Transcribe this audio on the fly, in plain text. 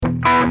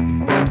This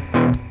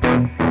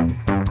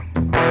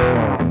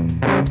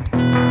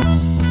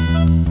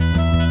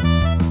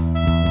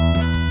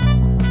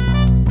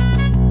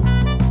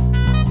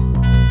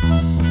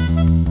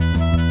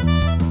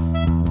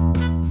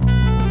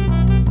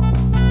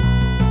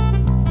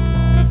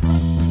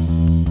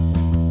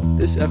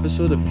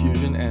episode of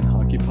Fusion and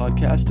Hockey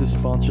Podcast is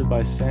sponsored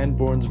by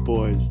Sanborn's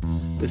Boys.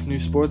 This new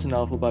sports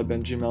novel by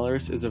Benji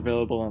Melleris is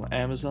available on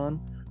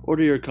Amazon.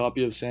 Order your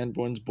copy of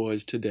Sanborn's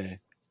Boys today.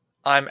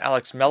 I'm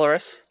Alex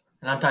Melleris.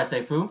 And I'm Tai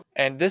Seifu.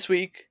 And this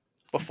week,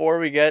 before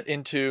we get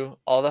into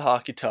all the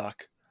hockey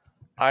talk,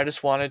 I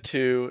just wanted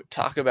to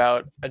talk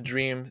about a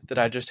dream that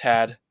I just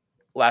had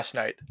last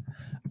night,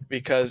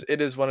 because it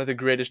is one of the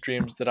greatest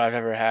dreams that I've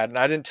ever had. And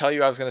I didn't tell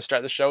you I was going to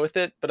start the show with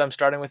it, but I'm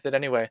starting with it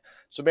anyway.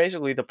 So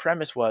basically, the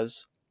premise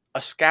was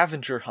a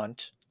scavenger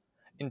hunt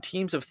in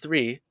teams of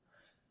 3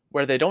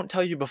 where they don't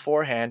tell you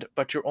beforehand,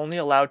 but you're only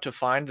allowed to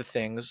find the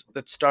things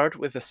that start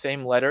with the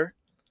same letter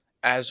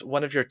as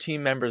one of your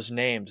team members'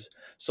 names.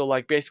 So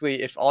like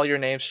basically, if all your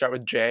names start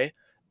with J,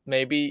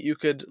 maybe you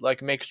could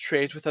like make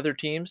trades with other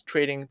teams,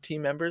 trading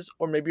team members,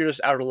 or maybe you're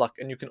just out of luck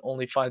and you can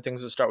only find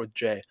things that start with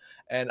J.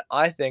 And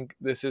I think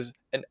this is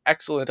an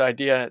excellent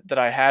idea that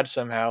I had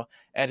somehow,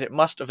 and it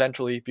must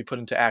eventually be put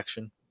into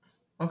action.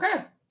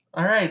 Okay.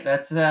 All right.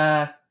 That's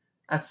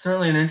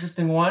certainly an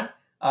interesting one,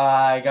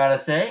 I gotta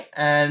say.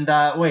 And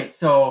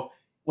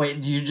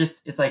do you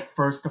just, it's like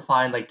first to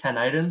find like 10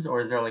 items,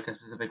 or is there like a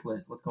specific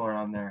list? What's going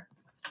on there?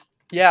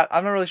 Yeah,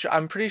 I'm not really sure.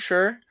 I'm pretty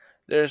sure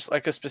there's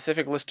like a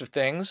specific list of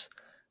things.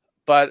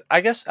 But I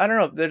guess, I don't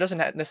know, there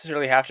doesn't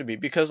necessarily have to be,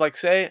 because like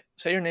say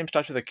your name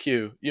starts with a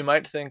Q, you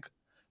might think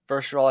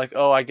first of all like,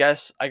 oh, I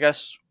guess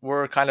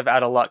we're kind of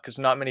out of luck because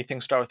not many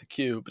things start with a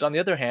Q. But on the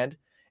other hand,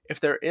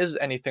 if there is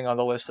anything on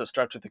the list that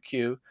starts with a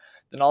Q,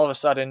 then all of a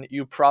sudden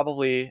you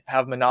probably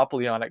have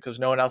monopoly on it because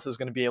no one else is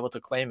going to be able to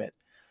claim it.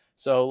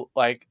 So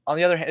like on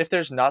the other hand, if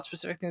there's not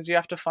specific things you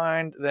have to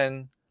find,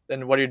 then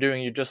what you're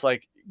doing, you just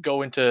like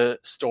go into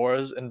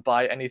stores and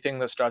buy anything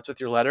that starts with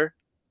your letter.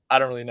 I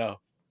don't really know.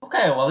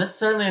 Okay, well, this is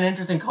certainly an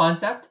interesting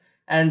concept,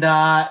 and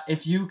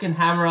if you can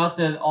hammer out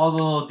all the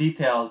little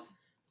details,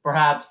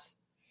 perhaps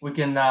we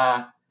can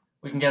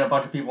get a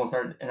bunch of people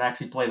and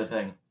actually play the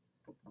thing.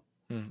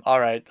 All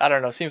right, I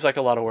don't know. Seems like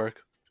a lot of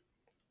work.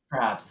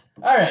 Perhaps.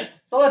 All right,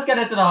 so let's get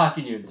into the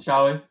hockey news,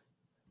 shall we?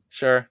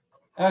 Sure.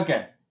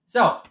 Okay,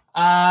 so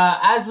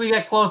as we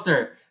get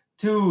closer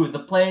to the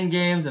playing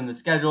games and the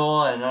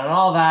schedule and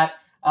all that,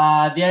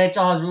 the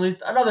NHL has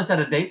released another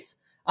set of dates.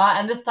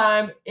 And this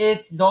time,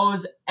 it's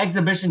those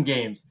exhibition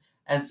games.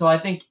 And so I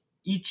think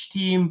each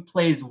team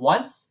plays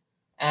once,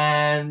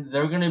 and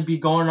they're going to be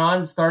going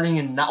on starting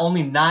in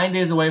only 9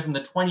 days away from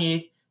the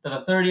 28th to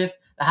the 30th.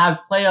 The Habs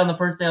play on the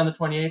first day on the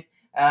 28th,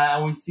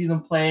 and we see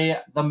them play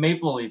the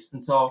Maple Leafs.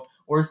 And so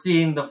we're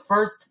seeing the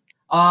first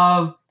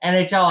of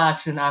NHL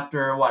action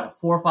after, a 4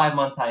 or 5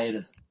 month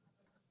hiatus.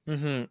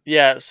 Mm-hmm.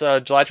 Yeah, so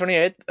July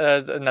 28th,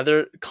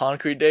 another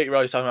concrete date. We're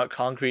always talking about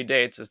concrete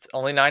dates. It's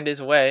only 9 days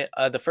away.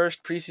 The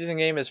first preseason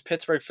game is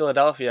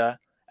Pittsburgh-Philadelphia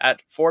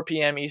at 4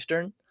 p.m.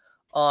 Eastern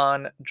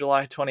on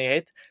July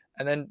 28th.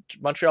 And then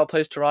Montreal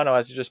plays Toronto,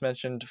 as you just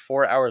mentioned,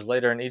 4 hours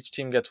later, and each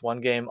team gets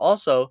one game.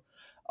 Also,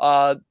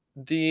 I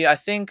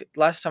think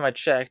last time I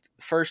checked,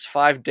 the first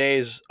 5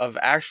 days of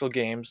actual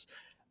games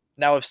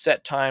now have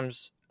set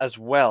times as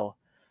well.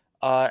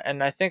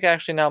 And I think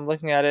actually now I'm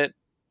looking at it,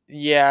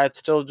 yeah, it's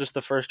still just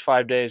the first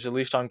 5 days, at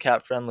least on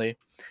Cap Friendly.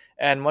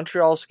 And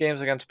Montreal's games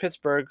against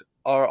Pittsburgh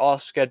are all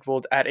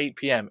scheduled at 8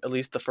 p.m., at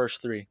least the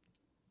first 3.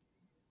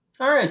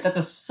 All right, that's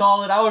a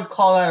solid, I would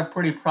call that a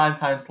pretty prime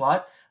time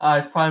slot.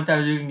 As prime time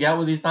as you can get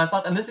with these time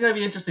slots. And this is going to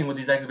be interesting with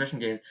these exhibition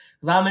games,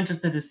 because I'm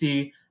interested to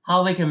see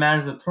how they can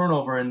manage the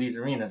turnover in these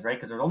arenas, right?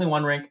 Because there's only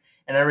one rink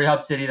in every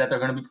hub city that they're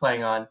going to be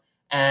playing on.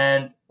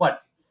 And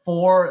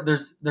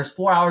there's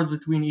 4 hours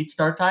between each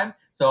start time.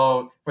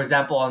 So, for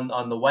example,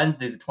 on the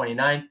Wednesday, the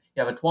 29th,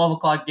 you have a 12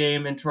 o'clock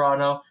game in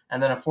Toronto,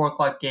 and then a 4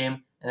 o'clock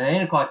game, and an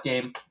 8 o'clock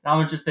game. And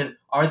I'm interested,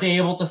 are they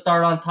able to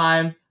start on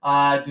time?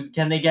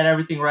 Can they get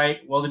everything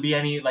right? Will there be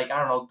any,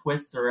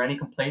 twists or any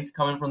complaints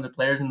coming from the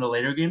players in the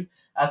later games?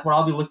 That's what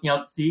I'll be looking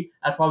out to see.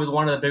 That's probably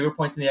one of the bigger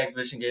points in the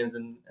exhibition games,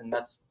 and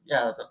that's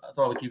what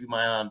I'll be keeping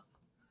my eye on.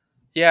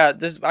 Yeah,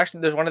 there's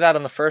one of that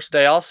on the first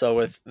day also,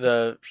 with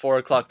the 4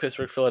 o'clock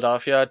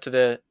Pittsburgh-Philadelphia to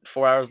the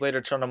 4 hours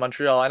later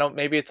Toronto-Montreal. I know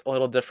maybe it's a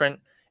little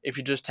different if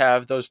you just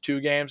have those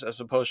 2 games as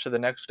opposed to the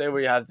next day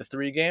where you have the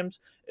 3 games.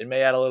 It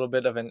may add a little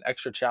bit of an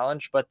extra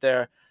challenge, but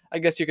they're, I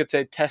guess you could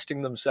say,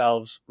 testing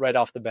themselves right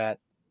off the bat.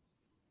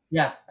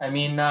 Yeah, I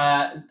mean,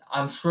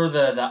 I'm sure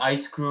the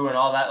ice crew and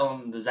all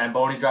that, the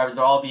Zamboni drivers,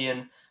 they'll all be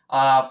in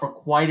for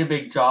quite a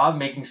big job,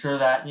 making sure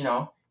that,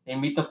 they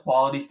meet the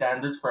quality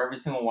standards for every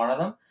single one of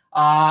them.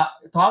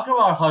 Talking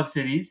about hub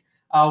cities,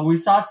 we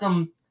saw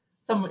some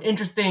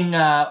interesting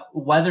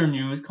weather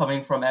news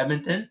coming from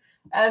Edmonton.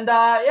 And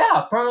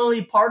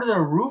apparently part of the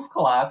roof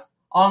collapsed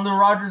on the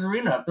Rogers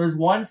Arena. If there's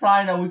one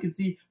sign that we could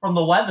see from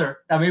the weather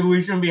that maybe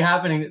we shouldn't be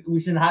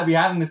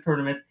having this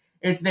tournament,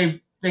 it's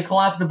they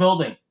collapsed the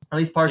building, at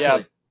least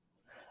partially.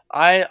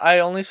 I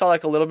only saw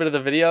like a little bit of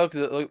the video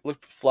because it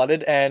looked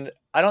flooded, and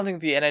I don't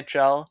think the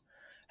NHL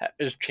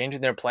is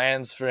changing their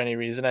plans for any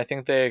reason. I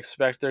think they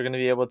expect they're going to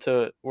be able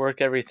to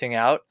work everything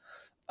out.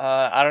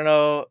 I don't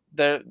know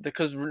there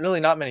because really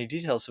not many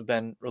details have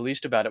been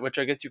released about it, which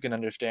I guess you can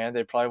understand.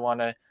 They probably want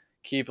to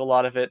keep a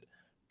lot of it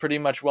pretty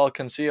much well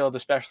concealed,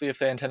 especially if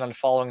they intend on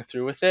following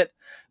through with it.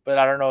 But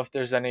I don't know if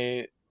there's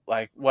any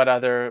like what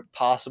other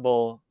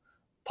possible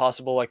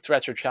like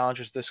threats or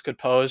challenges this could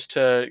pose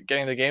to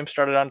getting the game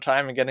started on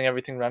time and getting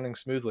everything running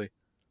smoothly.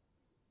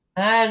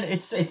 And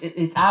it's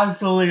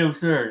absolutely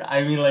absurd.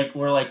 I mean, like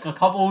we're like a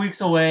couple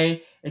weeks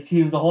away. It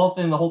seems the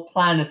whole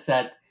plan is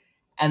set,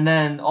 and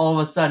then all of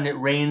a sudden it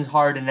rains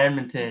hard in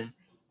Edmonton,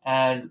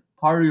 and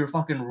part of your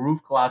fucking roof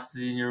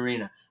collapses in your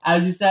arena.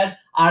 As you said,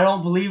 I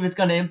don't believe it's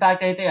going to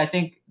impact anything. I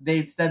think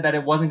they said that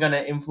it wasn't going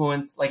to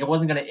influence, like it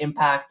wasn't going to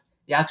impact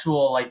the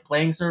actual like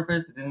playing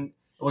surface. It didn't.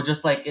 It was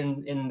just like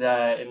in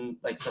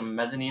like some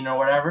mezzanine or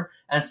whatever.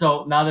 And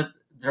so now that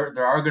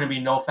there are going to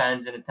be no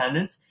fans in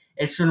attendance,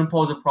 it shouldn't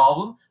pose a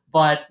problem.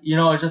 But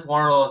it's just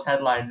one of those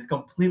headlines. It's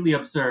completely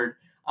absurd.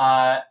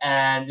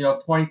 And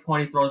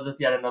 2020 throws us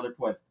yet another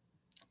twist.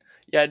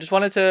 Yeah, I just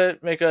wanted to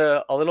make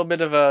a little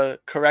bit of a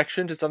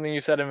correction to something you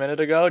said a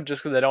minute ago,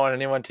 just because I don't want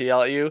anyone to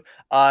yell at you.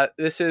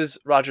 This is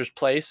Rogers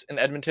Place in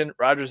Edmonton.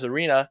 Rogers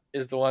Arena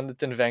is the one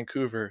that's in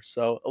Vancouver.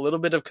 So a little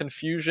bit of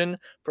confusion,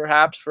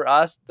 perhaps, for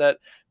us that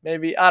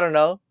maybe, I don't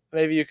know,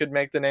 maybe you could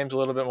make the names a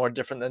little bit more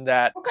different than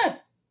that. Okay.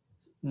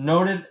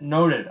 Noted,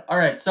 noted. All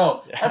right,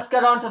 so Yeah. let's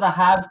get on to the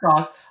Habs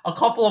talk. A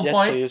couple of Yes,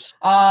 points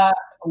please.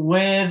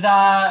 with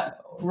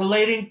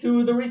relating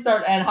to the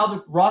restart and how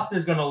the roster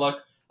is going to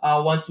look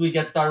once we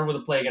get started with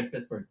the play against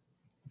Pittsburgh.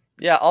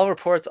 Yeah, all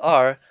reports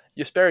are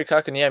Jesperi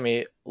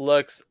Kakaniemi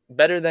looks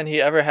better than he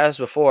ever has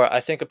before.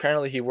 I think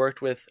apparently he worked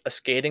with a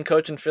skating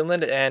coach in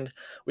Finland, and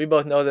we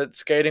both know that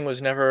skating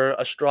was never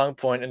a strong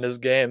point in his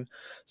game.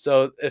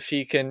 So if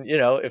he can,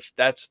 if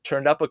that's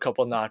turned up a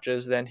couple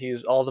notches, then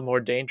he's all the more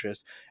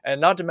dangerous.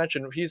 And not to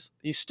mention, he's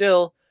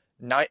still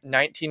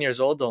 19 years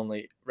old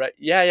only, right?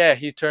 Yeah, yeah,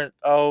 he turned,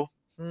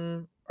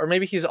 or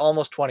maybe he's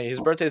almost 20.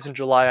 His birthday's in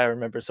July, I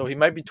remember. So he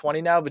might be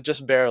 20 now, but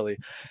just barely.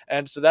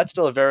 And so that's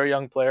still a very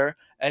young player.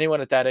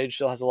 Anyone at that age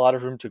still has a lot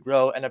of room to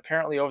grow. And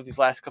apparently, over these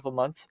last couple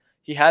months,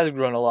 he has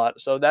grown a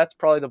lot. So that's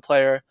probably the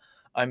player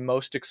I'm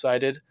most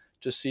excited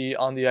to see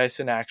on the ice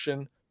in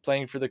action,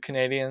 playing for the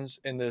Canadians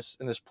in this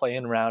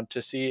play-in round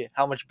to see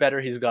how much better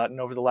he's gotten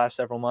over the last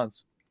several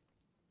months.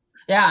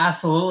 Yeah,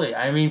 absolutely.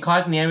 I mean,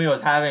 Kotkaniemi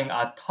was having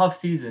a tough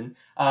season.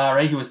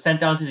 Right, he was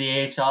sent down to the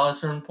AHL at a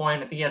certain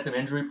point. I think he had some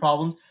injury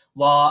problems.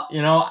 Well,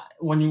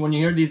 when you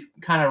hear these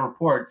kind of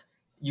reports,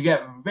 you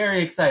get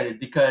very excited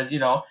because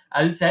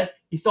as you said,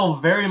 he's still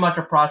very much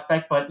a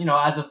prospect. But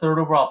as the third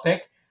overall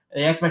pick,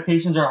 the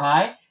expectations are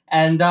high.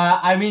 And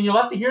I mean, you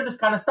love to hear this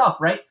kind of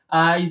stuff, right?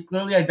 He's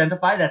clearly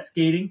identified that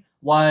skating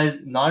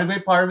was not a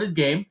great part of his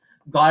game.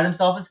 Got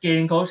himself a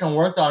skating coach and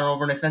worked on it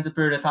over an extensive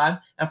period of time.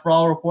 And for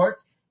all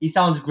reports, he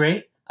sounds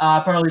great.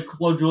 Apparently,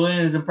 Claude Julien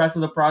is impressed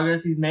with the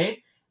progress he's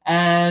made,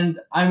 and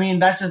I mean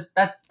that's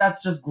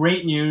just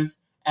great news.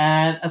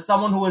 And as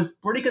someone who was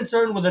pretty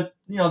concerned with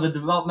the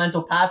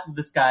developmental path of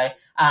this guy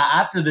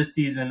after this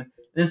season,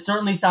 this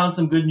certainly sounds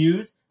some good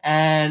news.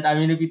 And I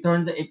mean, if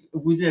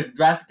we see a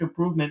drastic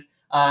improvement,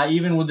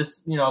 even with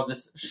this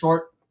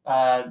short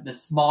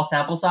this small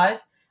sample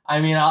size,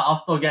 I mean I'll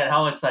still get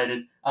hell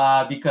excited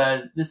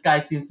because this guy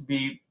seems to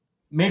be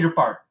major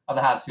part of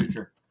the Habs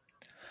future.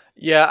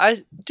 Yeah,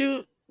 I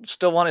do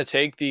still want to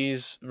take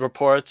these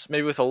reports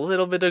maybe with a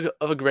little bit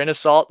of a grain of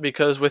salt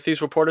because with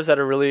these reporters that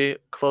are really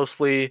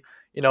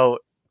you know,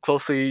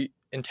 closely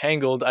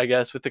entangled, I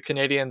guess, with the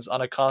Canadians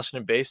on a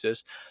constant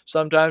basis,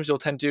 sometimes you'll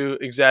tend to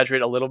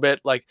exaggerate a little bit.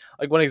 Like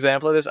one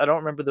example of this, I don't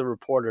remember the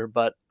reporter,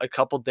 but a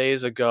couple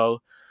days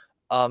ago,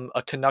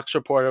 a Canucks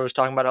reporter was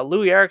talking about how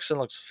Louis Erickson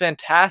looks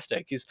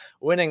fantastic. He's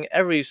winning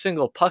every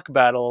single puck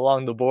battle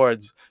along the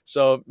boards.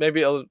 So maybe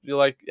you're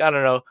like, I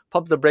don't know,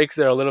 pump the brakes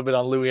there a little bit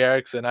on Louis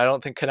Erickson. I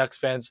don't think Canucks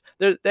fans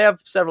they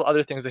have several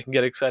other things they can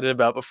get excited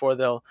about before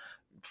they'll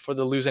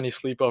lose any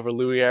sleep over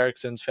Louis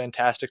Erickson's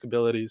fantastic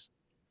abilities.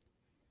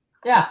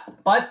 Yeah,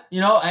 but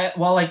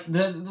like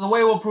the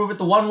way we'll prove it,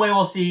 the one way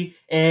we'll see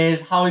is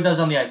how he does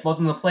on the ice, both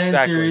in the play-in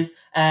Exactly. series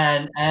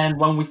and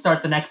when we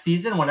start the next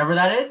season, whenever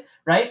that is,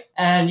 right?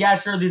 And yeah,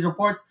 sure, these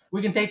reports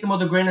we can take them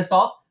with a grain of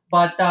salt,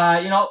 but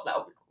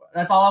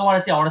that's all I want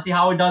to see. I want to see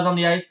how he does on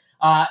the ice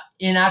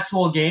in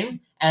actual games,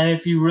 and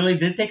if he really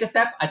did take a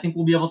step, I think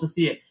we'll be able to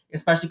see it,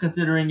 especially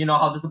considering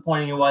how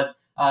disappointing it was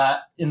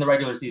in the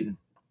regular season.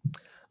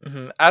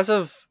 As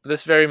of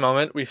this very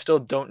moment, we still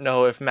don't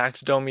know if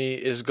Max Domi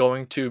is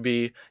going to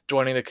be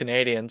joining the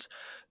Canadians,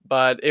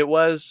 but it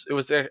was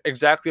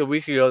exactly a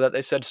week ago that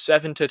they said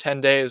 7 to 10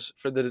 days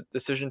for the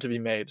decision to be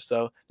made.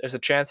 So there's a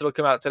chance it'll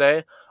come out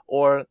today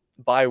or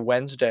by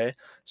Wednesday.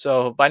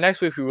 So by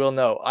next week we will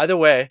know. Either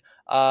way,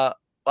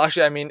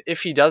 actually, I mean,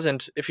 if he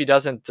doesn't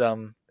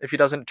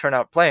turn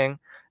out playing,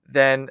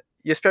 then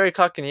Jesperi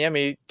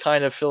Kotkaniemi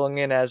kind of filling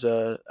in as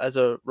a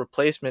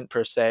replacement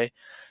per se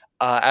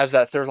as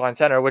that third line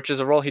center, which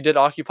is a role he did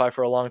occupy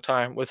for a long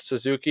time. With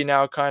Suzuki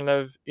now kind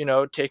of,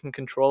 taking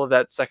control of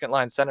that second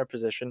line center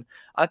position,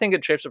 I think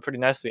it shapes up pretty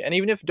nicely. And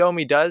even if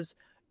Domi does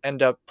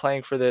end up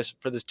playing for this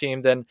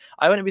team, then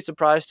I wouldn't be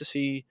surprised to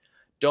see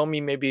Domi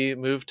maybe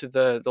move to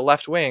the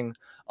left wing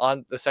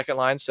on the second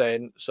line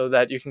side so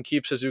that you can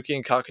keep Suzuki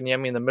and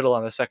Kakaniemi in the middle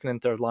on the second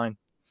and third line.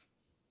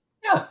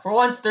 Yeah, for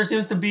once, there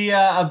seems to be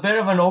a bit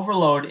of an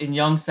overload in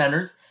young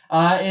centers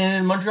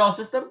in Montreal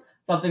system,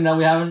 something that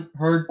we haven't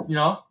heard, in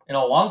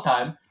a long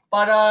time.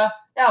 But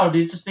yeah, it'll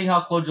be interesting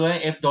how Claude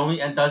Julien, if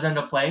Domi and does end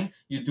up playing,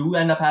 you do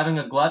end up having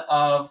a glut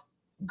of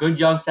good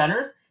young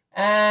centers,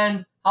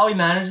 and how he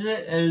manages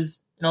it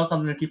is,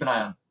 something to keep an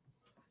eye on.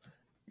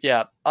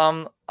 Yeah.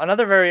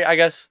 Another very, I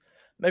guess,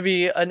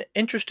 maybe an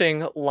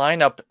interesting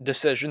lineup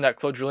decision that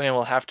Claude Julien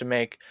will have to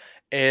make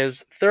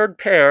is third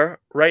pair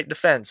right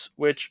defense,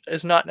 which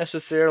is not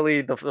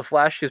necessarily the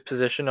flashiest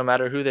position, no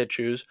matter who they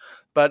choose.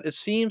 But it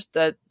seems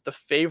that the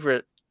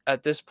favorite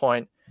at this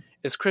point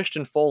is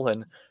Christian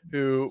Folin,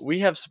 who we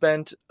have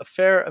spent a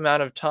fair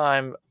amount of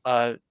time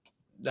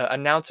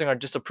announcing our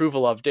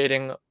disapproval of,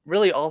 dating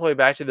really all the way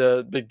back to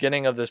the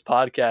beginning of this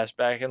podcast,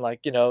 back in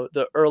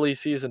the early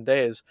season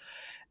days.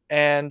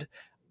 And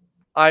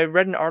I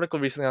read an article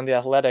recently on The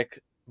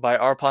Athletic by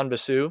Arpan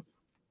Basu,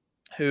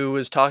 who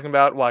was talking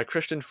about why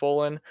Christian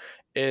Folin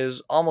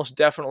is almost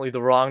definitely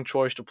the wrong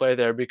choice to play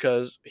there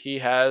because he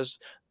has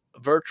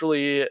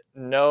he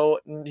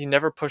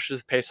never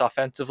pushes the pace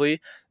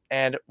offensively.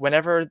 And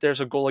whenever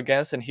there's a goal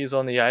against and he's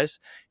on the ice,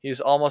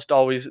 he's almost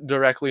always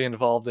directly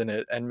involved in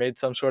it and made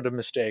some sort of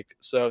mistake.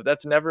 So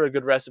that's never a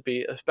good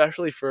recipe,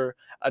 especially for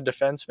a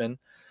defenseman.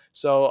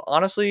 So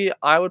honestly,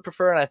 I would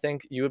prefer, and I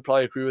think you would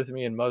probably agree with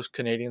me, and most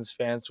Canadians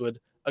fans would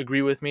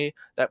agree with me,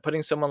 that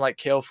putting someone like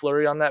Cale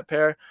Fleury on that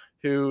pair,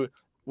 who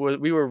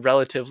we were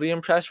relatively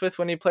impressed with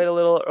when he played a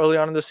little early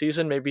on in the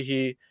season. Maybe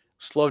he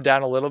slowed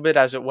down a little bit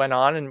as it went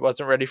on and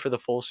wasn't ready for the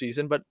full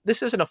season, but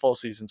this isn't a full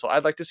season, so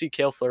I'd like to see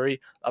Cale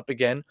Fleury up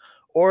again,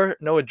 or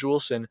Noah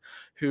Juleson,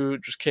 who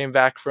just came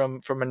back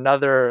from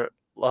another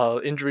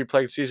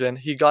injury-plagued season.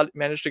 He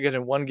managed to get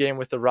in one game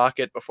with the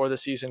Rocket before the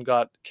season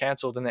got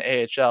canceled in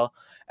the AHL,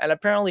 and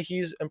apparently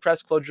he's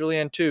impressed Claude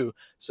Julien too.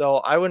 So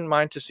I wouldn't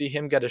mind to see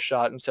him get a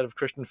shot instead of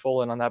Christian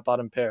Folin on that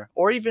bottom pair,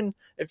 or even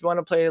if you want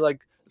to play like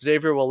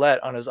Xavier Ouellet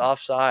on his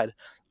offside,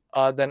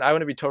 then I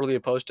wouldn't be totally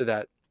opposed to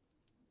that.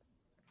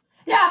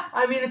 Yeah,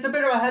 I mean, it's a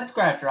bit of a head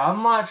scratcher.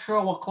 I'm not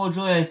sure what Claude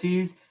Julien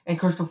sees in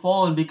Christopher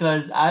Folin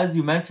because, as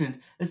you mentioned,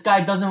 this guy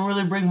doesn't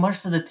really bring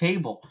much to the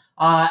table.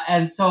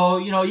 And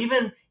so,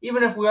 even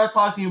if we are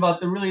talking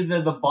about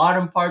the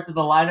bottom parts of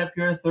the lineup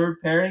here,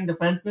 third pairing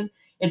defenseman,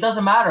 it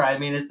doesn't matter. I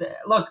mean,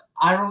 look,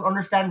 I don't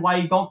understand why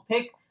you don't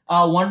pick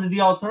one of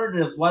the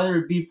alternatives, whether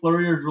it be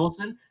Fleury or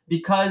Juleson,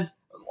 because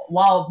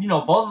while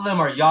both of them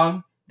are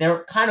young,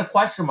 they're kind of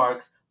question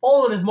marks.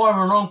 Poland is more of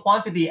a known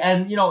quantity,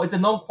 and it's a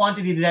known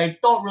quantity that I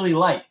don't really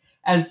like.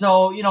 And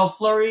so,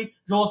 Fleury,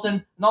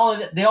 Juleson, not only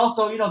that, they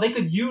also, they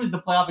could use the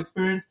playoff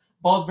experience.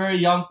 Both very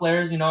young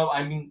players.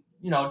 I mean,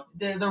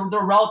 they're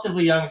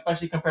relatively young,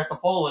 especially compared to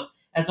Poland.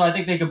 And so I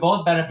think they could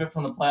both benefit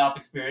from the playoff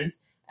experience.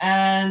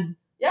 And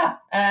yeah,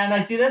 and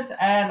I see this,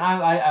 and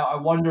I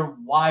wonder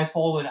why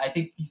Poland. I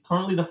think he's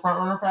currently the front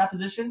runner for that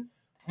position,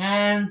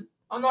 and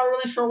I'm not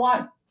really sure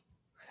why.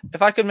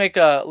 If I could make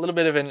a little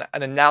bit of an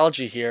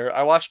analogy here,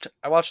 I watched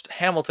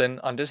Hamilton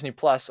on Disney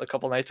Plus a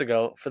couple nights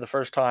ago for the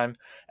first time,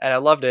 and I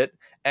loved it.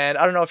 And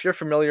I don't know if you're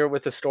familiar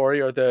with the story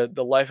or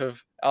the life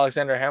of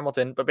Alexander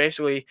Hamilton, but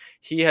basically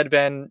he had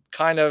been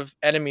kind of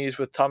enemies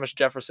with Thomas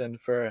Jefferson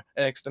for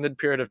an extended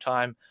period of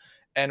time.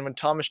 And when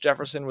Thomas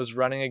Jefferson was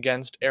running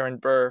against Aaron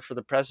Burr for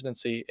the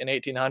presidency in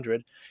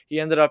 1800,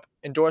 he ended up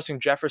endorsing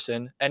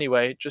Jefferson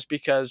anyway, just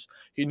because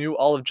he knew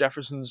all of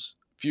Jefferson's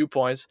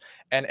viewpoints,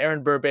 and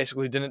Aaron Burr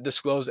basically didn't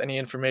disclose any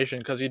information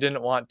because he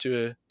didn't want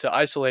to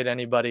isolate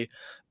anybody,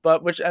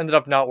 but which ended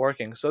up not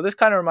working. So this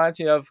kind of reminds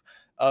me of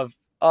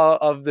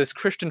this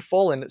Christian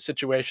Folin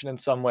situation in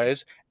some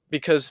ways,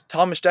 because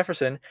Thomas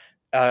Jefferson,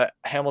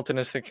 Hamilton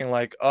is thinking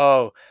like,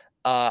 oh,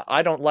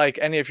 I don't like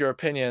any of your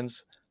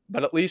opinions,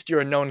 but at least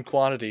you're a known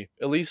quantity.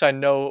 At least I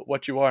know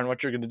what you are and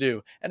what you're going to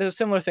do. And it's a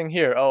similar thing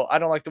here. Oh, I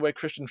don't like the way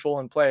Christian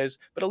Folin plays,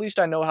 but at least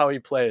I know how he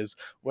plays.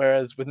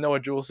 Whereas with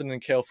Noah Juleson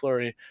and Cale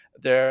Fleury,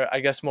 they're,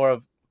 I guess, more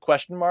of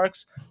question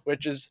marks,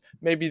 which is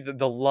maybe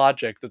the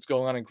logic that's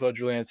going on in Claude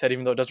Julien's head,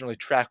 even though it doesn't really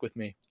track with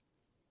me.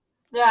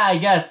 Yeah, I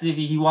guess if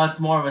he wants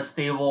more of a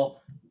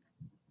stable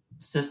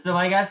system,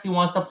 I guess he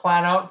wants to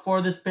plan out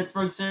for this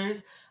Pittsburgh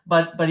series.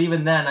 But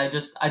even then,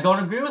 I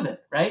don't agree with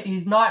it. Right?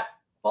 He's not.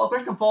 Well,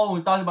 Christian Fulton,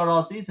 we've talked about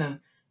all season.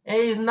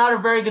 He's not a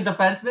very good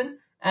defenseman,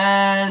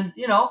 and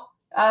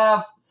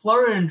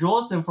Fleury and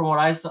Juleson, from what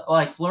I saw,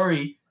 like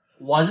Fleury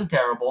wasn't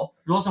terrible.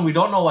 Juleson, we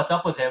don't know what's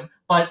up with him,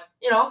 but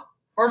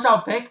first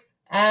round pick,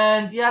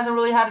 and he hasn't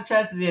really had a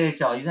chance in the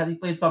NHL. He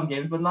played some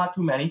games, but not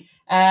too many.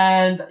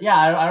 And yeah,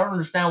 I don't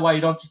understand why you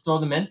don't just throw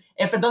them in.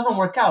 If it doesn't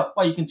work out,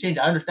 well, you can change.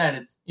 I understand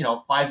it's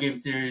 5-game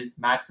series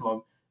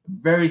maximum,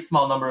 very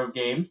small number of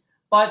games,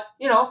 but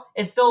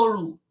it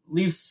still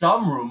leaves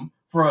some room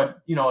for a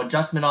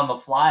adjustment on the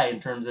fly in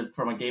terms of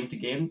from a game to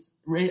game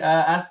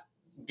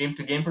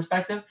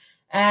perspective.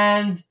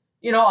 And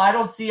I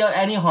don't see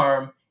any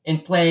harm in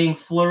playing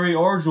Fleury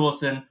or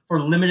Juleson for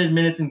limited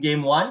minutes in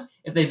game one.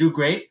 If they do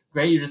great,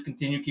 great. You just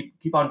continue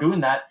keep on doing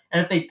that.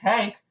 And if they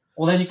tank,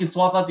 well, then you can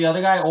swap out the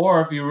other guy.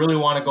 Or if you really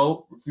want to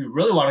go, to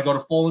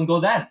Folan, go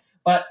then.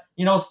 But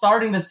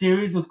starting the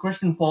series with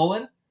Christian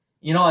Folan,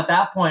 at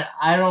that point,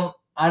 I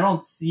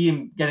don't see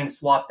him getting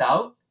swapped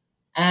out,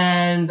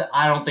 and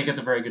I don't think it's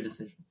a very good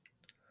decision.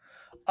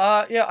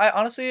 Yeah,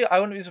 I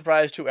wouldn't be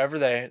surprised whoever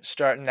they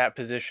start in that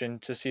position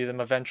to see them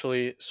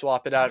eventually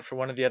swap it out for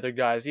one of the other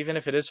guys, even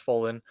if it is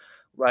Folan.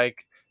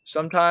 Like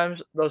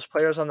sometimes those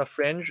players on the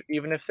fringe,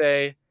 even if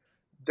they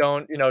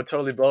don't,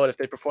 totally blow it, if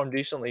they perform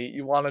decently,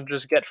 you want to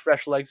just get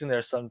fresh legs in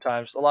there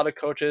sometimes. A lot of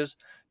coaches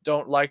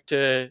don't like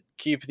to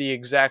keep the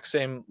exact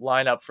same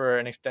lineup for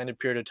an extended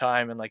period of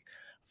time. And like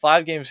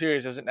 5 game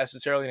series isn't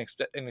necessarily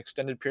an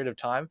extended period of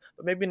time,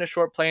 but maybe in a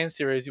short playing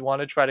series, you want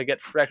to try to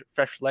get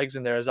fresh legs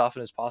in there as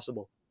often as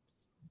possible.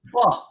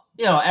 Well,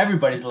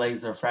 everybody's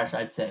legs are fresh,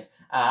 I'd say,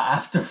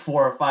 after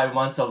 4 or 5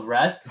 months of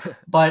rest.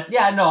 But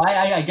yeah, no,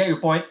 I get your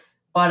point.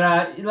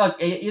 But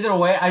look, either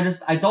way,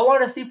 I don't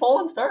want to see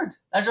Folan start.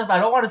 I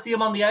don't want to see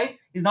him on the ice.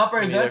 He's not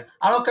very Me good. neither.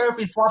 I don't care if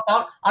he's swapped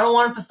out. I don't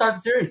want him to start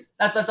the series.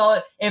 That's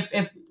all.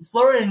 If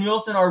Fleury and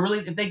Nielsen are really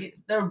if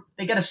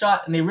they get a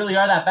shot and they really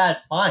are that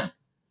bad, fine.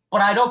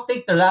 But I don't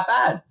think they're that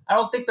bad. I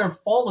don't think they're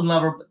Folan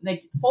level.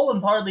 Like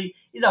Folan's hardly.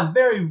 He's a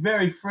very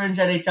very fringe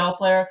NHL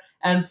player.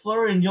 And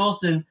Fleury and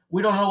Nielsen,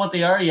 we don't know what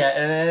they are yet.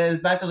 And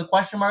it's back to the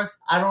question marks.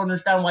 I don't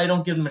understand why you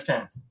don't give them a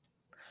chance.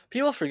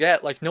 People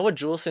forget, like Noah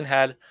Juleson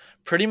had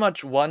pretty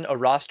much won a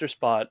roster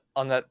spot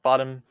on that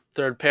bottom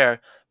third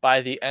pair by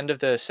the end of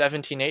the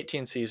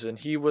 17-18 season.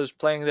 He was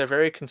playing there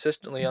very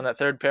consistently on that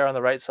third pair on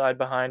the right side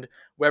behind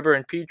Weber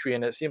and Petrie,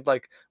 and it seemed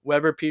like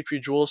Weber, Petrie,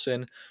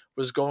 Juleson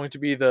was going to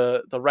be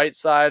the right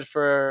side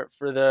for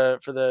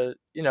the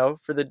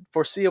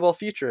foreseeable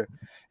future.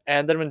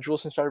 And then when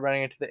Juleson started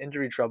running into the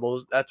injury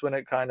troubles, that's when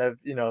it kind of,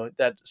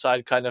 that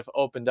side kind of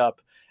opened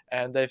up.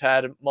 And they've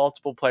had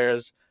multiple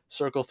players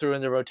circle through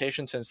in the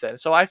rotation since then.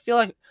 So I feel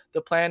like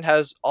the plan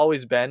has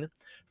always been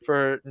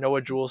for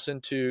Noah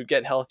Juleson to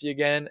get healthy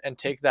again and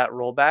take that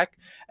role back.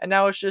 And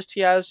now it's just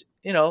he has,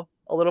 a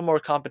little more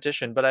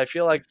competition. But I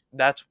feel like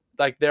that's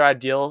like their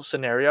ideal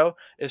scenario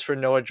is for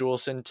Noah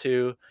Juleson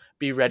to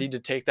be ready to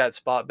take that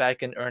spot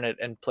back and earn it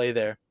and play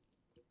there.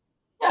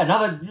 Yeah,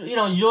 another,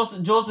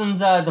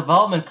 Jolson's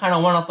development kind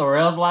of went off the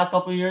rails the last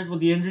couple of years with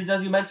the injuries,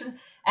 as you mentioned.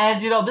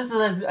 And, this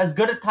is as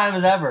good a time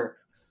as ever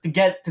to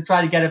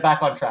try to get it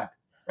back on track,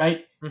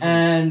 right? Mm-hmm.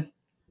 And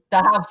to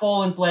have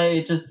Folan play,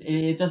 it just,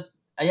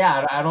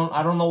 yeah, I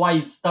don't know why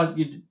stunt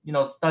your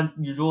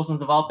Jolson's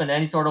development in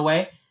any sort of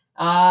way.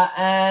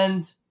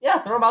 And yeah,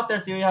 throw him out there,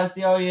 see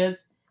how he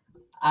is.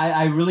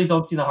 I really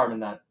don't see the harm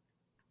in that.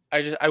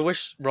 I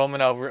wish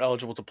Romanov were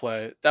eligible to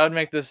play. That would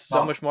make this so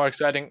Wow. much more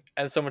exciting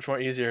and so much more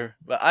easier.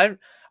 But I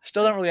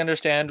still don't really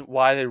understand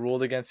why they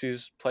ruled against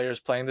these players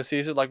playing this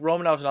season. Like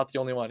Romanov's not the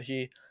only one.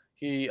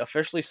 He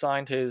officially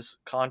signed his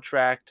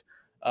contract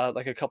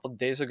like a couple of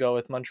days ago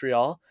with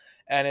Montreal,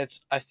 and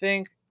I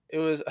think it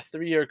was a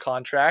 3 year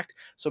contract.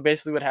 So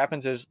basically, what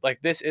happens is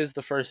like this is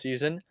the first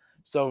season.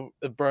 So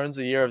it burns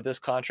a year of this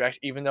contract,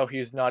 even though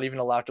he's not even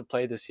allowed to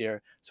play this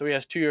year. So he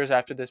has 2 years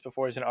after this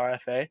before he's an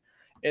RFA.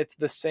 It's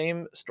the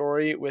same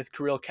story with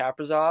Kirill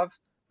Kaprizov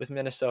with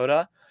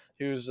Minnesota,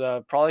 who's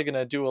probably going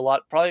to do a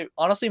lot. Probably,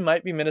 honestly,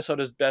 might be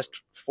Minnesota's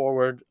best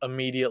forward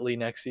immediately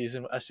next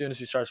season as soon as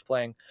he starts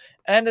playing.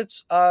 And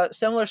it's a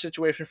similar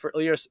situation for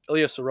Ilya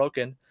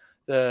Sorokin,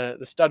 the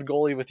stud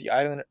goalie with the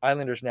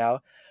Islanders now,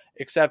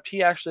 except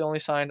he actually only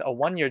signed a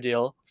 1 year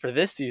deal for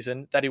this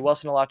season that he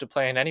wasn't allowed to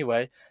play in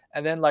anyway.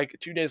 And then, like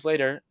 2 days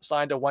later,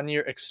 signed a 1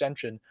 year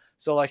extension.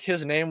 So like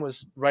his name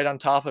was right on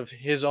top of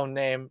his own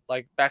name,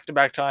 like back to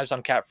back times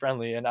on Cap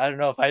Friendly, and I don't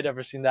know if I'd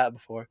ever seen that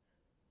before.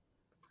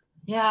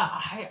 Yeah,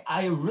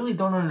 I really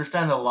don't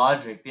understand the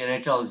logic the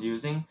NHL is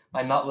using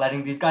by not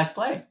letting these guys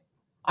play.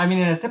 I mean,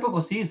 in a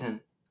typical season,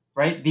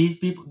 right?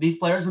 These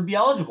players would be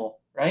eligible,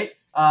 right?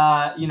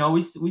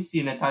 We've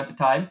seen it time to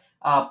time.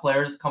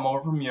 Players come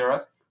over from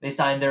Europe, they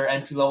sign their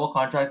entry level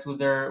contracts with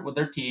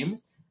their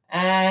teams,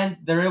 and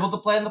they're able to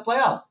play in the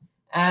playoffs.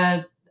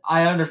 And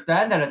I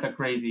understand that it's a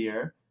crazy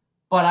year,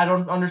 but I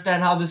don't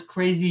understand how this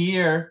crazy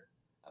year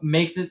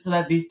makes it so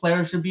that these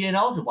players should be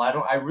ineligible.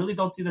 I really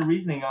don't see the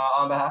reasoning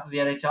on behalf of the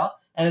NHL,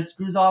 and it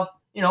screws off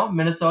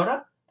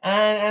Minnesota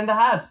and the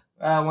Habs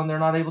when they're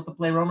not able to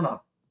play Romanov.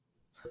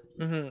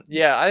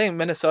 Yeah, I think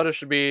Minnesota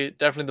should be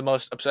definitely the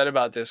most upset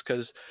about this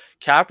because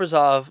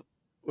Kaprizov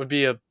would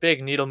be a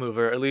big needle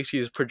mover. At least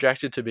he's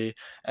projected to be,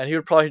 and he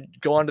would probably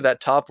go onto that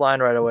top line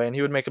right away, and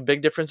he would make a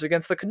big difference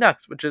against the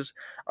Canucks, which is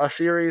a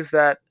series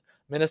that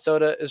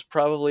Minnesota is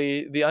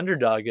probably the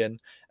underdog in,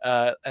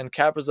 and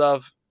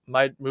Kaprizov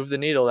might move the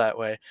needle that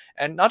way.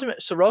 And not to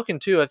mention Sorokin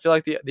too. I feel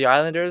like the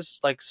Islanders,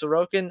 like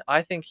Sorokin,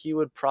 I think he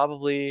would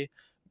probably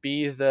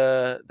be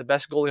the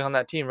best goalie on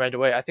that team right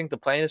away. I think the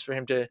plan is for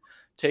him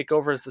take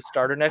over as the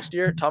starter next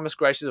year. Thomas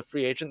Greiss is a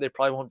free agent. They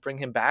probably won't bring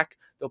him back.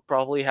 They'll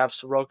probably have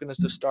Sorokin as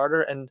the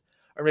starter, and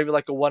or maybe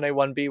like a 1A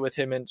 1B with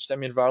him and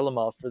Semyon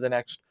Varlamov for the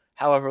next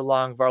however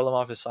long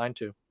Varlamov is signed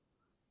to.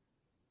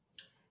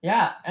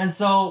 Yeah, and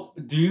so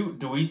do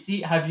we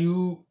see? Have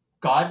you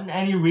gotten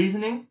any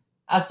reasoning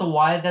as to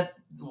why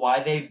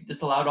they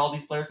disallowed all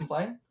these players from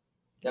playing?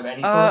 Do you have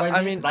any sort of I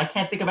idea? mean, Because I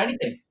can't think of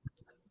anything.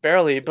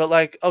 barely, but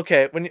like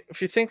okay,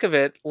 if you think of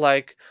it,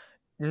 like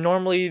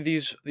normally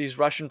these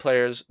Russian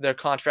players, their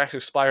contracts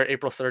expire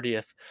April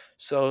 30th,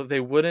 so they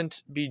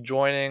wouldn't be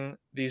joining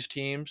these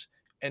teams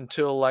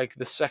until like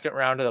the second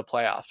round of the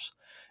playoffs.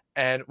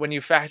 And when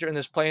you factor in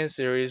this playing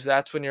series,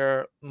 that's when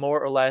you're more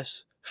or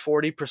less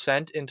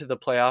 40% into the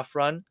playoff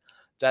run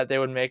that they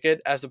would make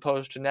it, as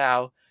opposed to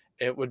now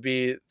it would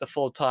be the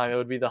full time, it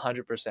would be the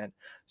 100%.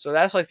 So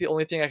that's like the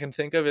only thing I can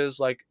think of is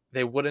like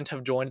they wouldn't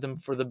have joined them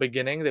for the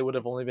beginning. They would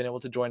have only been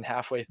able to join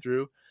halfway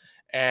through.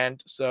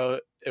 And so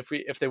if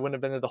they wouldn't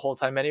have been there the whole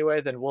time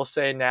anyway, then we'll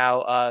say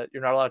now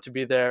you're not allowed to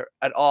be there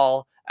at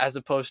all, as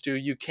opposed to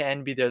you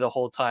can be there the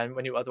whole time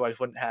when you otherwise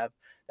wouldn't have.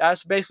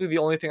 That's basically the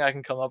only thing I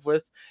can come up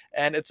with,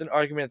 and it's an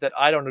argument that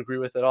I don't agree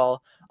with at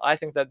all. I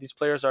think that these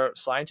players are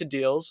signed to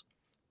deals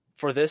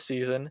for this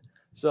season,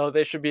 so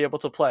they should be able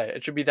to play.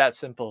 It should be that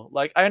simple.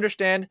 Like I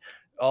understand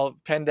all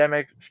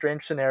pandemic,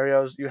 strange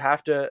scenarios. You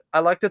have to. I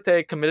like that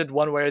they committed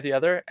one way or the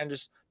other and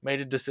just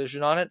made a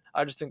decision on it.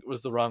 I just think it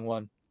was the wrong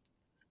one.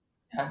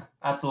 Yeah,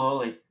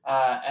 absolutely.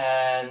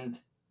 And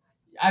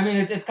I mean,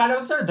 it's kind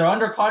of absurd. They're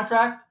under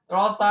contract. They're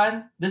all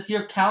signed. This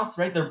year counts,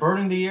 right? They're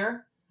burning the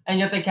year, and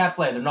yet they can't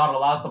play. They're not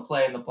allowed to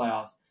play in the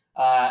playoffs.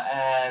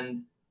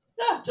 And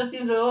yeah, it just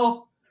seems a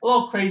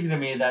little crazy to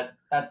me that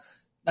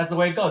that's the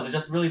way it goes. It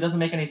just really doesn't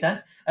make any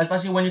sense,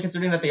 especially when you're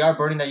considering that they are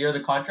burning that year of the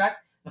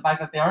contract. The fact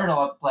that they aren't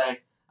allowed to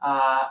play,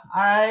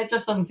 it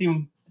just doesn't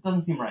seem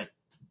right.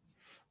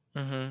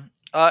 Mm-hmm.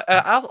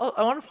 I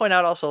want to point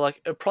out also,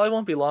 like, it probably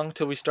won't be long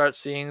until we start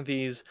seeing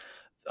these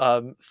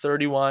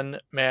 31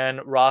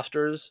 man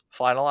rosters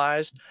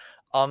finalized.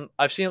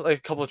 I've seen like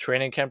a couple of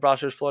training camp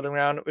rosters floating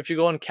around. If you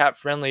go on Cap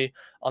Friendly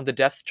on the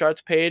depth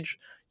charts page,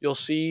 you'll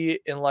see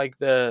in like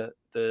the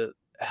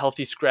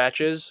healthy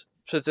scratches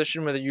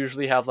position where they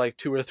usually have like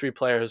two or three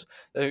players.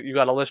 You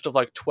got a list of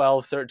like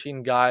 12,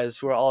 13 guys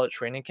who are all at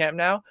training camp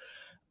now.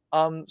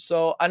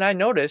 So and I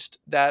noticed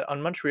that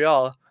on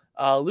Montreal,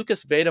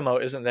 Lucas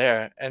Vedamo isn't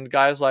there, and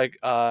guys like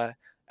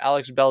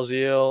Alex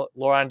Belzile,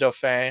 Laurent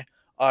Dauphin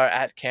are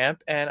at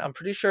camp, and I'm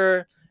pretty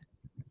sure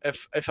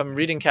if I'm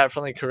reading Cat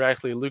Friendly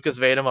correctly, Lucas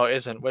Vedamo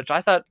isn't, which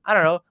I thought, I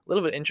don't know, a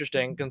little bit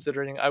interesting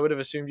considering I would have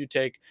assumed you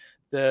take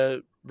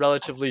the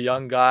relatively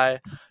young guy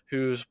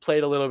who's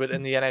played a little bit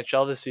in the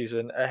NHL this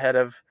season ahead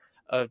of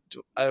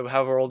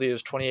however old he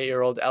is,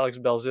 28-year-old Alex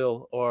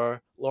Belzile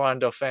or Laurent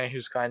Dauphin,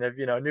 who's kind of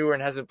newer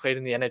and hasn't played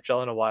in the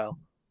NHL in a while.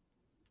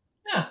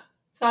 Yeah,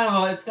 it's kind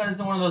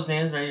of one of those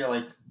names, right? You're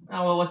like,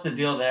 oh well, what's the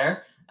deal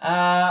there?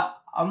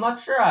 I'm not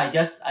sure. I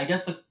guess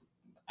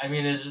I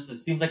mean, it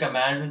seems like a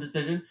management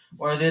decision,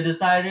 or they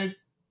decided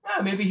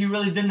maybe he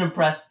really didn't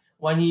impress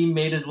when he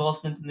made his little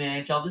stint in the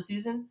NHL this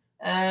season,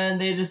 and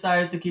they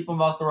decided to keep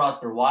him off the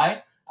roster.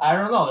 Why? I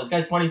don't know. This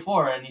guy's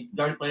 24 and he's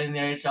already played in the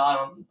NHL. I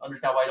don't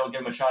understand why you don't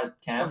give him a shot at Oh,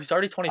 camp. he's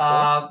already 24.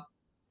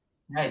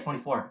 Yeah, he's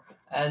 24,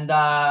 and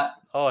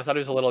Oh, I thought he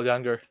was a little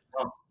younger.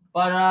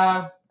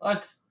 but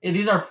look,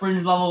 these are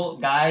fringe level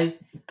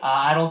guys.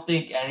 I don't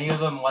think any of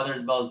them, whether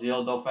it's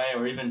Belzile, Dauphin,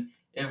 or even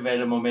if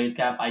Vedamo made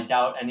cap, I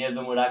doubt any of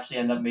them would actually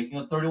end up making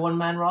a 31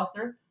 man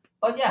roster.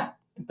 But yeah,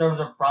 in terms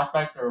of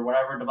prospect or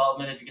whatever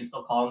development, if you can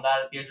still call him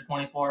that at the age of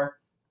 24,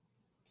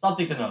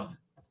 something to note.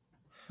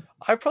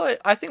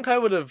 I think I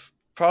would have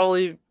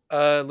probably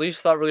at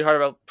least thought really hard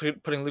about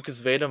putting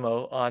Lucas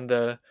Vedamo on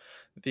the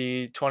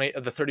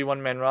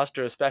 31 man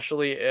roster,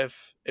 especially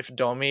if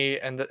Domi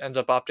ends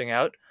up opting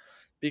out,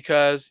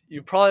 because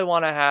you probably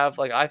want to have,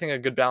 like, I think a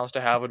good balance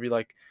to have would be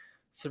like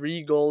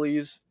 3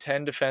 goalies,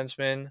 10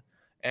 defensemen,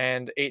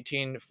 and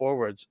 18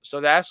 forwards. So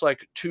that's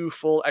like two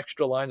full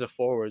extra lines of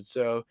forwards.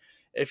 So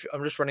if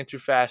I'm just running through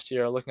fast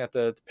here, looking at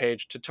the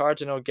page, Tatar,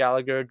 Dano,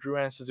 Gallagher,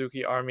 Drouin,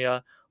 Suzuki,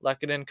 Armia,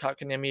 Lekanen,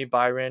 Kotkaniemi,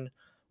 Byron,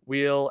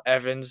 Wheel,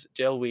 Evans,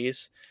 Dale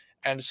Weiss,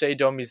 and say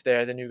Domi's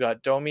there, then you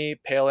got Domi,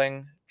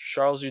 Paling,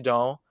 Charles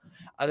Hudon,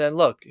 and then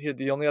look,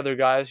 the only other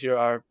guys here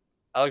are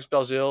Alex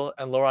Belzile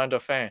and Laurent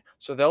Dauphin.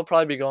 So they'll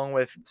probably be going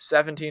with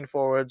 17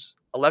 forwards,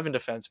 11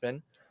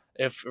 defensemen,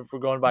 if we're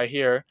going by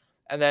here.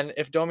 And then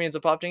if Domi ends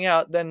up opting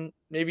out, then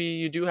maybe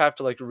you do have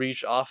to like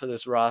reach off of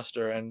this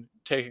roster and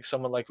take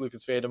someone like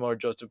Lucas Vedamo or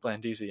Joseph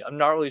Blandisi. I'm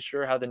not really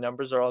sure how the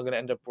numbers are all going to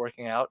end up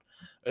working out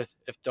if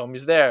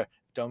Domi's there,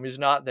 if Domi's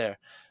not there.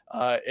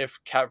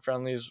 If Cap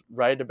Friendly's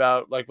right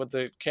about like what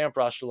the camp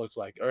roster looks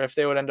like, or if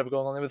they would end up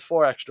going only with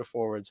 4 extra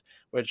forwards,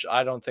 which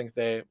I don't think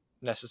they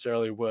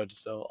necessarily would.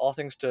 So all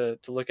things to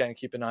look at and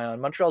keep an eye on.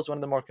 Montreal's one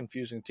of the more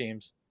confusing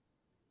teams.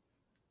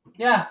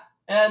 Yeah,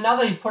 and now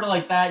that you put it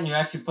like that and you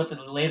actually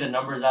lay the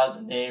numbers out,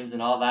 the names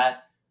and all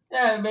that,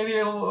 yeah, maybe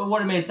it would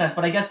have made sense.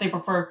 But I guess they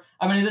prefer.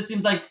 I mean, this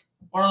seems like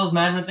one of those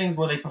management things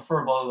where they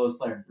prefer both of those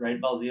players, right?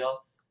 Belzile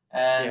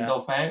and Yeah.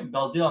 Dauphin.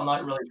 Belzile, I'm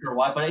not really sure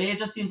why, but it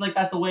just seems like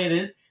that's the way it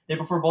is. They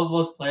prefer both of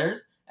those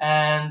players,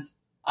 and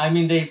I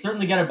mean, they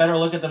certainly get a better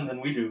look at them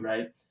than we do,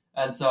 right?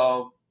 And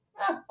so,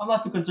 I'm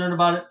not too concerned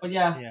about it, but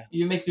yeah, Yeah.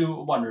 it makes you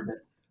wonder a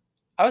bit.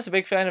 I was a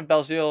big fan of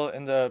Belzile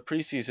in the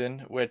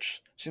preseason,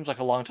 which seems like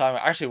a long time.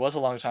 Actually, it was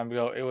a long time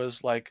ago. It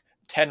was like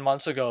 10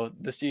 months ago,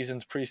 the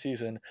season's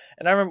preseason.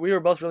 And I remember we were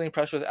both really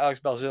impressed with Alex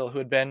Belzile, who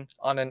had been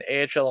on an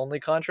AHL only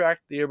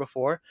contract the year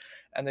before,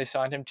 and they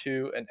signed him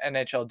to an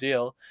NHL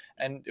deal.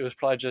 And it was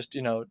probably just,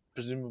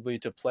 presumably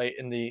to play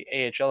in the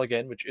AHL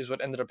again, which is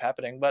what ended up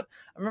happening. But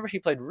I remember he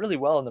played really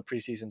well in the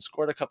preseason,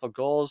 scored a couple of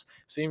goals,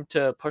 seemed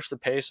to push the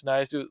pace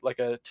nice, like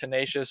a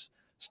tenacious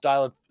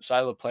style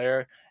of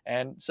player,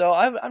 and so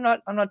I'm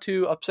not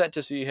too upset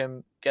to see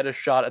him get a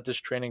shot at this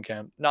training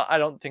camp. Not I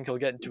don't think he'll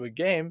get into a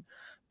game,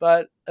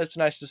 but it's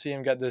nice to see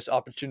him get this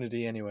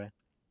opportunity anyway.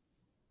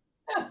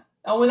 Yeah,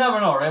 and we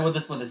never know, right? With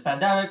this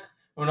pandemic,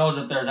 who knows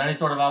if there's any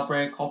sort of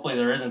outbreak? Hopefully,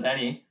 there isn't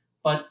any.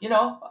 But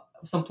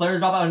some players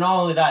drop out. And not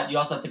only that, you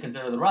also have to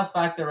consider the rust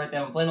factor, right? They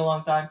haven't played in a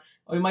long time.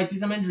 We might see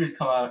some injuries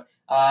come out,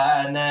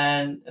 and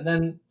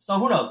then so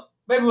who knows?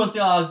 Maybe we'll see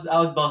Alex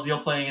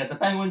Belzile playing against the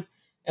Penguins.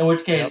 In which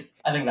Yep. case,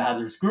 I think the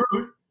Habs are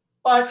screwed.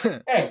 But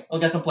hey, we'll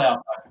get some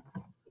playoff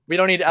time. We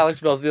don't need Alex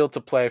Belzile to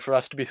play for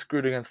us to be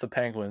screwed against the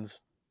Penguins.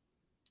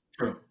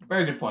 True.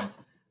 Very good point.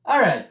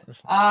 All right.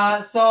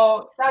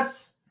 So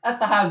that's the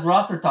Habs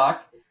roster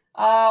talk.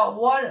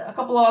 A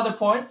couple of other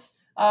points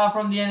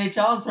from the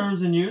NHL in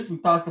terms of news. We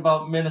talked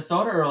about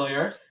Minnesota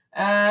earlier,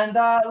 and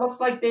it looks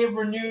like they've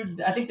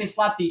renewed. I think they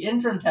slapped the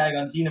interim tag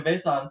on Dina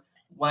Vason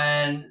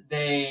when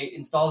they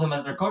installed him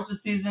as their coach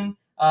this season.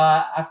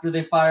 After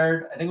they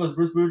fired, I think it was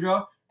Bruce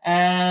Boudreau,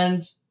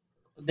 and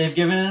they've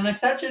given it an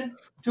extension,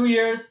 2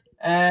 years,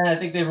 and I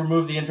think they've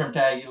removed the interim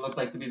tag. It looks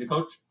like to be the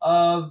coach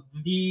of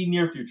the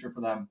near future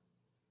for them.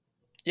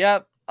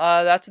 Yep.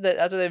 That's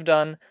what they've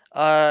done.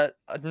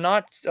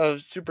 Not a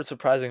super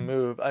surprising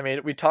move. I mean,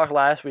 we talked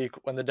last week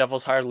when the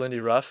Devils hired Lindy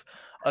Ruff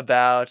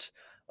about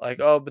like,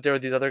 oh, but there were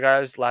these other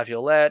guys,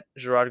 Laviolette,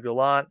 Gerard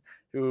Gallant,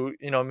 who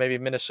maybe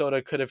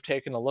Minnesota could have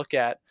taken a look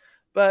at.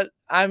 But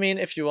I mean,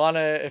 if you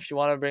wanna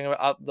bring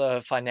up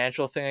the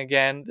financial thing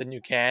again, then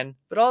you can.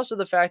 But also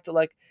the fact that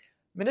like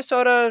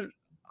Minnesota,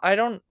 I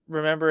don't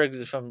remember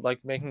if I'm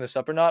like making this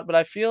up or not, but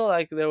I feel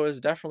like there was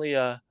definitely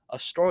a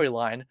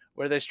storyline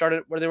where they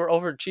were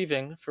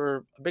overachieving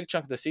for a big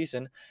chunk of the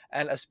season,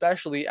 and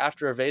especially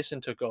after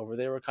Evason took over,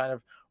 they were kind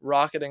of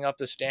rocketing up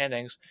the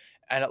standings,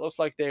 and it looks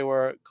like they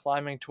were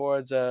climbing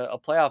towards a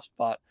playoff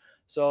spot.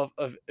 So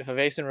if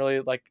Evason really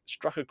like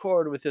struck a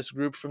chord with this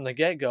group from the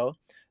get go,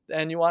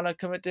 then you want to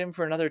commit to him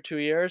for another 2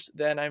 years.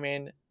 Then I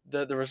mean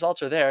the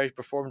results are there. He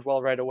performed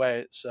well right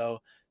away, so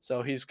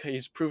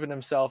he's proven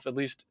himself at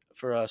least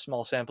for a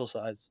small sample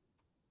size.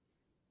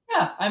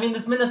 Yeah, I mean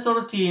this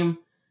Minnesota team,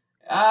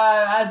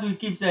 as we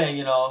keep saying,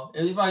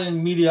 it's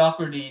fucking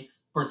mediocrity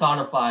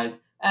personified.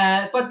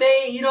 But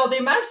they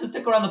managed to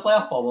stick around the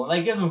playoff bubble, and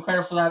I give them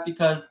credit for that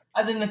because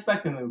I didn't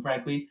expect them to,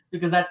 frankly,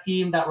 because that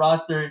team, that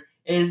roster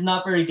is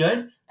not very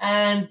good.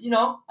 And Dean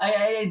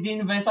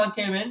Vason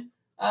came in,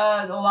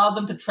 allowed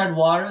them to tread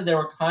water. They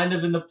were kind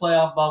of in the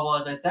playoff bubble,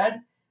 as I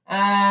said.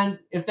 And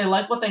if they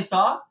like what they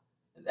saw,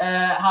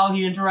 how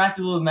he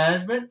interacted with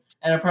management,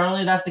 and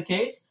apparently that's the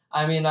case.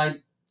 I mean, I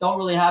don't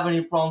really have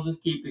any problems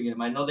with keeping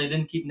him. I know they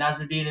didn't keep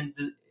Nasruddin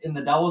in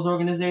the Devils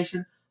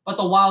organization, but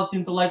the Wild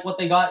seem to like what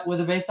they got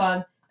with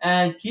Evason,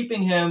 and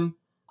keeping him.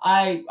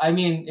 I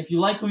mean, if you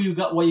like who you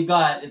got, what you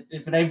got,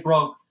 if it ain't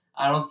broke,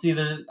 I don't see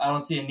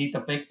a need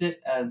to fix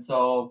it, and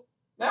so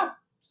yeah,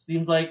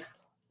 seems like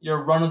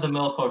your run of the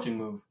mill coaching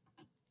move.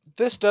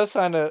 This does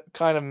kind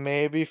of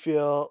maybe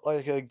feel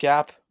like a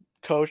gap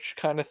coach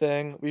kind of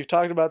thing. We've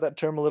talked about that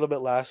term a little bit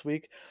last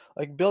week.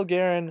 Like Bill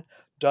Guerin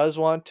does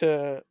want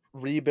to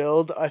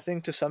rebuild, I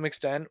think, to some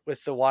extent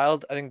with the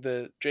Wild. I think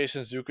the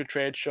Jason Zucker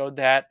trade showed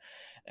that,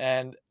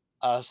 and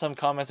some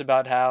comments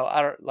about how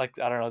I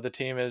don't know, the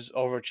team is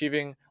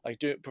overachieving,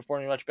 like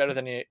performing much better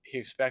than he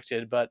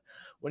expected. But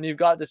when you've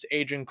got this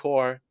aging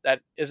core that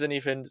isn't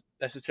even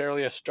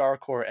necessarily a star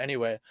core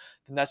anyway,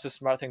 then that's the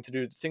smart thing to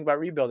do. To think about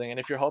rebuilding, and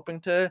if you're hoping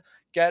to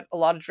get a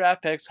lot of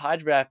draft picks, high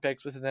draft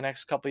picks within the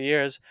next couple of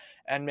years,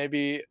 and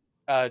maybe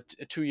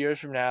 2 years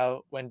from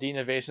now when Dean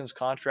Evason's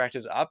contract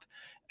is up,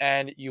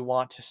 and you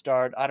want to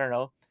start, I don't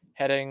know,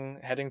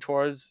 heading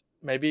towards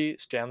maybe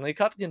Stanley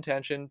Cup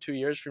contention 2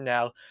 years from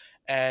now,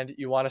 and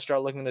you want to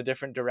start looking in a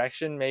different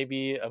direction,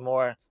 maybe a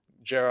more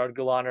Gerard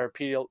Gallant or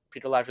Peter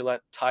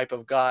Laviolette type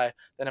of guy,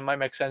 then it might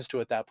make sense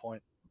to at that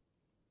point.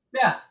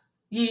 Yeah,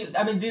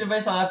 I mean, Dina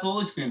Vason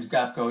absolutely screams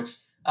grab coach.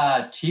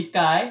 Cheap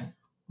guy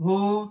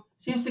who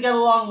seems to get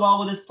along well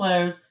with his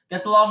players,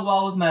 gets along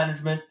well with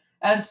management,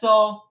 and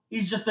so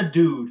he's just a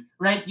dude,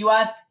 right? You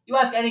ask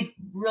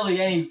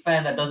any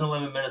fan that doesn't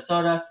live in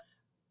Minnesota,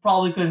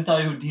 probably couldn't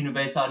tell you who Dina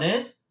Vason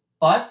is,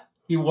 but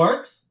he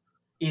works.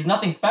 He's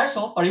nothing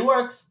special, but he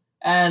works.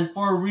 And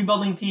for a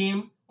rebuilding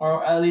team,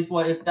 or at least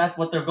what if that's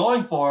what they're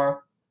going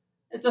for,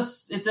 it's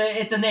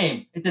a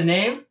name. It's a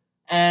name,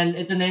 and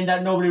it's a name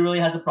that nobody really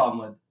has a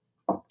problem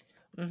with.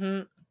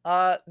 Mm-hmm.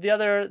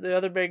 The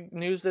other big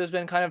news that has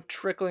been kind of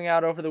trickling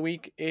out over the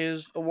week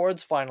is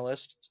awards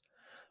finalists.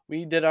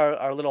 We did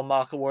our little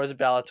mock awards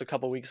ballots a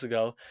couple weeks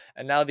ago,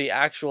 and now the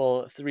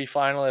actual three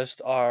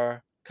finalists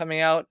are coming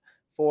out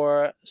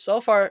for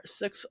so far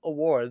six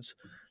awards.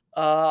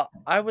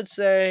 I would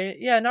say,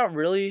 yeah, not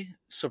really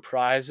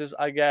surprises,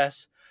 I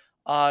guess.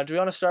 Do we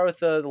want to start with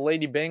the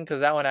Lady Bing, because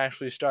that one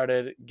actually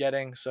started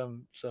getting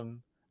some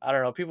I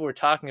don't know, people were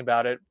talking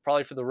about it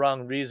probably for the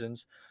wrong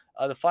reasons.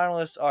 The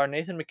finalists are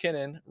Nathan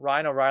McKinnon,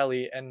 Ryan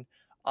O'Reilly, and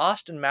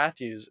Austin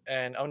Matthews.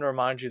 And I want to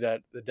remind you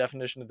that the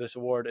definition of this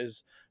award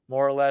is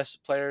more or less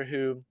player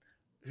who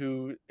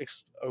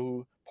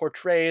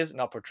portrays,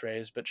 not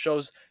portrays, but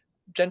shows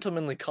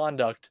gentlemanly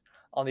conduct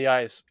on the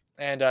ice.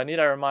 And need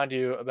I remind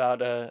you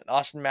about an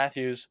Austin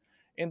Matthews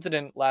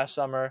incident last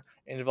summer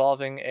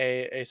involving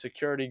a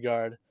security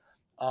guard.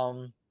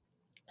 Um,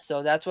 so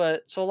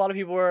a lot of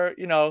people were,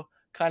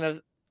 kind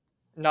of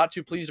not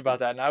too pleased about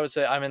that. And I would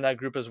say I'm in that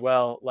group as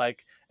well.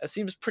 Like, it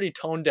seems pretty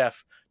tone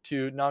deaf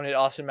to nominate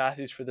Austin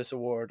Matthews for this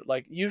award.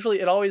 Like, usually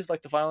it always,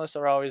 like, the finalists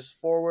are always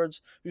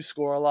forwards who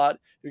score a lot,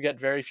 who get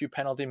very few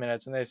penalty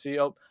minutes, and they see,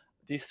 oh,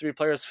 these three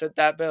players fit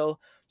that bill.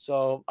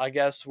 So I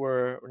guess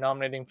we're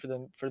nominating for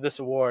them for this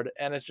award.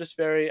 And it's just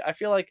very, I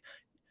feel like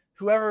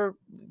whoever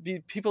the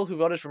people who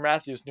voted for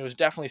Matthews, and it was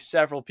definitely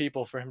several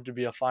people for him to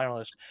be a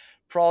finalist,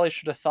 probably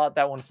should have thought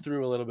that one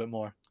through a little bit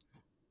more.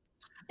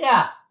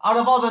 Yeah, out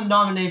of all the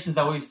nominations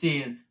that we've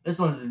seen, this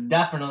one's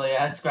definitely a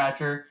head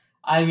scratcher.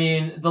 I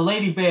mean, the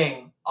Lady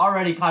Bing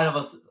already kind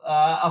of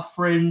a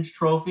fringe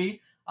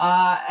trophy,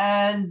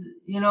 and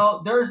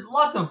there's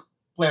lots of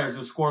players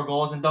who score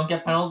goals and don't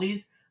get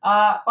penalties.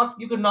 Fuck,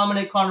 you could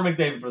nominate Connor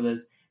McDavid for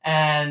this,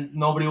 and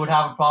nobody would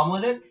have a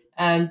problem with it.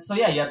 And so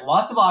yeah, you had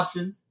lots of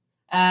options,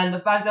 and the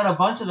fact that a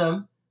bunch of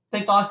them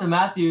picked Austin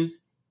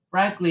Matthews,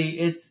 frankly,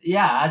 it's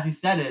yeah, as you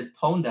said, it's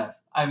tone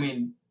deaf. I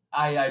mean,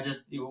 I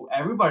just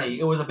everybody.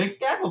 It was a big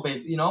scandal,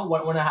 basically.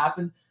 When it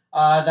happened,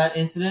 that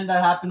incident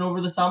that happened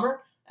over the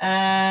summer,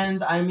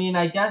 and I mean,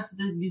 I guess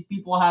these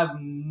people have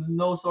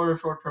no sort of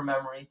short term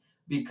memory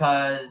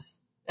because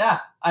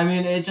yeah, I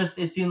mean, it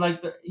seemed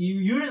like you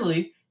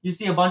usually you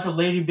see a bunch of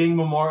Lady Bing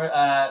Memorial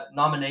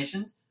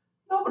nominations.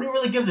 Nobody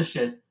really gives a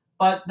shit,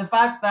 but the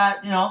fact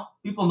that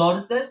people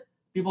notice this,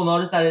 people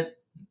notice that it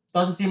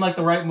doesn't seem like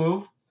the right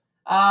move,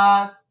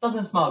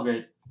 doesn't smell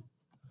great.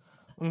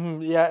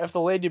 Yeah, if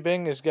the Lady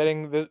Bing is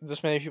getting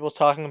this many people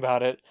talking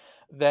about it,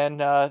 then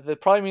that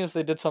probably means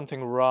they did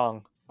something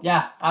wrong.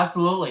 Yeah,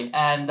 absolutely.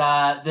 And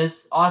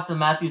this Austin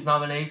Matthews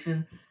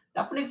nomination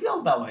definitely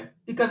feels that way.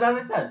 Because, as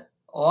I said,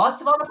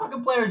 lots of other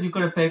fucking players you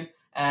could have picked,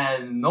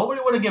 and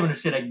nobody would have given a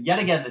shit yet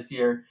again this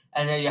year.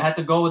 And then you had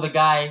to go with a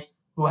guy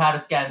who had a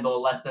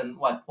scandal less than,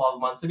 12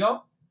 months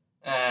ago?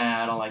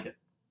 I don't like it.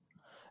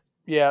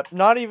 Yeah,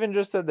 not even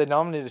just that they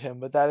nominated him,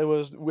 but that it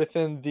was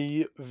within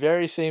the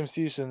very same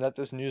season that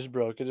this news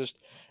broke. It's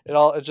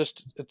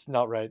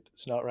not right.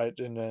 It's not right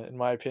in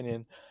my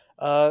opinion.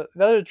 The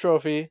other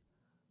trophy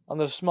on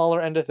the smaller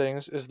end of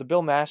things is the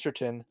Bill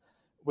Masterton,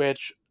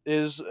 which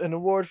is an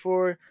award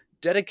for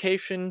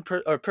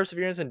or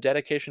perseverance and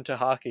dedication to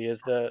hockey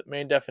is the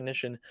main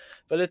definition,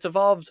 but it's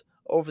evolved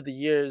over the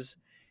years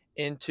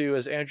into,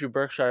 as Andrew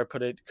Berkshire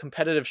put it,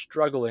 competitive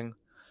struggling.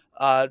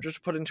 Just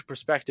to put it into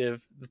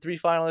perspective, the three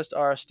finalists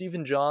are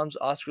Stephen Johns,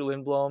 Oscar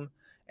Lindblom,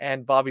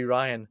 and Bobby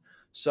Ryan.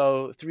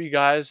 So three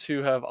guys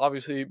who have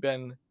obviously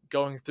been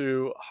going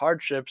through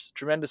hardships,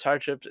 tremendous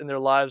hardships in their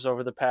lives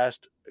over the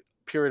past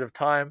period of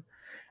time.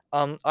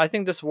 I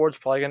think this award's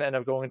probably going to end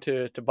up going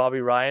to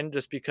Bobby Ryan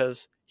just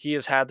because he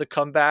has had the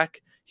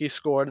comeback. He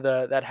scored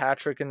that hat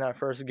trick in that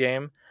first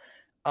game.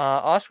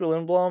 Oscar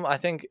Lindblom, I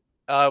think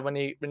when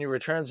he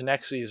returns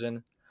next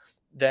season,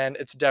 then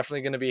it's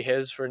definitely going to be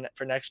his for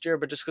next year.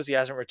 But just because he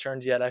hasn't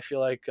returned yet, I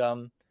feel like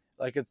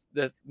it's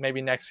this,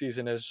 maybe next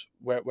season is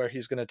where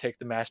he's going to take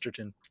the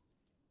Masterton.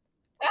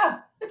 Yeah,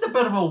 it's a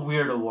bit of a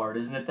weird award,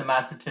 isn't it, the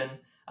Masterton?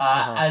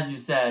 Uh huh. As you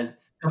said,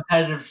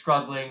 competitive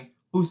struggling,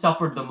 who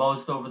suffered the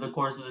most over the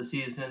course of the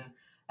season,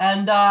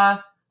 and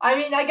I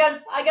mean, I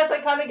guess I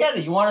kind of get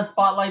it. You want to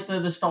spotlight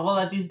the struggle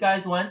that these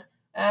guys went,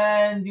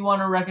 and you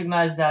want to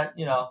recognize that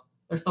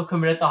they're still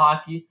committed to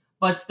hockey,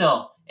 but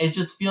still, it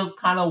just feels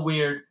kind of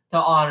weird to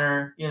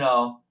honor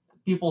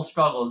people's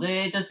struggles.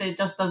 It just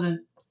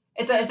doesn't.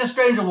 It's a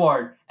strange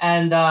award,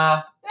 and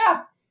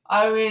yeah,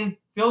 I mean,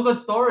 feel good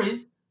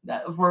stories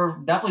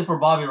for definitely for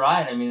Bobby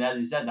Ryan. I mean, as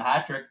you said, the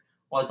hat trick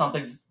was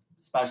something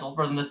special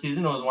for them this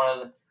season. It was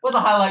was a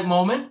highlight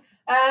moment.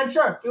 And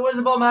sure, if it was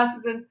about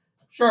Masterton,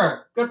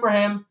 sure, good for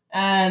him.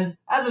 And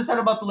as I said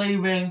about the Lady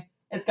Wing,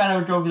 it's kind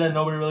of a trophy that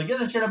nobody really gives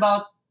a shit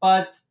about.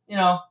 But we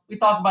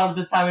talk about it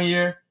this time of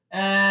year,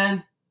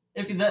 and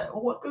if you,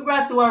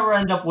 congrats to whoever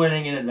ends up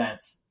winning in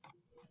advance.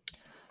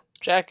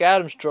 Jack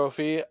Adams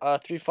Trophy.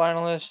 Three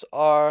finalists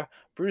are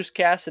Bruce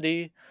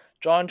Cassidy,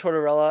 John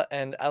Tortorella,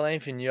 and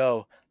Alain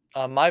Vigneault.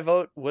 My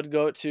vote would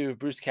go to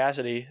Bruce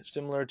Cassidy,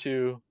 similar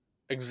to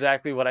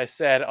exactly what I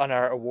said on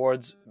our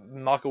awards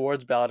mock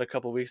awards ballot a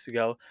couple weeks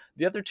ago.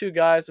 The other two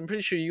guys, I'm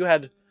pretty sure you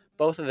had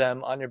both of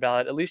them on your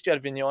ballot, at least you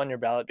had Vigneault on your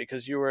ballot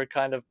because you were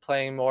kind of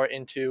playing more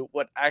into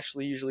what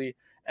actually usually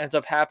ends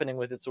up happening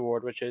with its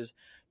award, which is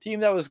team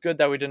that was good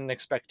that we didn't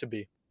expect to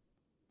be.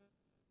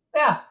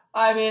 Yeah,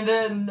 I mean,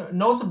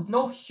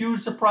 no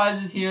huge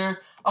surprises here.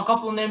 A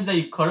couple of names that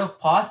you could have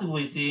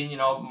possibly seen,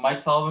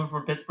 Mike Sullivan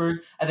from Pittsburgh.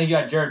 I think you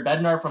had Jared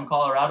Bednar from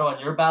Colorado on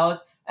your ballot.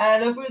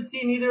 And if we had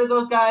seen either of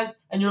those guys,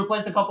 and you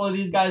replaced a couple of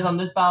these guys on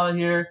this ballot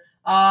here,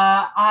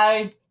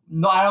 I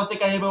don't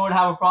think anybody would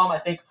have a problem. I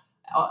think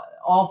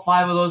all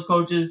five of those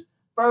coaches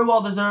very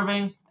well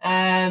deserving.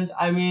 And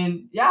I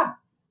mean, yeah,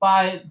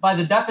 by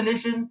the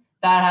definition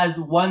that has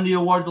won the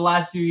award the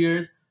last few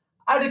years,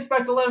 I'd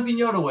expect Alain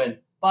Vigneault to win.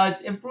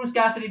 But if Bruce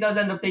Cassidy does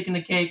end up taking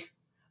the cake,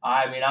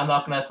 I mean, I'm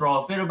not going to throw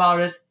a fit about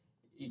it.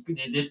 He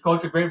did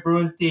coach a great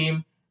Bruins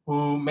team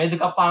who made the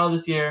Cup final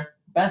this year.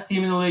 Best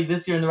team in the league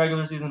this year in the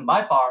regular season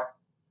by far.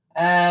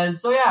 And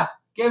so, yeah,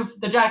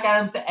 give the Jack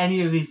Adams to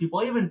any of these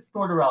people, even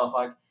Tortorella,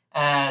 fuck.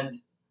 And,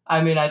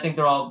 I mean, I think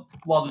they're all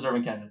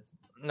well-deserving candidates.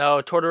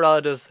 No,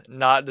 Tortorella does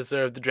not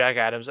deserve the Jack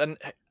Adams. And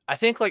I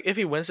think like if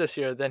he wins this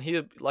year, then he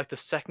would be like the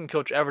second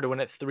coach ever to win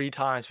it 3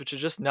 times, which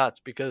is just nuts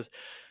because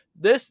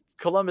this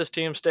Columbus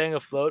team staying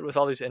afloat with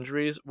all these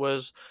injuries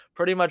was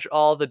pretty much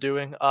all the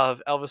doing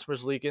of Elvis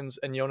Merzlikins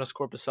and Jonas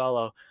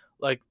Korpisalo.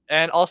 Like,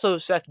 and also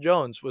Seth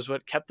Jones was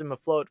what kept them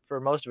afloat for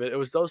most of it. It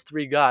was those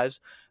 3 guys.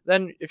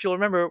 Then, if you'll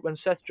remember, when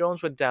Seth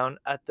Jones went down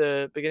at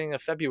the beginning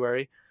of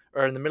February,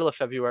 or in the middle of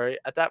February,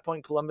 at that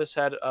point, Columbus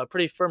had a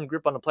pretty firm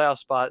grip on the playoff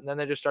spot, and then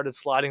they just started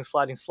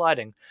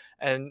sliding.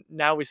 And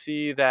now we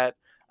see that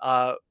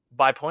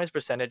by points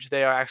percentage,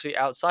 they are actually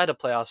outside a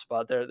playoff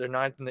spot. They're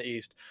ninth in the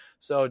East.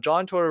 So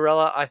John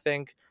Tortorella, I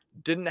think,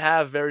 didn't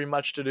have very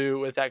much to do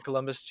with that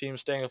Columbus team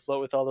staying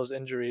afloat with all those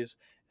injuries.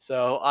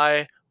 So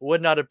I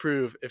would not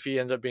approve if he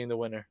ended up being the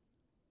winner.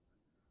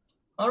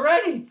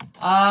 Alrighty.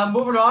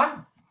 Moving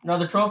on.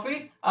 Another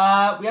trophy.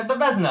 We have the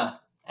Vezina.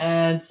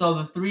 And so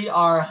the 3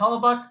 are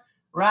Hellebuyck,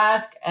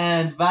 Rask,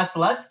 and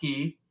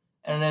Vasilevsky.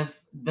 And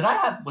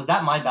was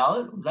that my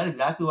ballot? Was that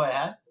exactly what I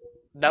had?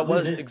 That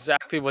was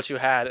exactly what you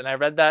had. And I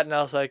read that and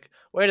I was like,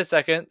 wait a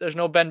second, there's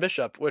no Ben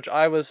Bishop, which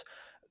I was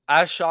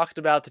as shocked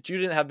about that you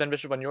didn't have Ben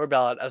Bishop on your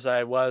ballot as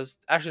I was.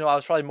 Actually, no, I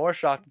was probably more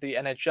shocked that the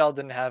NHL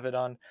didn't have it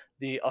on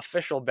the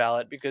official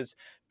ballot because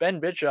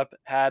Ben Bishop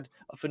had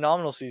a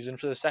phenomenal season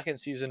for the second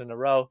season in a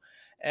row.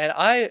 And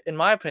in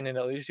my opinion,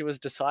 at least, he was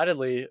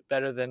decidedly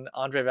better than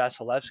Andrei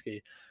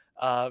Vasilevsky.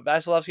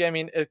 Vasilevsky, I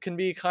mean, it can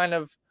be kind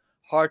of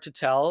hard to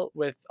tell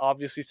with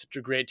obviously such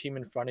a great team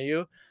in front of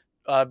you.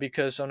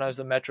 Because sometimes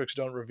the metrics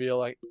don't reveal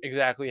like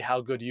exactly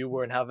how good you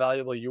were and how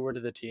valuable you were to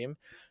the team.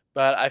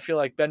 But I feel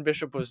like Ben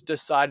Bishop was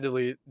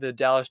decidedly the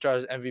Dallas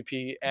Stars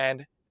MVP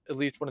and at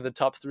least one of the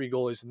top 3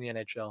 goalies in the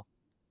NHL.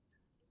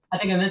 I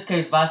think in this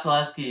case,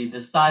 Vasilevsky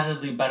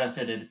decidedly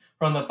benefited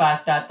from the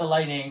fact that the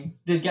Lightning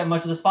did get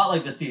much of the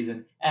spotlight this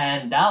season,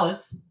 and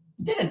Dallas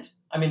didn't.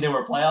 I mean, they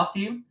were a playoff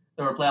team.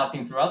 They were a playoff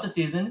team throughout the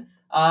season,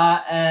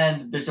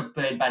 and Bishop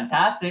played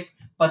fantastic.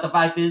 But the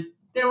fact is,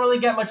 they didn't really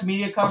get much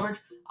media coverage.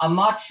 I'm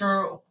not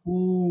sure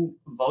who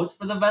votes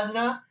for the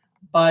Vezina,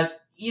 but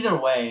either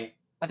way,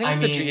 I think it's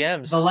the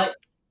GMs.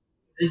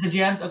 Is the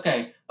GMs?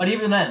 Okay. But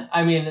even then,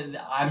 I mean,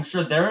 I'm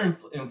sure they're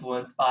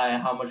influenced by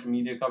how much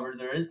media coverage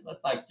there is.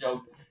 Let's like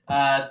joke.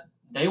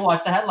 They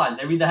watch the headlines.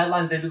 They read the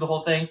headlines. They do the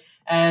whole thing.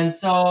 And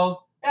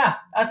so, yeah,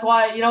 that's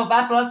why,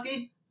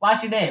 Vasilevsky,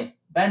 flashy name.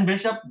 Ben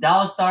Bishop,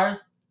 Dallas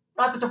Stars,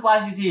 not such a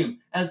flashy team.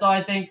 And so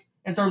I think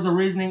in terms of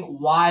reasoning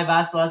why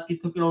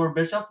Vasilevsky took it over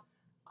Bishop,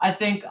 I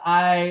think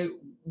I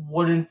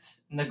wouldn't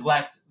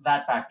neglect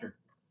that factor.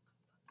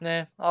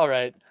 Nah, all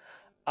right.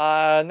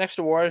 Next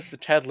award is the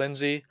Ted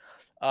Lindsay,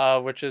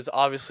 which is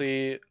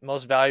obviously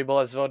most valuable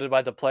as voted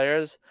by the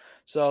players.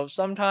 So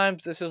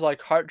sometimes this is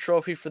like Hart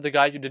Trophy for the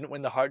guy who didn't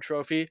win the Hart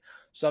Trophy.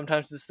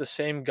 Sometimes it's the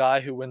same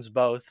guy who wins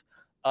both.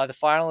 The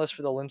finalists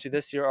for the Lindsay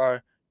this year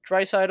are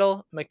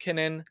Draisaitl,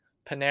 McKinnon,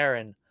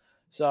 Panarin.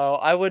 So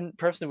I would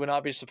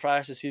not be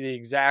surprised to see the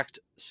exact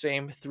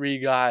same 3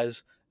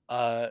 guys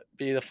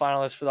be the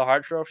finalists for the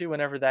Hart Trophy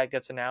whenever that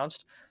gets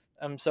announced.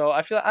 So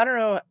I don't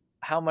know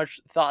how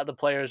much thought the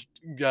players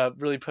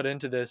really put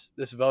into this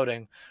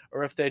voting,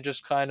 or if they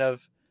just kind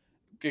of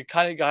get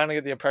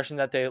the impression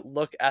that they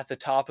look at the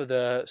top of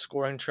the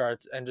scoring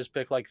charts and just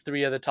pick like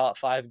 3 of the top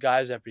 5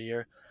 guys every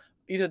year.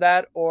 Either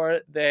that,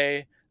 or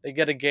they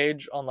get a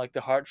gauge on like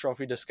the Hart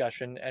Trophy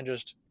discussion and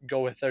just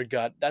go with their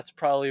gut. That's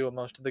probably what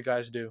most of the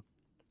guys do.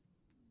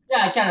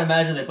 Yeah, I can't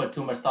imagine they put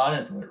too much thought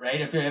into it, right?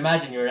 If you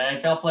imagine you're an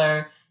NHL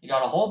player, you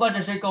got a whole bunch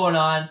of shit going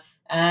on,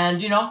 and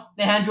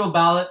they hand you a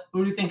ballot.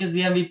 Who do you think is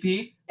the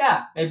MVP?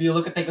 Yeah, maybe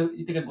you take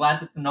a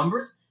glance at the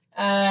numbers,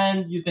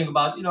 and you think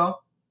about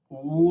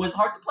who was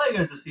hard to play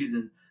against this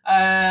season,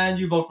 and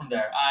you vote from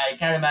there. I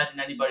can't imagine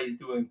anybody's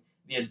doing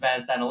the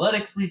advanced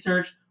analytics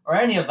research or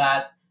any of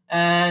that.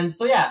 And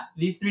so yeah,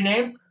 these 3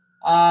 names,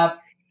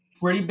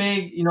 pretty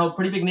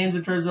big names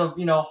in terms of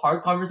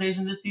hard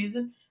conversations this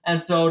season.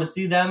 And so to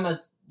see them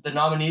as the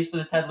nominees for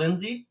the Ted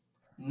Lindsay,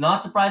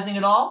 not surprising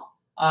at all.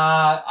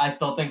 I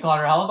still think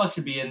Connor Hellebuyck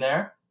should be in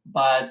there,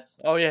 but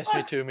oh yes,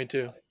 me too.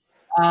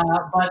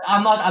 But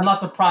I'm not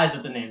surprised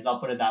at the names. I'll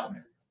put it that way.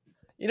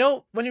 You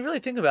know, when you really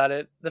think about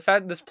it, the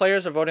fact that these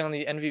players are voting on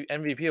the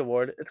MVP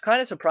award, it's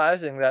kind of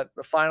surprising that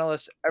the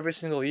finalists every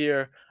single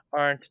year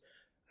aren't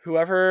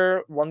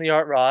whoever won the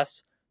Art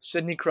Ross,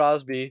 Sidney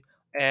Crosby,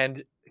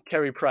 and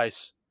Carey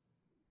Price.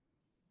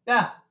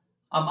 Yeah,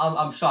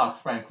 I'm shocked,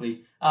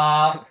 frankly.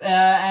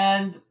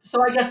 And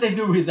so I guess they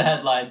do read the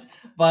headlines,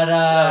 but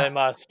Yeah, they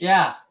must.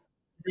 yeah,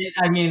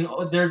 I mean,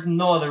 there's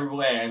no other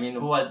way. I mean,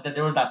 who was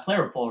there was that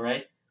player poll,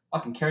 right?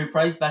 Fucking Carey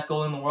Price, best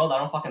goalie in the world. I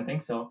don't fucking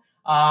think so.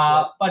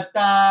 Yep. But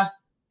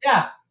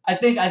yeah, I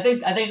think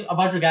a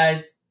bunch of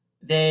guys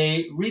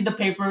they read the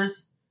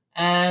papers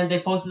and they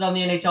post it on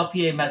the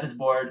NHLPA message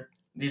board.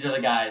 These are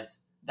the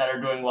guys that are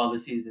doing well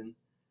this season,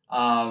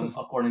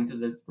 according to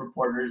the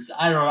reporters.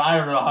 I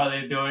don't know how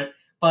they do it,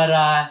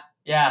 but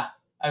yeah,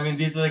 I mean,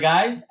 these are the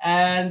guys,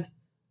 and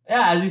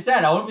yeah, as you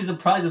said, I wouldn't be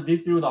surprised if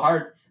these three were the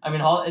heart. I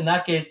mean, in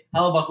that case,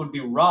 Hellebuck would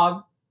be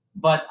robbed,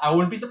 but I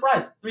wouldn't be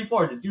surprised. Three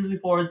forwards. It's usually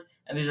forwards,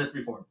 and these are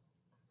three forwards.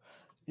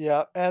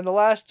 Yeah, and the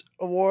last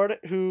award,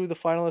 who the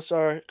finalists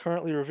are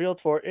currently revealed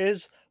for,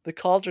 is the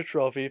Calder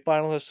Trophy.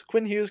 Finalists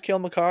Quinn Hughes, Cale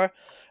Makar,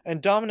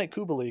 and Dominic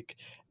Kubalik.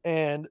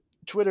 And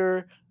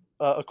Twitter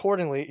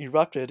accordingly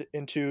erupted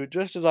into,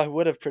 just as I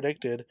would have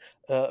predicted,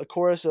 a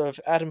chorus of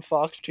Adam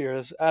Fox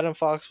cheers. Adam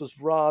Fox was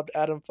robbed.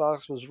 Adam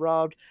Fox was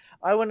robbed.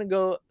 I wouldn't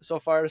go so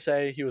far to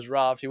say he was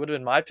robbed. He would have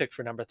been my pick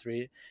for number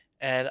three.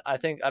 And I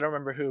think, I don't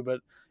remember who,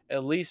 but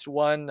at least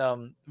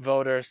one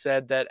voter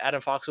said that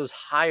Adam Fox was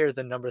higher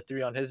than number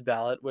three on his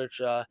ballot,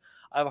 which I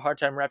have a hard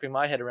time wrapping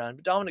my head around.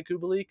 But Dominic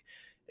Kubalik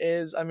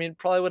is, I mean,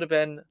 probably would have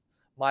been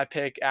my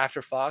pick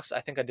after Fox. I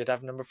think I did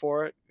have number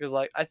four because,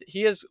 like,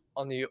 he is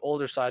on the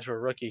older side for a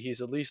rookie.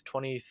 He's at least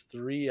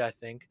 23, I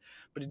think,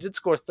 but he did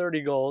score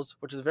 30 goals,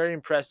 which is very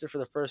impressive for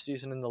the first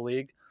season in the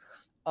league.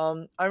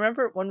 I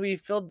remember when we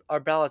filled our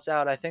ballots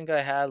out, I think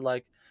I had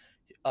like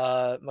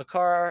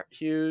Makar,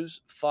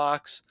 Hughes,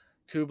 Fox,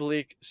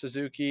 Kubalik,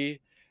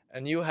 Suzuki,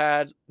 and you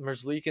had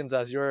Merzlikins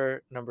as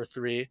your number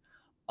three.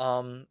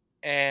 And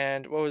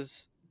what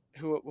was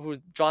who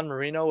was John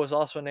Marino was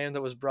also a name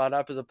that was brought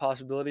up as a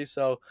possibility.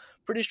 So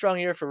pretty strong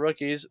year for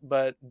rookies,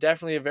 but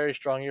definitely a very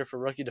strong year for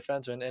rookie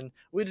defensemen. And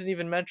we didn't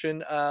even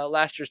mention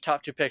last year's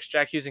top two picks,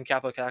 Jack Hughes and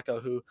Capo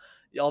Caco, who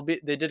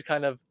albeit they did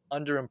kind of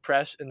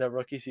underimpress in their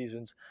rookie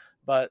seasons,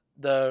 but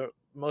the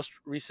most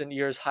recent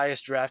year's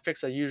highest draft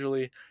picks are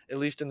usually at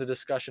least in the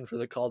discussion for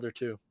the Calder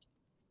too.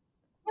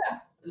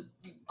 Yeah,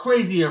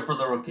 crazy year for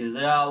the rookies.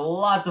 There are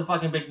lots of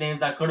fucking big names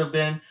that could have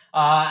been.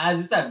 As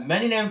you said,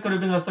 many names could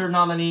have been the third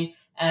nominee,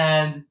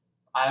 and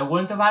I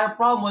wouldn't have had a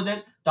problem with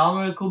it.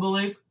 Dominic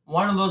Kubalik,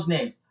 one of those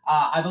names.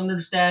 I don't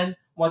understand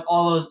what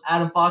all those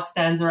Adam Fox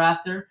stands are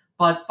after,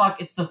 but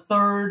fuck, it's the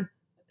third.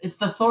 It's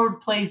the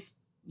third place.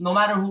 No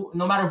matter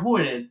who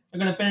it is, they're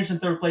gonna finish in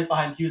third place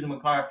behind Hughes and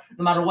McCarr.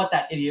 No matter what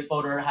that idiot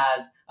voter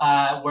has,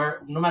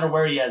 no matter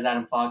where he has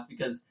Adam Fox,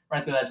 because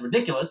frankly that's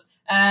ridiculous.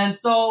 And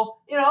so,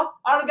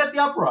 I don't get the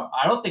uproar.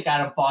 I don't think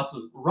Adam Fox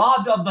was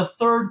robbed of the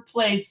third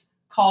place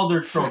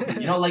Calder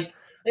trophy. Like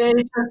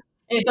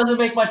it doesn't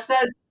make much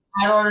sense.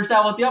 I don't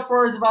understand what the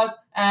uproar is about,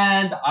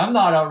 and I'm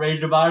not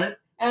outraged about it.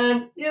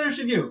 And neither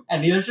should you,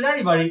 and neither should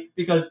anybody,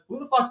 because who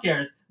the fuck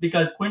cares?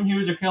 Because Quinn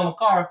Hughes or Cale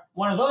Makar,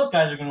 one of those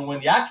guys are going to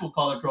win the actual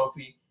Calder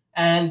trophy,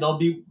 and they'll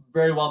be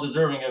very well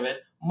deserving of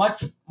it,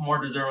 much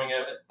more deserving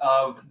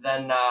of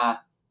than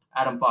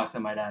Adam Fox, I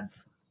might add.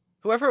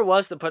 Whoever it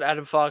was that put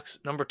Adam Fox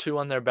number two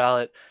on their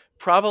ballot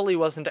probably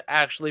wasn't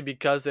actually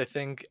because they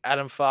think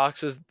Adam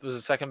Fox was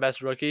the second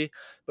best rookie,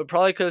 but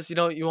probably because you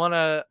want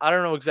to. I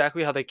don't know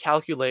exactly how they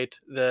calculate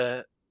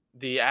the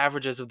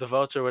averages of the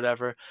votes or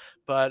whatever,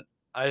 but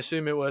I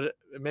assume it would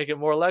make it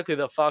more likely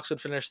that Fox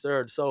would finish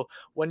third. So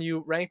when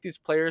you rank these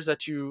players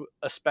that you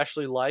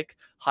especially like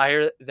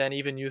higher than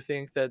even you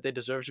think that they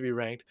deserve to be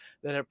ranked,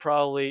 then it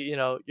probably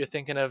you're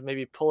thinking of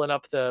maybe pulling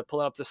up the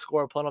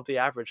score, pulling up the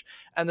average.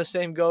 And the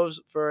same goes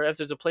for if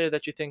there's a player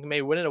that you think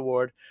may win an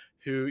award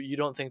who you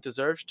don't think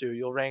deserves to,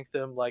 you'll rank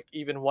them like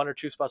even one or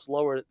two spots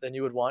lower than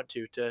you would want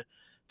to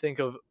think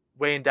of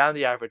weighing down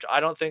the average. I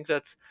don't think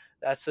that's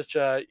such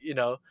a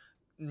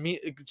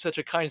such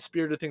a kind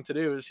spirited thing to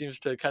do. It seems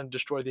to kind of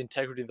destroy the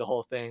integrity of the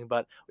whole thing.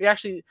 But we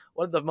actually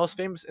one of the most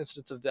famous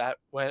instances of that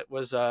when it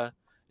was in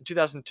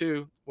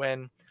 2002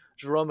 when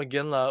Jerome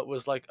McGinley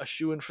was like a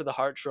shoe in for the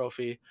Hart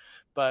Trophy,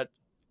 but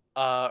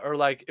or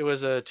like it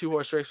was a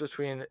two-horse race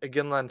between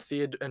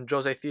Iginla and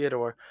Jose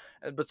Theodore,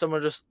 but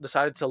someone just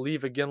decided to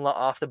leave Iginla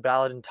off the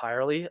ballot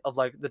entirely of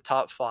like the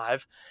top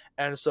five,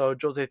 and so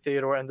Jose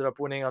Theodore ended up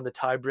winning on the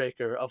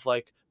tiebreaker of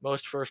like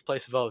most first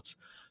place votes.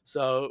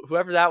 So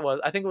whoever that was,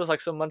 I think it was like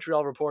some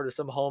Montreal reporter,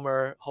 some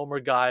Homer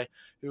guy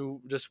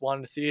who just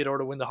wanted Theodore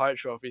to win the Hart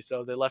Trophy,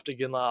 so they left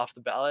Iginla off the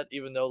ballot,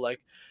 even though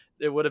like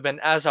it would have been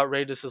as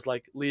outrageous as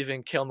like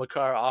leaving Cale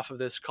Makar off of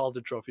this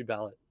Calder Trophy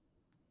ballot.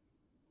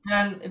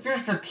 And if you're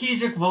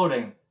strategic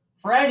voting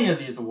for any of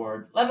these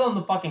awards, let alone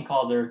the fucking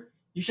Calder,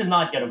 you should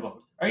not get a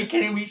vote. Are you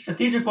kidding me?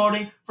 Strategic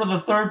voting for the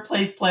third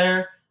place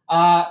player,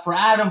 for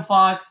Adam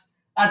Fox,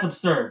 that's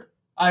absurd.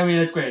 I mean,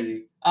 it's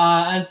crazy.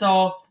 And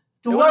so,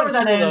 to It would have whoever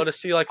been that cool though to is.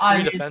 see like I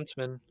three mean,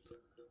 defensemen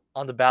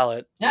on the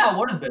ballot. yeah, it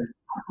would have been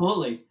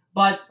absolutely.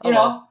 But Oh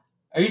well.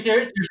 are you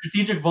serious? Your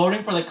strategic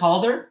voting for the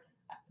Calder,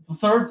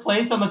 third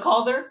place on the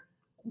Calder,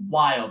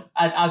 wild.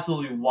 That's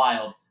absolutely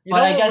wild. You But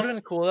know what would have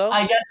been cool though?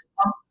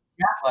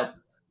 yeah, but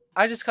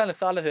I just kind of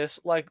thought of this,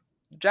 like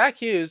Jack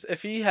Hughes,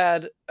 if he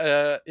had,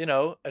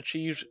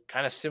 achieved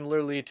kind of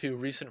similarly to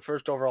recent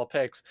first overall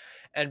picks,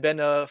 and been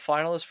a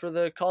finalist for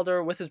the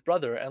Calder with his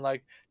brother, and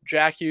like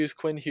Jack Hughes,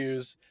 Quinn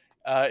Hughes,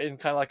 in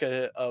kind of like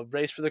a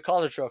race for the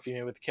Calder Trophy,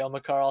 maybe with Kale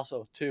McCarr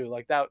also too.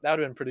 Like that would have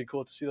been pretty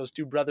cool to see those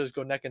two brothers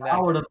go neck and that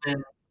neck. would have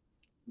been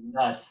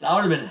nuts. That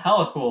would have been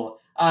hella cool.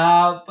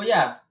 But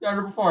yeah, you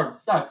underperformed.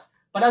 Sucks.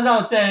 But as I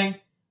was saying,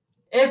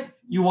 if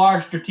you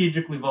are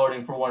strategically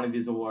voting for one of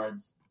these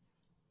awards,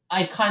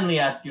 I kindly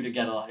ask you to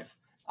get a life.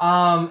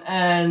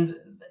 And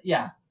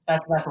yeah,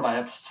 that's what I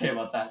have to say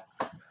about that.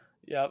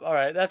 Yep. All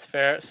right, that's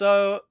fair.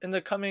 So in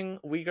the coming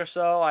week or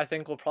so, I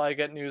think we'll probably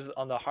get news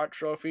on the Hart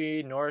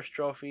Trophy, Norris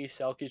Trophy,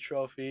 Selke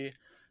Trophy.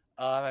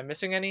 Am I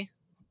missing any?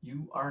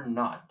 You are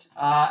not.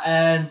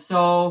 And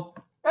so,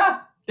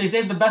 yeah, they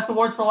saved the best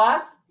awards for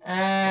last.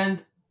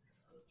 And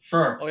Oh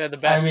sure. yeah, the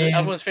I best, mean,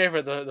 everyone's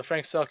favorite, the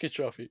Frank Selke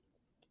Trophy.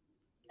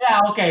 yeah,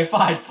 okay,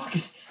 fine. Fuck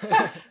it.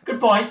 Good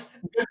point.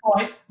 Good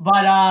point.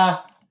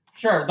 But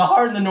sure, the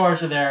Hart and the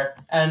Norris are there.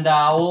 And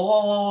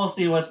we'll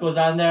see what goes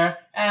on there.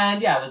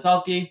 And yeah, the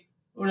Selkie,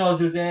 who knows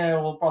who's in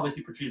it. We'll probably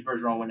see Patrice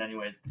Bergeron win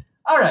anyways.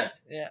 All right.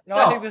 Yeah. No,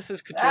 I think So, this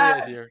is uh,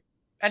 Couturier's year.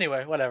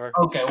 Anyway, whatever.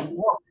 okay.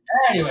 Well,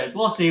 anyways,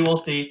 we'll see. We'll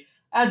see.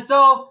 And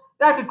so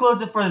that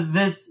concludes it for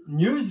this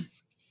news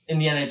in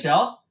the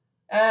NHL.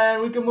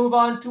 And we can move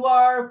on to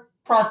our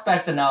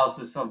prospect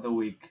analysis of the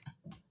week.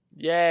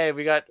 Yay,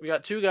 we got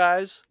two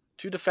guys,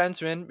 two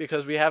defensemen,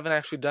 because we haven't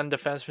actually done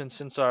defensemen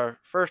since our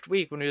first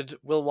week when we did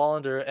Will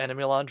Wallander and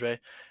Emil Andre.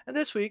 And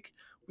this week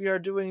we are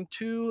doing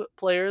two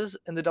players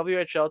in the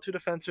WHL, two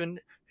defensemen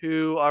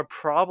who are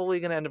probably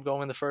going to end up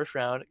going in the first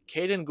round,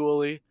 Caden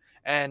Gooley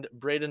and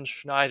Braden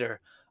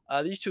Schneider.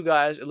 These two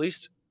guys, at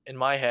least in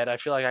my head, I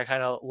feel like I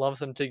kind of lump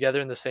them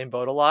together in the same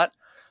boat a lot.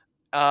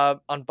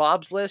 On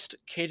Bob's list,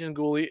 Caden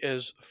Gooley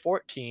is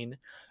 14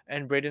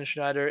 and Braden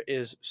Schneider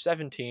is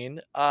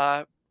 17.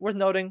 Worth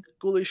noting,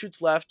 Gooley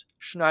shoots left,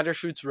 Schneider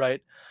shoots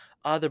right.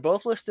 They're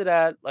both listed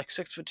at like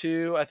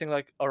 6'2", I think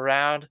like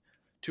around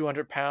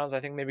 200 pounds. I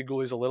think maybe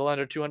Gooley's a little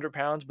under 200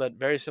 pounds, but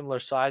very similar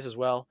size as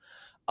well.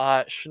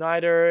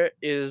 Schneider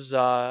is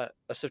a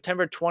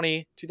September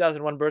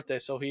 2001 birthday,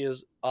 so he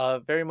is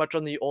very much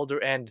on the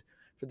older end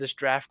for this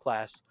draft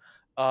class.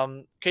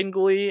 Caden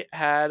Gooley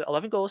had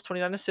 11 goals,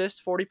 29 assists,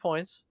 40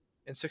 points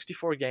in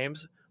 64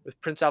 games with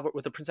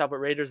the Prince Albert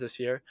Raiders this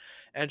year,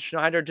 and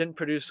Schneider didn't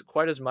produce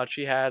quite as much.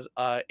 He had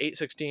 8,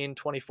 16,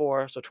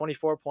 24, so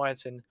 24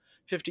 points in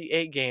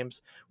 58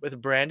 games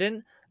with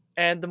Brandon.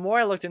 And the more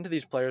I looked into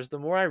these players, the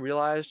more I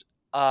realized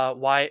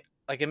why.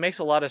 Like, it makes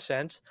a lot of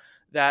sense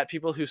that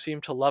people who seem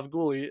to love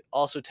Gooley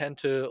also tend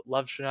to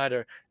love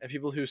Schneider, and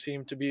people who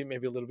seem to be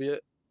maybe a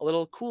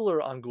little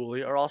cooler on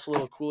Gooley are also a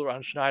little cooler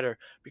on Schneider,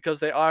 because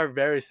they are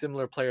very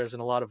similar players in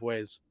a lot of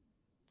ways.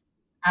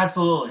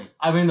 Absolutely.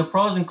 I mean, the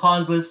pros and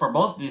cons list for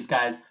both of these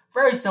guys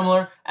very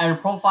similar, and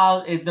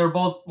profile. They're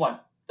both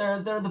what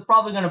they're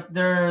probably gonna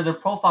their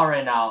profile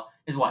right now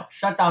is what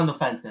shut down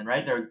defensemen.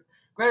 Right, they're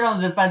great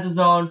on the defensive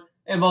zone.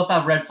 They both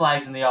have red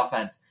flags in the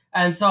offense,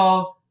 and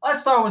so let's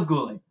start with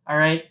Goulet. All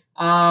right,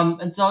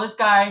 and so this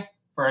guy,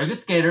 very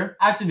good skater.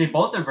 Actually, they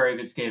both are very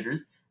good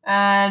skaters,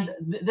 and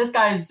this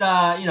guy's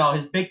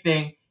his big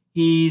thing.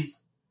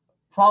 He's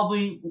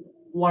probably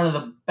one of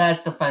the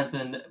best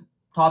defensemen,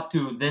 top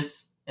two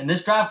this in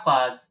this draft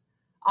class.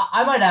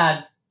 I might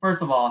add,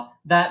 first of all,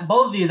 that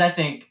both of these I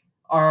think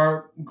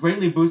are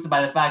greatly boosted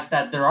by the fact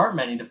that there aren't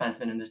many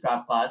defensemen in this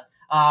draft class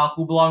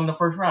who belong in the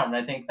first round.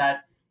 I think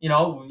that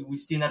we've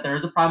seen that there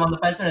is a prime on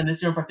defenseman, and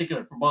this year in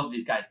particular for both of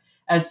these guys.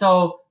 And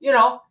so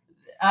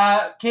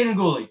Caden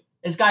Gooley,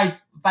 this guy's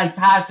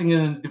fantastic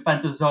in the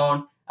defensive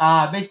zone.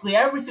 Basically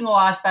every single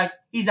aspect,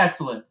 he's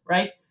excellent,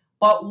 right?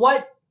 But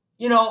what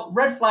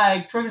red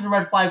flag triggers a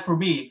red flag for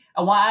me,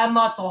 and why I'm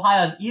not so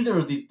high on either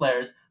of these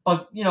players.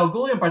 But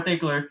Gooley in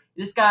particular,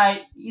 this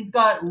guy, he's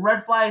got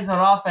red flags on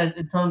offense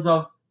in terms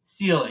of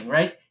ceiling,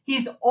 right?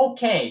 He's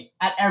okay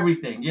at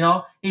everything,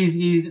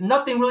 He's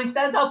nothing really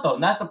stands out though,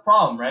 and that's the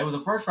problem, right? With the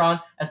first round,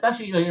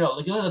 especially like you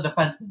look at the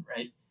defenseman,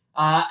 right?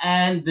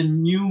 And the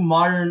new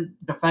modern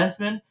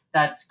defenseman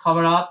that's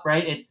coming up,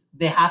 right?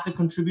 They have to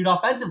contribute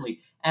offensively,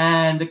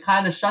 and the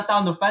kind of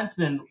shutdown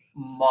defenseman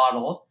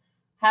model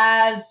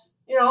has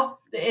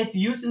its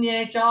use in the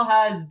NHL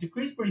has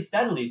decreased pretty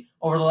steadily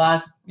over the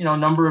last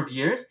number of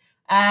years.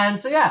 And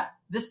so yeah,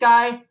 this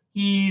guy,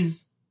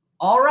 he's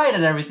all right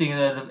at everything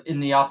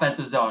in the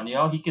offensive zone.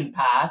 He can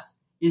pass.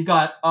 He's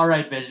got all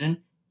right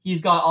vision.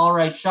 He's got all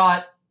right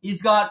shot.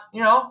 He's got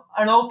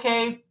an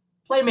okay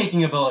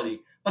playmaking ability.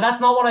 But that's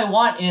not what I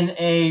want in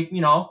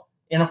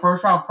a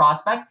first round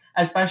prospect.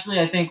 Especially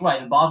I think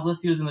in Bob's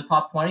list he was in the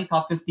top 20,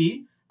 top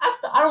 15.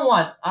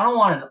 I don't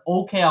want an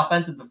okay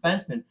offensive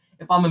defenseman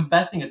if I'm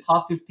investing a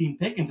top 15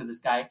 pick into this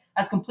guy.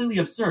 That's completely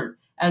absurd.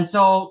 And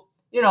so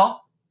you know,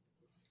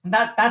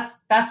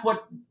 that's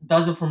what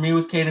does it for me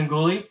with Caden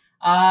Gooley.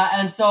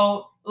 And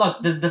so,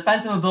 look, the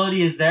defensive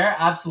ability is there,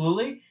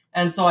 absolutely.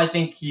 And so I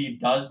think he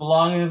does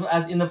belong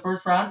as in the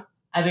first round.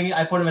 I think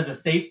I put him as a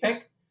safe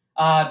pick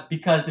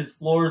because his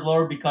floor is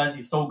lower because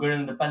he's so good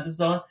in the defensive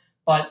zone.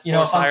 But,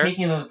 Floor is if I'm higher.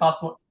 taking him in the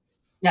top 20,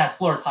 yeah, his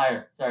floor is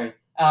higher. Sorry.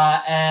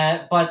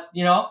 But,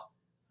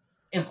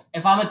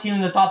 if I'm a team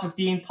in the top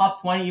 15,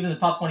 top 20, even the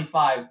top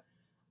 25,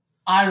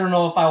 I don't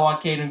know if I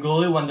want Caden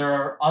Gooley when there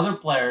are other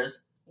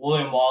players,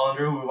 William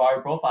Wallander, who we've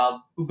already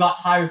profiled, who've got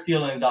higher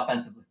ceilings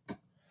offensively.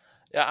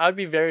 Yeah, I'd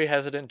be very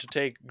hesitant to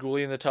take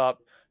Gooley in the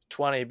top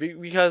 20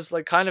 because,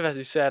 like, kind of as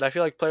you said, I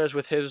feel like players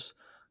with his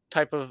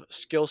type of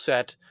skill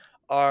set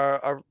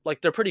are like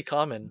they're pretty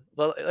common.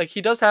 But like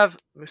he does have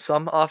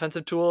some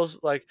offensive tools,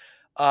 like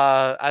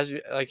as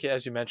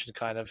you mentioned,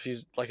 kind of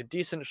he's like a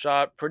decent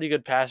shot, pretty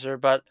good passer,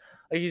 but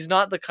like he's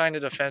not the kind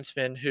of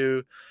defenseman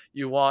who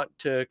you want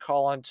to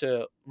call on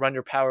to run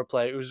your power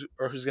play, who's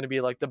going to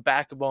be like the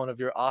backbone of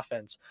your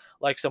offense,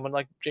 like someone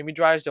like Jamie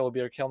Drysdale will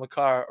be, or Cale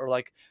Makar, or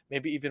like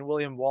maybe even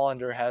William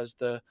Wallander has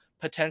the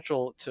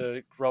potential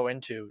to grow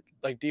into.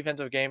 Like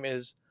defensive game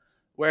is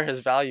where his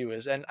value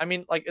is. And I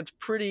mean, like it's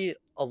pretty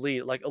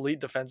elite, like elite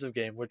defensive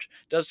game, which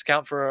does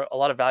count for a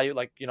lot of value.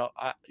 Like,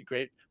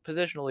 great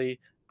positionally,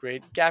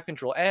 great gap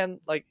control, and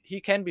like he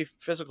can be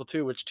physical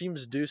too, which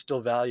teams do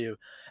still value,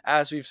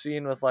 as we've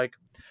seen with like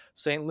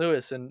St.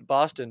 Louis and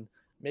Boston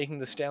making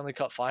the Stanley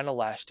Cup final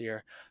last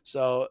year.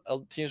 So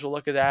teams will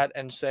look at that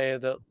and say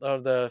that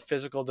the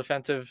physical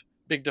defensive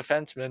big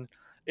defenseman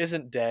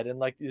isn't dead, and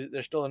like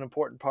they're still an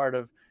important part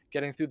of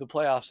getting through the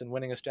playoffs and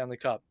winning a Stanley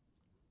Cup.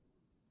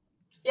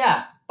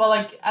 Yeah, but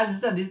like as I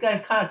said, these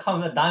guys kind of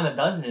come a dime a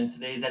dozen in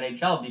today's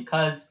NHL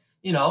because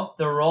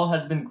their role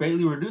has been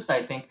greatly reduced.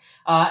 I think,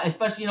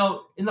 especially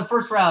in the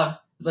first round,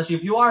 especially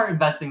if you are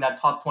investing that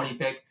top 20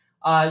 pick,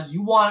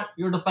 you want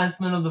your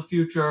defenseman of the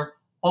future.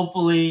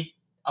 Hopefully,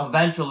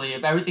 eventually,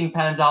 if everything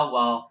pans out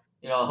well,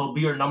 he'll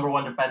be your number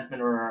one defenseman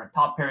or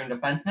top pairing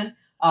defenseman.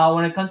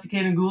 When it comes to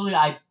Caden Gooley,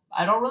 I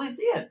don't really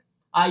see it.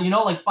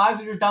 Like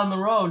 5 years down the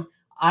road,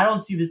 I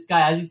don't see this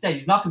guy. As you said,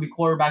 he's not going to be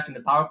quarterback in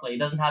the power play. He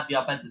doesn't have the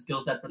offensive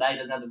skill set for that. He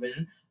doesn't have the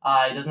vision.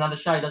 He doesn't have the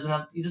shot.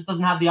 He just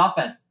doesn't have the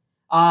offense.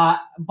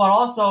 But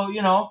also,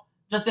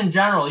 just in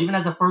general, even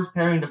as a first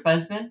pairing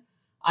defenseman,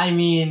 I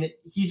mean,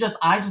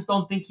 I just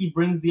don't think he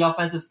brings the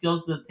offensive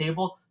skills to the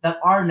table that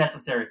are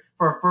necessary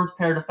for a first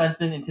pair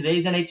defenseman in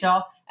today's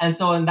NHL. And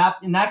so in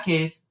that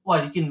case,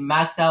 he can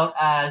max out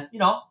as,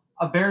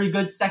 a very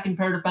good second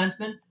pair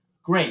defenseman.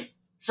 Great.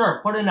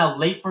 Sure, put in a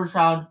late first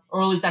round,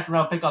 early second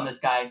round pick on this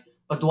guy.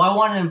 But do I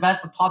want to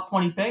invest a top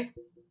 20 pick?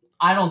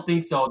 I don't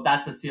think so.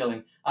 That's the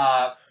ceiling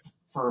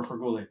for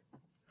Goulet.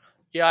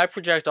 Yeah, I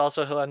project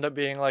also he'll end up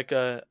being like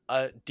a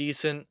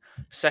decent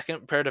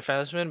second pair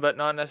defenseman, but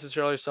not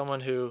necessarily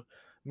someone who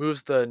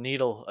moves the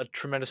needle a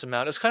tremendous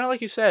amount. It's kind of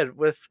like you said,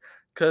 with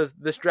because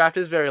this draft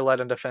is very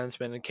light on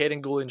defensemen, and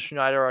Caden Gooley and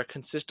Schneider are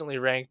consistently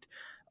ranked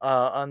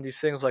on these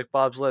things like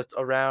Bob's list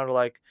around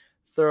like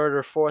third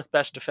or fourth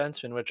best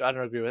defenseman, which I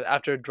don't agree with,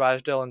 after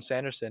Drysdale and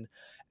Sanderson.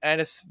 And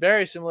it's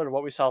very similar to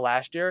what we saw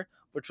last year,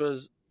 which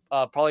was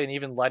probably an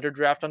even lighter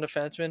draft on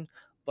defensemen.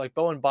 Like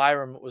Bowen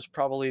Byram was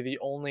probably the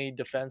only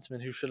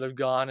defenseman who should have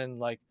gone in,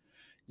 like,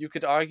 you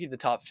could argue the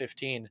top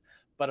 15,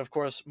 but of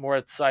course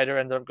Moritz Seider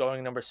ended up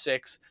going number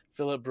 6,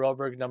 Philip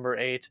Broberg number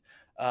 8,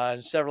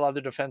 and several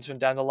other defensemen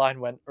down the line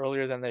went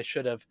earlier than they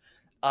should have.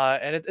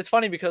 And it's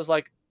funny because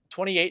like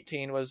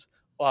 2018 was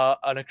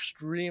an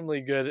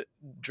extremely good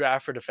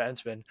draft for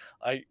defensemen.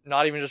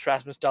 Not even just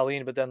Rasmus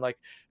Dahlin, but then like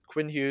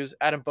Quinn Hughes,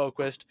 Adam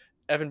Boqvist,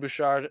 Evan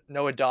Bouchard,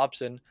 Noah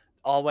Dobson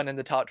all went in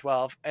the top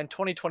 12. And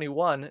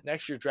 2021,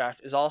 next year's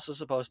draft, is also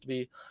supposed to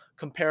be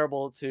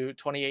comparable to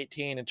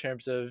 2018 in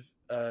terms of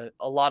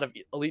a lot of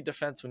elite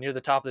defensemen near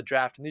the top of the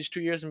draft. And these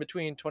 2 years in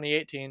between,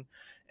 2018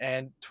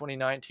 and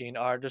 2019,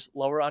 are just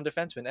lower on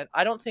defensemen. And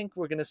I don't think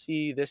we're going to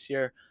see this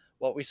year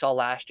what we saw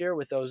last year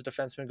with those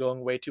defensemen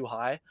going way too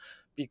high,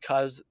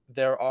 because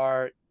there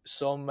are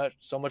so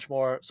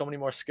many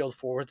more skilled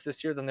forwards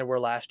this year than there were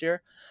last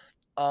year.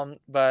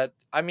 But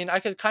I mean, I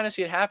could kind of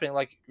see it happening.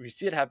 Like we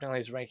see it happening in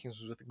these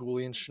rankings with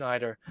Gooley and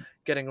Schneider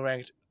getting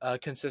ranked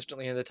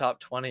consistently in the top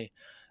 20.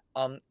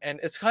 And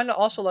it's kind of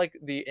also like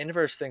the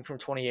inverse thing from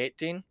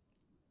 2018,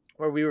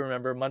 where we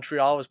remember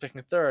Montreal was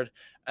picking third,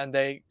 and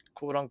they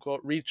quote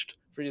unquote reached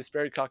for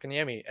Jesperi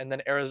Kotkaniemi, and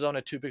then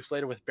Arizona 2 picks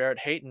later with Barrett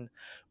Hayton,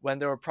 when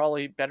there were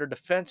probably better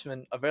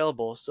defensemen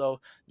available. So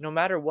no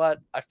matter what,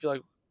 I feel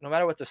like no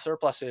matter what the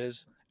surplus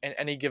is in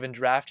any given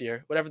draft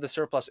year, whatever the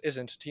surplus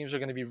isn't, teams are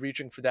going to be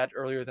reaching for that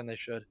earlier than they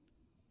should.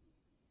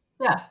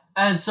 Yeah.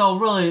 And so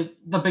really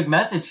the big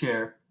message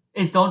here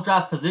is don't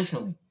draft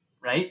positionally,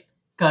 right?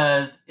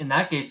 Because in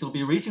that case you'll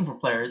be reaching for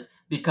players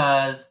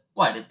because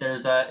if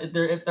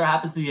there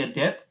happens to be a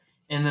dip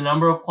in the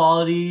number of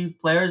quality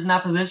players in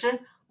that position,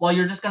 well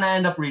you're just gonna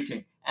end up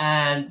reaching.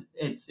 And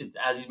it's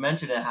as you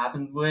mentioned, it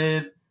happened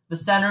with the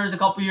centers a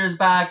couple years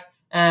back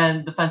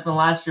and defensemen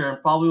last year,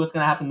 and probably what's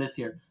gonna happen this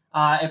year.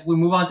 If we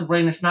move on to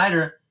Braden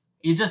Schneider,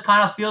 he just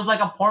kind of feels like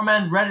a poor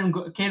man's bread and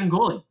Caden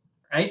Gooley,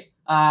 right?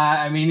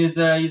 I mean, he's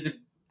an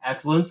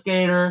excellent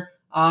skater,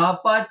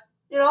 but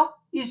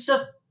he's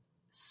just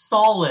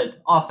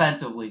solid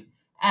offensively.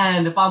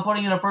 And if I'm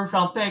putting in a first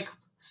round pick,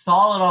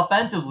 solid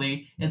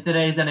offensively in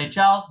today's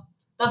NHL,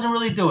 doesn't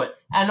really do it.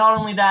 And not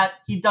only that,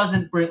 he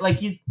doesn't bring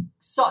he's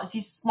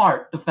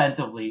smart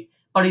defensively,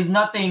 but he's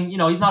nothing.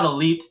 He's not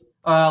elite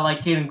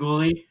like Caden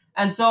Gooley,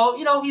 and so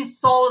he's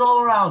solid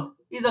all around.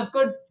 He's a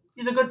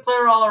good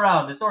player all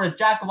around. He's sort of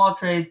jack of all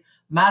trades,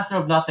 master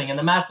of nothing, and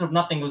the master of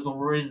nothing was what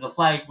raises the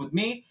flag with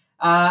me.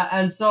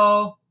 And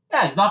so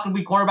yeah, he's not going to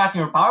be quarterbacking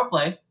your power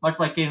play, much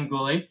like Caden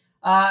Gooley.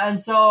 And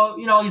so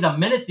he's a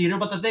minutes eater,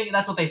 but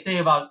that's what they say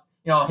about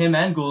him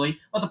and Gooley.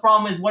 But the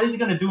problem is, what is he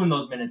going to do in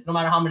those minutes? No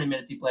matter how many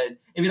minutes he plays,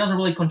 if he doesn't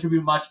really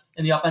contribute much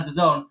in the offensive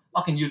zone,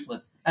 fucking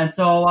useless. And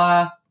so,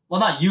 well,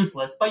 not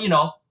useless, but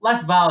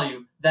less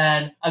value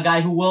than a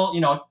guy who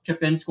will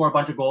chip in, score a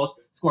bunch of goals,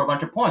 score a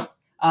bunch of points.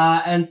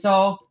 And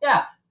so,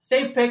 yeah,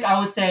 safe pick, I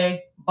would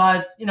say,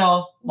 but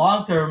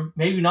long term,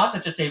 maybe not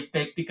such a safe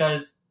pick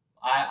because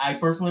I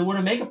personally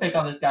wouldn't make a pick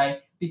on this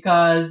guy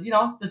because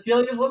the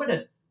ceiling is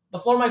limited. The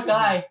floor might be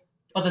high,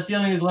 but the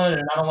ceiling is limited,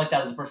 and I don't like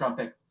that as a first round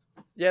pick.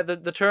 Yeah,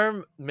 the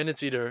term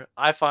minutes eater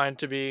I find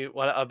to be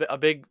a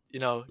big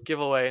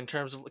giveaway in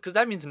terms of, because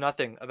that means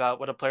nothing about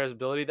what a player's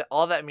ability. That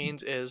all that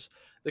means is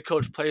the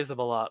coach plays them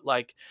a lot.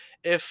 Like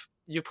if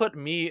you put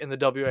me in the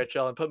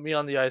WHL and put me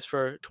on the ice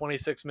for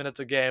 26 minutes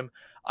a game,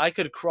 I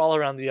could crawl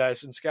around the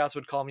ice and scouts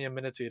would call me a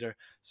minutes eater.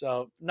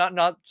 So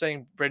not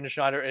saying Braden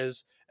Schneider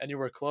is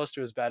anywhere close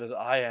to as bad as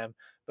I am,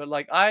 but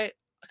like I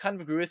kind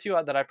of agree with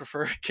you that I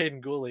prefer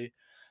Caden Gooley.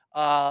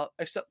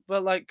 Except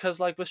but like because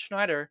like with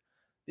Schneider,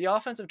 the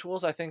offensive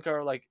tools I think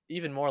are like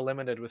even more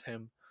limited with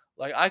him.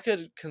 Like I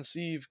could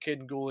conceive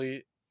Caden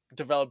Gooley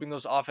developing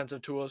those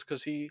offensive tools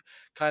because he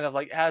kind of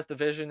like has the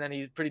vision and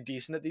he's pretty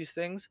decent at these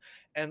things,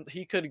 and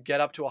he could get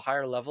up to a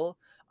higher level.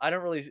 I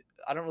don't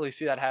really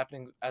see that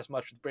happening as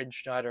much with Braden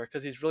Schneider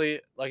because he's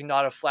really like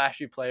not a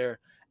flashy player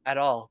at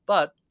all.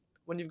 But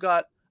when you've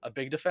got a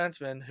big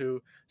defenseman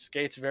who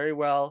skates very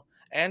well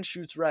and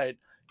shoots right,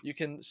 you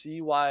can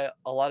see why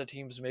a lot of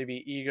teams may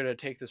be eager to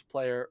take this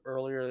player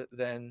earlier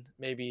than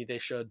maybe they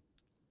should.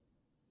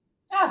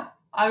 Yeah,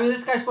 I mean,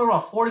 this guy scored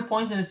about 40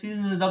 points in a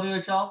season in the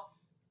WHL.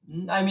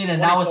 I mean,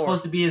 and that was 24.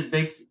 supposed to be his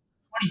big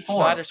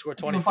Schneider 24. scored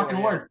That's even 24. fucking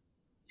Yeah. worse.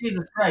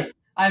 Jesus Christ.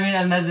 I mean,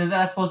 and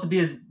that's supposed to be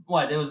his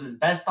what? It was his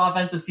best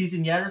offensive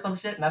season yet, or some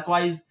shit, and that's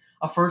why he's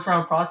a first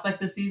round prospect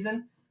this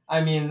season.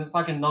 I mean,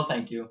 fucking no,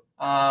 thank you.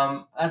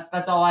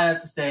 That's all I have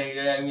to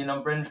say. I mean,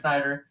 I'm Brendan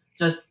Schneider.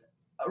 Just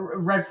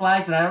red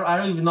flags, and I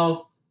don't even know if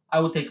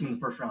I would take him in the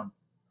first round.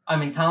 I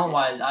mean, talent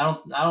wise, I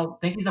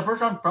don't think he's a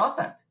first round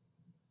prospect.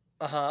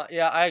 Uh-huh.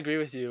 Yeah, I agree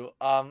with you.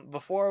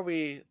 Before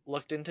we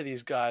looked into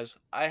these guys,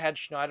 I had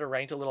Schneider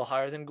ranked a little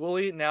higher than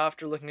Gooley. Now,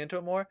 after looking into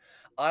it more,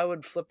 I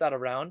would flip that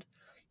around.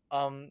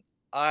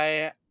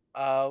 I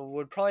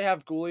would probably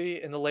have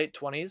Gooley in the late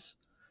 20s,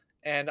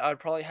 and I would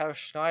probably have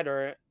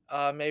Schneider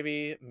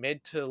maybe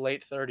mid to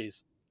late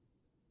 30s.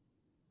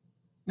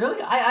 Really?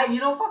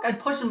 Fuck, I'd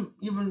push him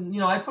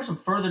even, I'd push him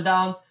further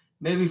down,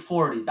 maybe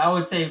 40s. I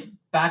would say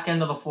back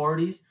end of the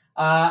 40s.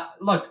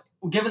 Look,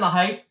 given the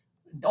hype,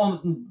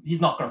 he's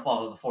not going to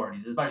fall to the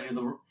 40s, especially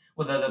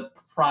with the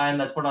prime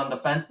that's put on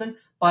defensemen.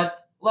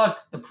 But look,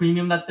 the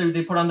premium that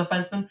they put on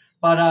defensemen.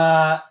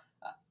 But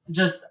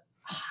just,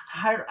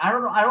 I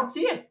don't know. I don't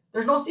see it.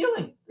 There's no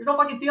ceiling. There's no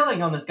fucking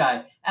ceiling on this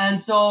guy. And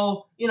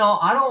so,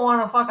 I don't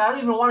want to I don't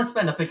even want to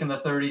spend a pick in the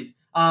 30s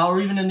or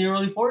even in the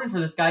early 40s for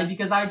this guy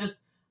because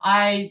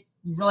I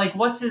like,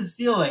 what's his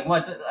ceiling?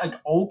 What, like,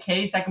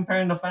 okay second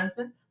pairing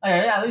defenseman?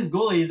 Like, yeah, at least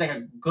Gooley is like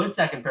a good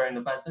second pairing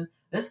defenseman.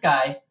 This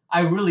guy,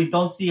 I really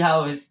don't see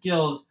how his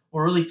skills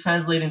will really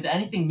translate into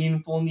anything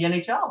meaningful in the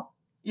NHL.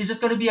 He's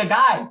just going to be a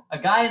guy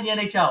in the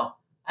NHL,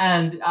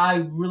 and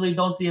I really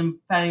don't see him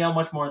panning out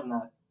much more than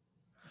that.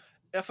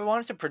 If I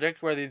wanted to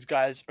predict where these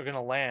guys are going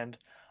to land,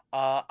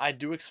 I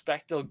do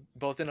expect they'll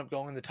both end up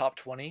going in the top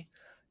 20.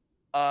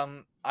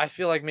 I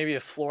feel like maybe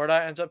if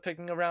Florida ends up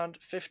picking around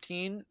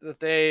 15, that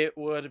they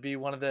would be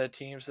one of the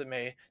teams that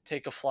may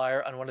take a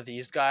flyer on one of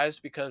these guys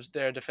because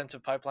their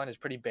defensive pipeline is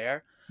pretty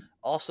bare.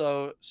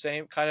 Also,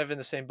 same kind of in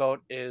the same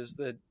boat is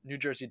the New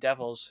Jersey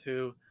Devils,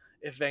 who,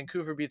 if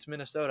Vancouver beats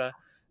Minnesota,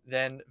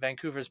 then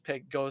Vancouver's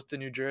pick goes to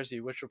New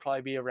Jersey, which will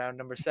probably be around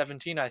number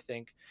 17, I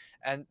think.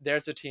 And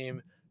there's a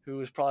team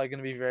who is probably going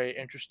to be very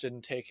interested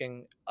in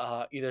taking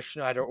either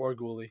Schneider or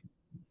Gooley.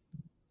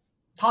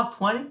 Top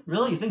 20?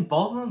 Really? You think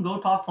both of them go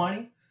top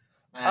 20?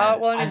 Man,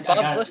 Well, I I mean,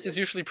 Bob's gotta list is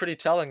usually pretty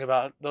telling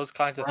about those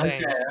kinds of okay,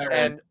 things, all right.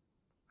 and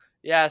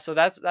yeah, so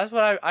that's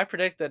what I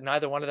predict that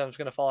neither one of them is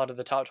going to fall out of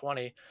the top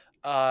 20.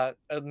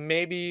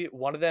 Maybe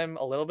one of them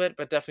a little bit,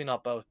 but definitely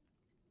not both.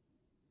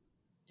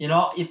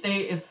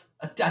 If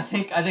I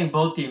think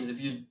both teams,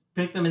 if you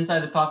pick them inside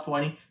the top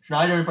 20,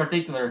 Schneider in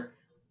particular,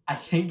 I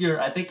think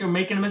you're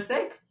making a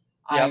mistake.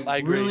 Yep, I I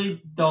agree.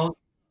 really don't.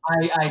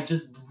 I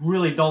just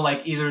really don't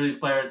like either of these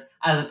players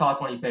as a top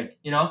 20 pick.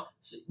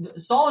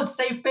 Solid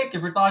safe pick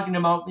if you're talking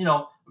about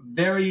the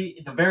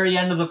very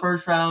end of the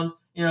first round,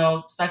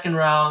 second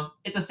round.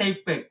 It's a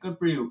safe pick. Good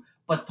for you.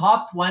 But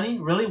top 20,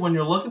 really, when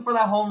you're looking for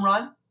that home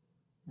run,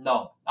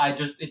 no.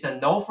 It's a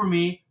no for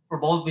me for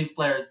both of these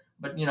players.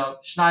 But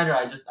Schneider,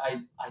 I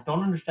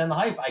don't understand the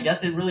hype. I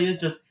guess it really is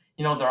just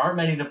there aren't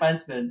many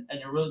defensemen,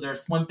 and there are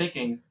slim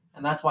pickings,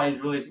 and that's why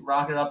he's really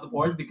rocketed up the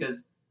boards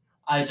because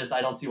I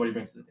don't see what he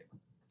brings to the table.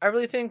 I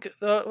really think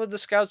what the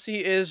scouts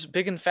see is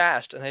big and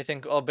fast, and they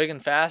think, oh, big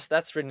and fast,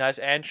 that's really nice,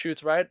 and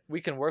shoots right. We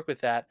can work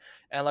with that,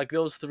 and like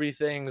those three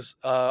things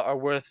are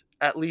worth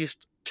at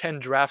least 10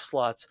 draft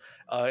slots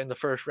in the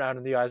first round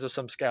in the eyes of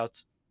some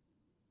scouts.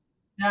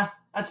 Yeah,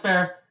 that's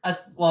fair.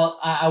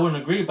 I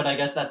wouldn't agree, but I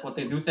guess that's what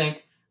they do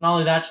think. Not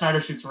only that, Schneider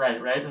shoots right,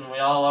 and we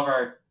all love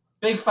our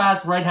big,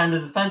 fast,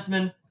 right-handed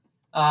defenseman.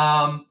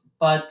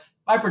 But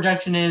my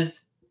projection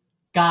is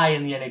guy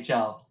in the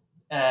NHL,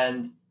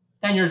 and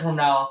 10 years from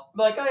now, I'll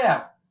be like, oh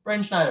yeah,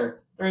 Braden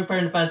Schneider, third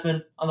pair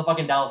defenseman on the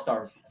fucking Dallas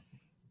Stars.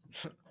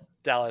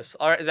 Dallas.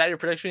 All right, is that your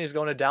prediction? He's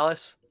going to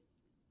Dallas?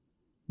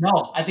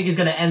 No, I think he's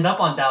going to end up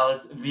on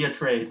Dallas via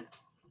trade.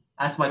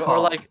 That's my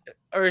call.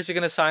 Or is he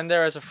going to sign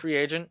there as a free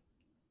agent?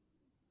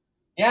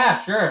 Yeah,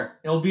 sure.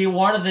 It'll be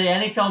one of the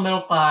NHL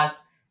middle class.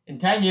 In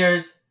 10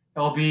 years,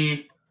 he'll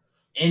be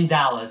in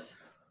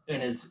Dallas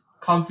in his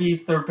comfy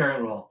third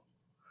pairing role.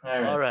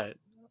 All right.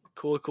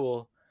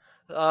 Cool.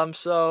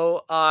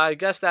 So I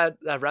guess that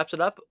wraps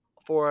it up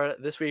for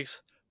this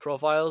week's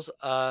profiles.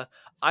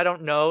 I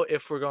don't know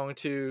if we're going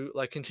to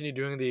continue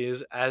doing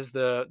these as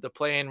the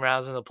play-in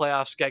rounds and the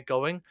playoffs get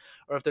going,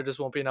 or if there just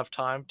won't be enough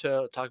time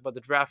to talk about the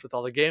draft with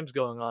all the games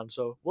going on.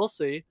 So we'll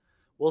see.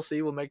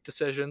 We'll make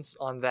decisions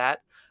on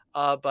that.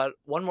 But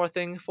one more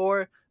thing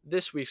for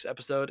this week's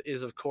episode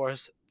is, of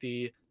course,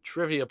 the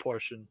trivia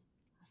portion.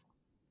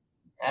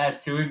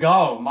 Yes, here we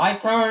go. My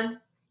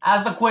turn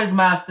as the quiz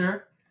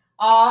master.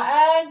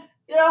 And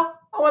I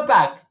went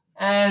back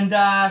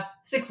and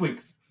 6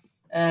 weeks.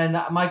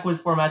 And my quiz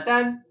format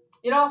then,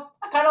 I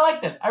kind of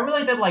liked it. I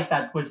really did like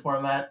that quiz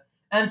format.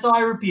 And so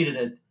I repeated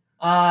it.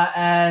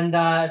 And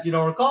if you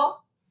don't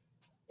recall,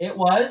 it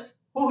was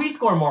who he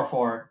scored more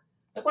for.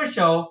 The quiz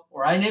show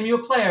where I name you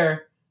a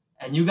player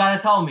and you got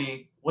to tell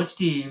me which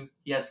team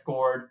he has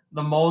scored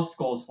the most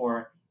goals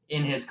for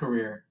in his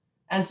career.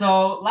 And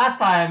so last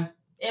time,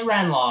 it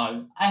ran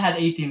long. I had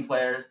 18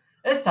 players.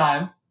 This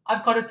time,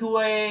 I've cut it to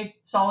a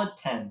solid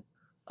 10.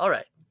 All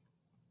right.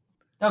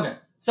 Okay.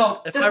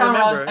 So this time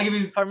around,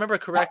 if I remember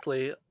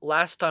correctly,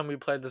 last time we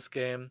played this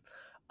game,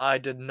 I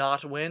did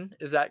not win.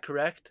 Is that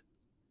correct?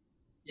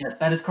 Yes,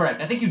 that is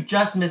correct. I think you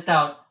just missed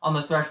out on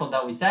the threshold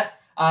that we set.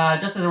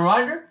 Just as a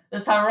reminder,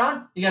 this time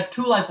around, you got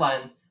 2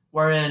 lifelines,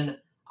 wherein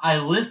I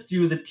list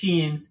you the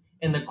teams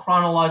in the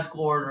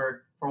chronological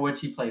order for which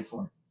he played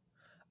for.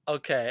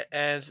 Okay,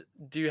 and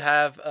do you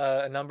have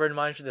a number in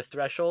mind for the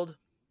threshold?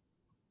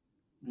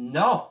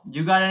 No.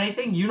 You got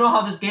anything? You know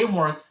how this game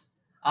works.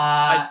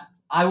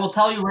 I will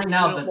tell you right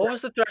now. What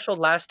was the threshold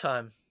last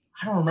time?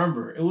 I don't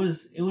remember. It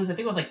was. I think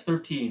it was like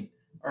 13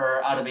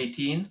 or out of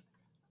 18.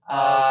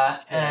 Okay.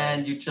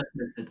 And you just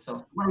missed it.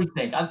 So what do we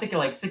think? I'm thinking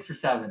like 6 or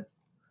 7.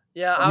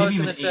 Yeah, or I was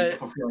gonna say.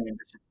 If we're feeling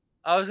ambitious.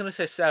 I was gonna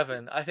say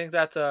 7. I think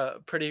that's a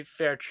pretty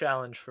fair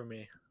challenge for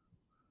me.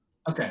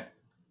 Okay,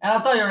 and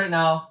I'll tell you right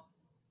now,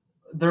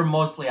 they're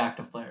mostly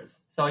active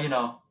players. So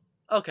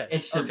Okay.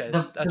 It should. Okay.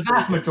 The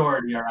vast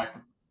majority are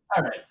active.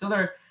 All right. So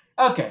they're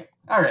okay.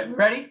 All right. We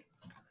ready?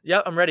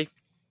 Yep, I'm ready.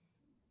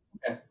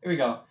 Okay. Here we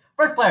go.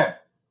 First player.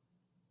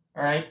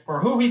 All right. For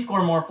who he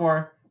scored more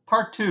for.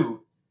 Part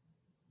 2.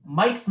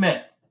 Mike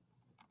Smith.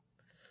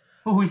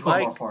 Who he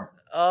scored more for?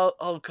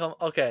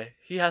 Okay.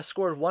 He has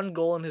scored 1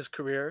 goal in his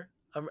career,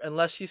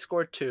 unless he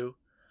scored 2.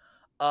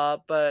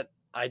 But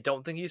I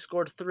don't think he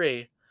scored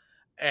 3.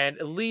 And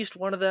at least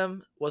one of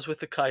them was with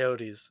the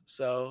Coyotes.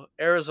 So,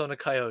 Arizona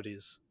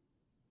Coyotes.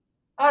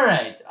 All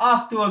right.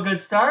 Off to a good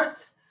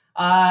start.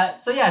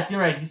 So yes, you're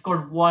right. He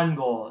scored 1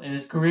 goal in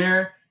his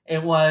career.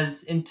 It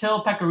was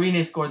until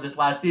Pecorine scored this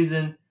last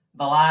season,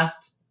 the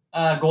last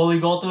goalie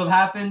goal to have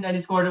happened, and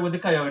he scored it with the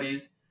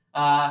Coyotes.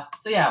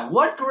 So yeah,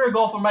 1 career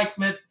goal for Mike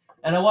Smith,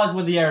 and it was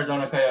with the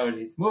Arizona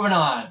Coyotes. Moving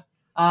on.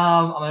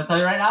 I'm going to tell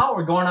you right now,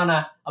 we're going on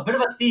a bit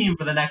of a theme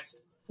for the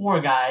next 4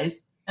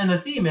 guys, and the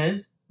theme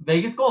is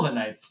Vegas Golden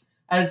Knights.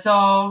 And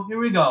so here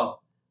we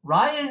go.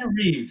 Ryan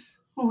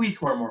Reeves. Who he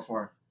scored more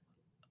for?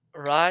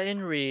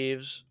 Ryan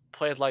Reeves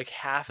played like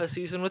half a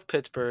season with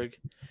Pittsburgh.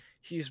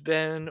 He's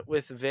been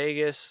with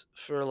Vegas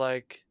for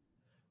like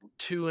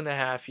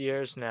 2.5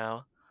 years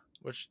now,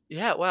 which,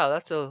 yeah, wow,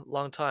 that's a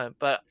long time.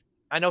 But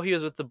I know he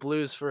was with the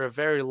Blues for a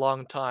very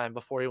long time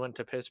before he went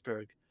to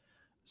Pittsburgh.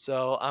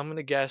 So I'm going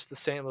to guess the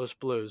St. Louis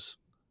Blues.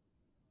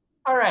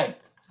 All right.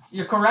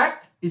 You're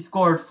correct. He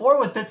scored 4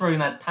 with Pittsburgh in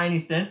that tiny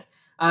stint.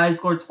 He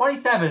scored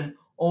 27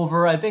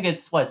 over, I think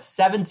it's,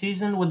 7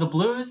 seasons with the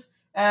Blues.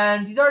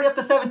 And he's already up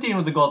to 17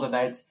 with the Golden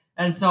Knights.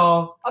 And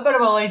so a bit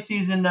of a late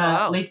season,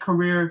 late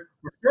career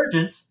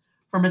resurgence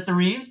for Mr.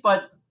 Reeves,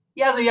 but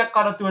he hasn't yet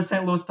caught up to his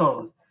St. Louis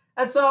totals.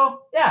 And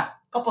so, yeah,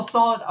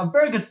 a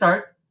very good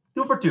start.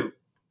 2 for 2.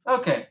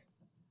 Okay.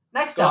 It's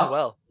Next going up,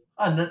 well.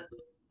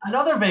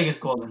 another Vegas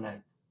Golden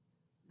Knight,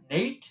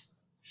 Nate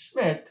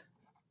Schmidt.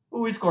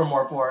 Who we score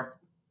more for?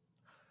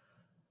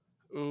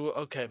 Ooh,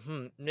 okay.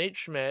 Nate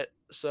Schmidt.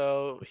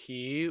 So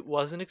he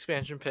was an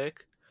expansion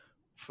pick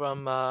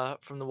from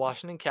the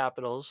Washington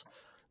Capitals.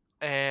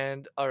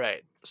 And all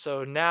right,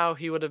 so now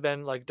he would have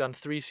been like done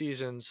 3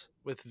 seasons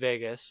with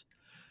Vegas.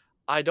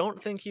 I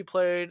don't think he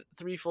played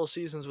 3 full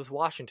seasons with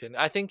Washington.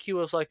 I think he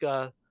was like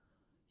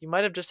he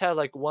might have just had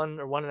like 1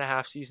 or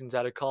 1.5 seasons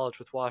out of college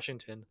with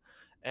Washington,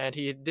 and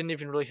he didn't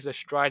even really hit a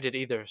stride it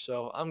either.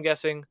 So I'm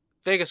guessing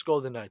Vegas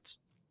Golden Knights.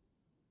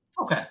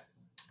 Okay.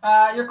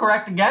 You're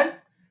correct again.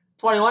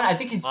 21. I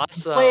think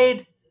Awesome. he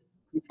played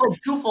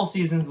 2 full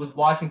seasons with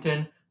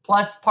Washington,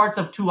 plus parts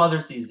of 2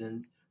 other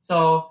seasons.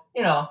 So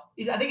I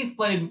think he's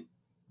played.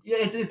 Yeah,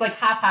 it's like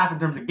half in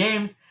terms of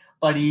games,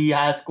 but he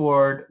has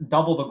scored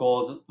double the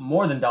goals,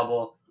 more than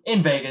double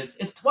in Vegas.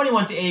 It's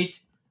 21-8,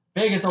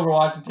 Vegas over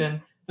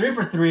Washington, 3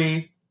 for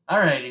 3.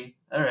 Alrighty,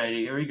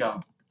 here we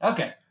go.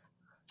 Okay,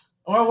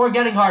 we're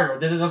getting harder.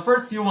 The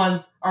first few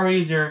ones are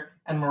easier,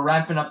 and we're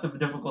ramping up the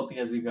difficulty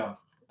as we go.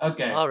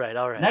 Okay, All right,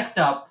 all right. next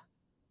up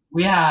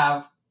we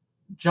have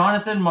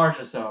Jonathan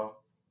Marchessault.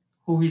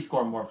 Who he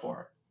scored more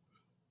for?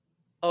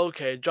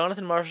 Okay,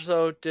 Jonathan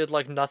Marchessault did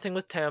like nothing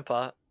with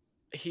Tampa.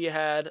 He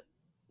had,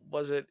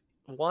 was it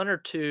 1 or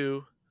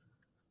 2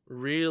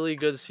 really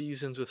good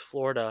seasons with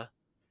Florida.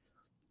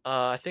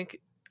 I think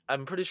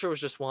I'm pretty sure it was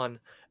just one,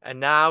 and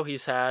now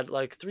he's had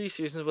like 3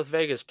 seasons with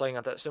Vegas playing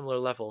at that similar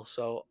level.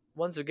 So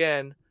once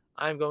again,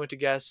 I'm going to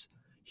guess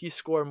he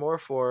scored more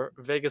for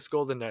Vegas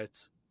Golden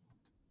Knights.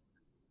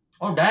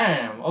 Oh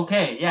damn.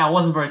 Okay, yeah, it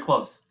wasn't very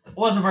close. It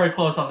wasn't very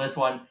close on this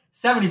one.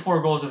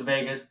 74 goals with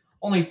Vegas,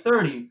 only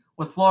 30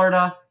 with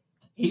Florida,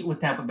 8 with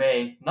Tampa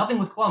Bay, nothing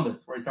with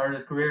Columbus, where he started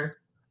his career.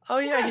 Oh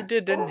yeah, he Okay,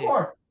 did, 4 didn't for he?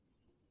 4.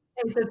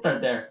 Yeah, he did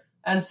start there.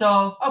 And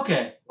so,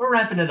 okay, we're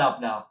ramping it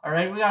up now. All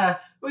right,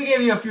 we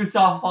gave you a few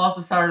softballs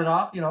to start it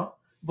off.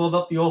 Build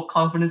up the old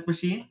confidence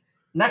machine. Oh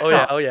Next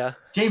yeah, oh up, yeah.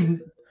 James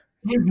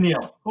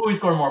Neal. Who we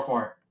score more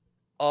for?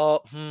 Oh,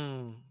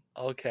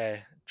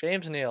 okay.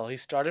 James Neal. He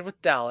started with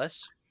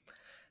Dallas.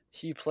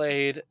 He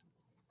played,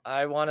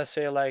 I want to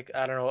say like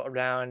I don't know,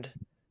 around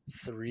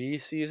 3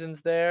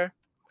 seasons there.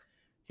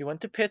 He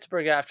went to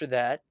Pittsburgh after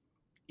that.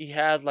 He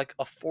had like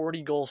a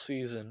 40 goal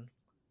season,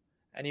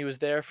 and he was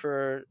there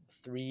for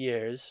 3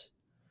 years.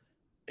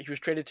 He was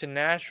traded to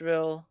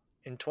Nashville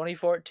in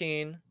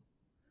 2014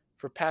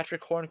 for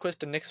Patrick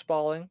Hornquist and Nick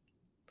Spaulding,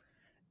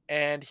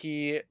 and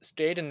he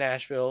stayed in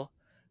Nashville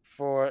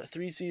for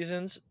 3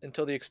 seasons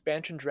until the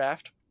expansion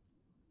draft.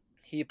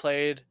 He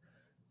played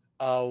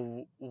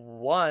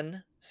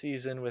 1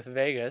 season with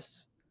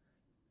Vegas,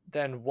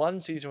 then 1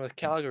 season with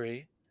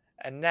Calgary,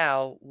 and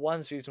now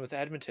 1 season with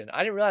Edmonton. I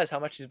didn't realize how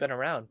much he's been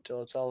around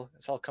till it's all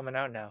coming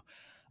out now.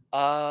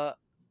 Uh,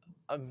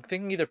 I'm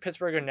thinking either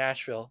Pittsburgh or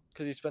Nashville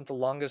because he spent the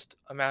longest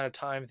amount of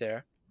time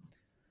there.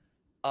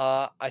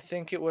 I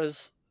think it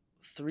was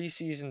 3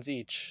 seasons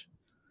each.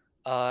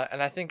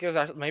 And I think it was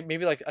actually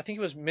maybe like I think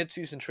it was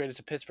mid-season traded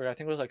to Pittsburgh. I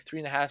think it was like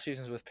 3.5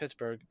 seasons with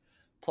Pittsburgh,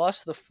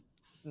 plus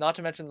not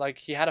to mention like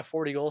he had a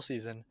 40 goal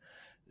season.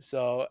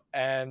 So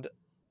and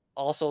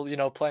also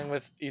playing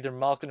with either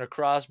Malkin or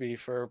Crosby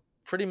for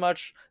pretty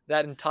much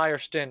that entire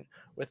stint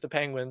with the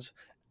Penguins.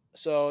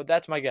 So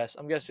that's my guess.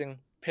 I'm guessing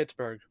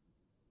Pittsburgh.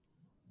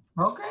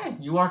 Okay,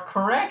 you are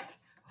correct.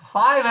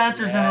 5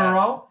 answers in a Yeah.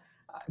 row.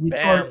 He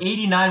scored Bam.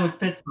 89 with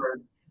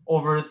Pittsburgh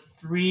over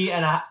three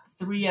and a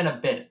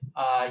bit.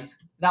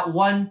 He's that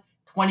one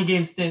 20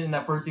 game stint in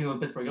that first season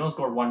with Pittsburgh. He only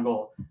scored 1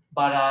 goal,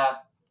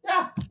 but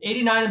yeah,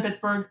 89 in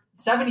Pittsburgh,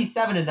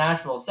 77 in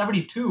Nashville,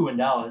 72 in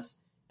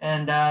Dallas,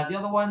 and the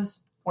other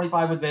ones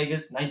 25 with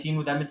Vegas, 19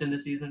 with Edmonton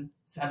this season,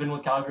 7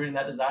 with Calgary in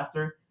that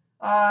disaster.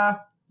 Uh,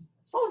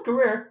 Solid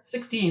career,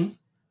 6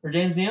 teams for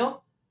James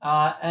Neal,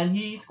 and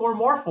he scored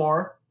more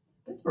for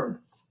Pittsburgh.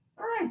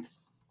 All right.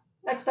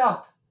 Next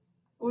up,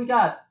 what we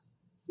got?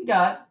 We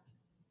got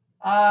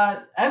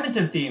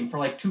Edmonton theme for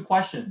like 2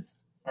 questions.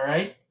 All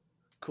right.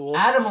 Cool.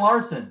 Adam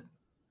Larson.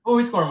 Who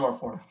we scoring more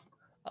for?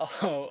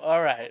 Oh,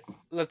 all right.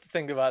 Let's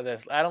think about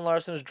this. Adam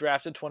Larson was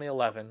drafted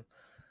 2011.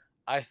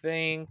 I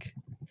think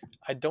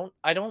I don't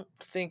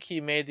think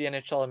he made the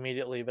NHL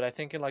immediately, but I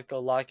think in like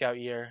the lockout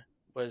year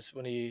was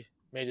when he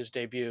made his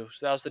debut.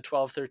 So that was the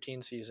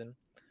 12-13 season.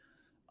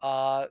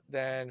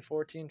 Then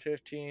 14,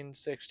 15,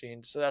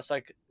 16. So that's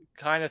like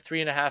kind of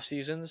 3.5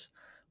 seasons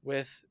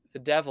with the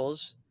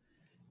Devils.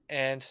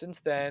 And since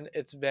then,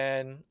 it's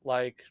been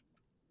like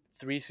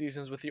 3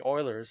 seasons with the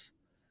Oilers.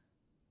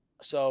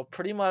 So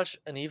pretty much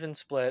an even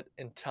split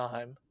in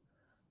time.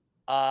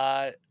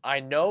 I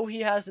know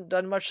he hasn't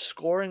done much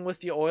scoring with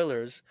the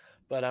Oilers,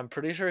 but I'm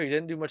pretty sure he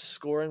didn't do much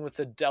scoring with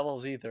the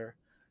Devils either.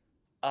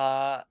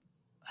 Uh,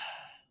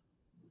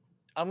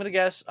 I'm gonna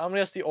guess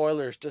the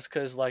Oilers just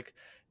because like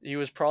he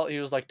was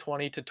like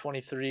 20 to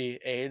 23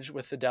 age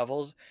with the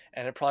Devils,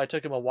 and it probably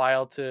took him a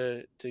while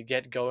to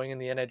get going in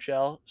the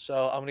NHL.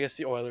 So I'm gonna guess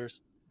the Oilers.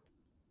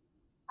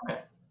 Okay.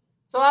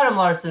 So Adam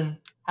Larson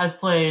has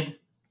played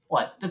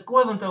the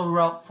equivalent of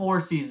about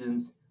 4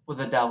 seasons with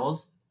the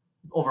Devils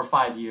over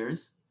 5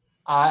 years.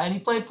 And he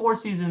played 4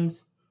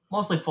 seasons,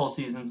 mostly full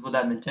seasons with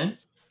Edmonton.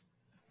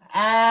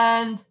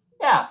 And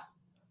yeah,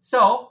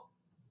 so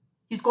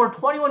he scored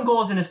 21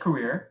 goals in his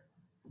career,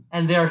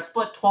 and they are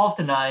split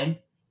 12-9.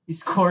 He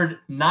scored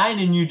 9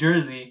 in New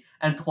Jersey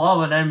and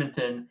 12 in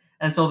Edmonton,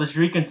 and so the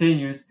streak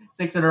continues,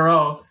 6 in a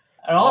row.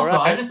 And also,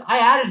 All right. I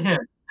added him.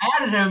 I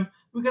added him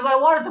because I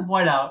wanted to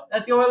point out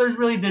that the Oilers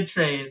really did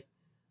trade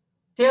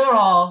Taylor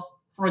Hall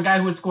for a guy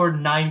who had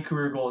scored 9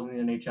 career goals in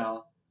the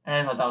NHL, and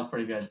I thought that was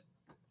pretty good.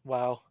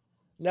 Wow.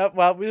 No,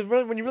 wow.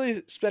 When you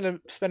really spend a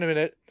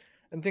minute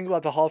and think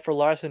about the Hall for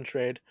Larson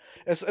trade,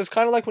 it's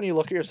kind of like when you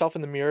look at yourself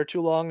in the mirror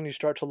too long and you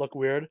start to look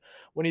weird.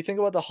 When you think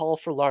about the Hall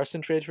for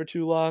Larson trade for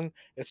too long,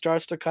 it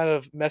starts to kind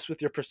of mess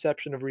with your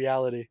perception of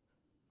reality.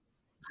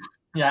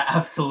 Yeah,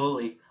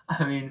 absolutely.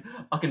 I mean,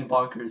 fucking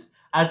bonkers.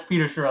 That's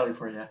Peter Chiarelli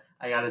for you,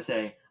 I gotta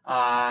say.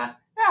 Yeah.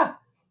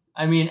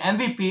 I mean,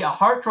 MVP, a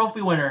Hart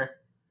Trophy winner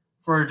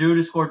for a dude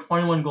who scored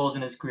 21 goals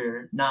in his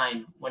career,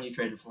 9 when you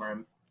traded for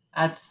him.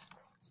 That's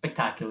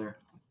spectacular.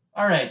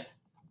 All right.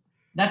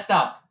 Next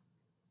up,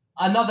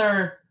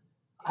 another.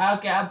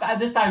 Okay,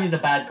 this time he's a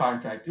bad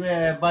contract.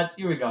 Yeah, but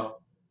here we go.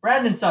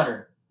 Brandon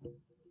Sutter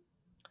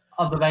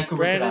of the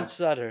Vancouver Brandon Canucks.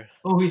 Sutter.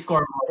 Who he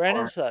scored more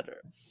Brandon for.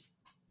 Sutter.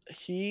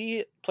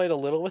 He played a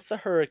little with the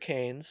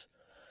Hurricanes.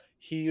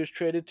 He was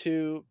traded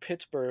to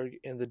Pittsburgh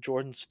in the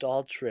Jordan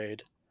Staal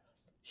trade.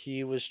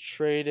 He was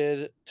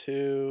traded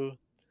to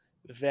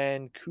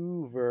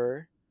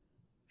Vancouver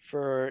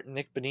for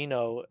Nick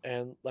Bonino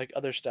and like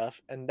other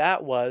stuff, and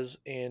that was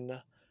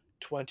in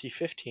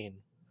 2015.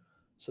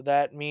 So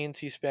that means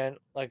he spent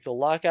like the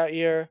lockout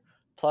year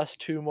plus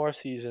 2 more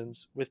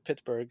seasons with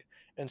Pittsburgh,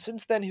 and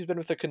since then he's been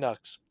with the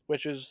Canucks,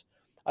 which is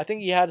I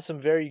think he had some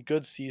very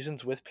good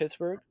seasons with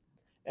Pittsburgh,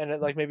 and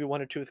like maybe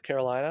 1 or 2 with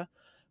Carolina,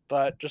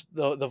 but just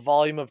the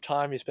volume of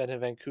time he spent in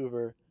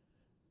Vancouver.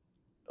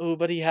 Oh,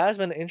 but he has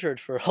been injured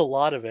for a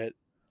lot of it.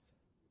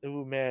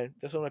 Oh man,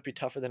 this one might be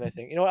tougher than I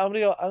think. You know what? I'm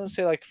gonna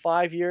say like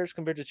 5 years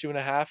compared to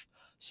 2.5.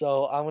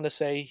 So I'm gonna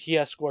say he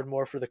has scored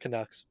more for the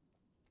Canucks.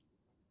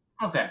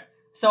 Okay.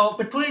 So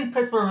between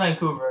Pittsburgh and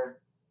Vancouver,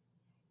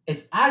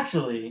 it's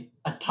actually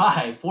a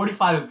tie,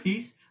 45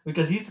 apiece,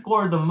 because he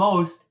scored the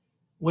most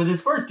with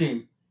his first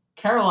team,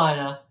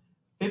 Carolina,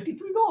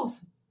 53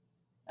 goals.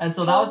 And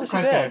so that How was long the was he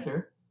correct there?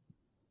 answer.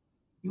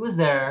 He was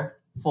there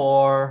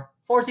for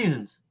 4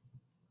 seasons.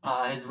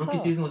 His rookie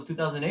Huh. season was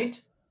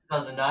 2008,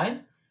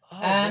 2009. Oh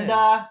And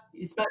man.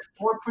 he spent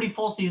 4 pretty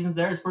full seasons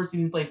there. His first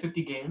season he played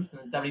 50 games, and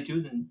then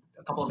 72, then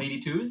a couple of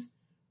 82s.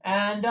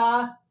 And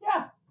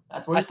yeah,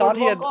 that's where he scored the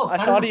most goals. I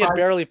Kind of thought he had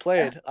surprising. barely Yeah.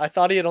 played. I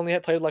thought he had only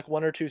had played like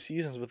 1 or 2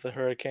 seasons with the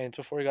Hurricanes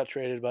before he got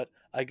traded, but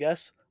I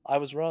guess I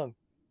was wrong.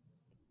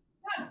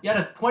 He had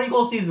a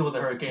 20-goal season with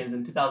the Hurricanes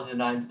in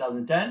 2009,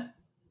 2010.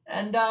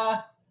 And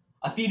a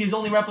feat he's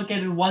only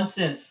replicated once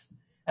since.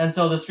 And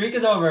so the streak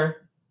is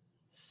over.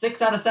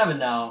 6 out of 7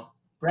 now.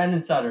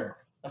 Brandon Sutter,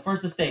 the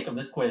first mistake of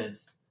this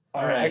quiz.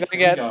 All All right, I right, gotta here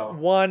we get go.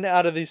 1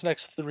 out of these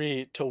next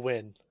 3 to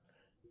win.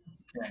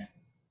 Okay.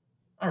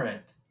 All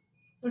right.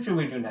 What should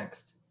we do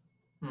next?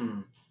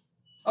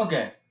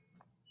 Okay.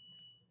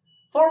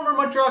 Former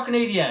Montreal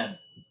Canadian,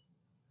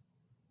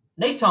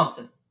 Nate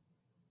Thompson.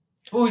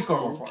 Who he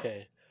scored more for?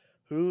 Okay.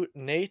 Who?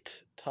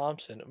 Nate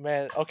Thompson.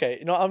 Man, okay.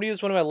 You know, I'm gonna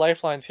use one of my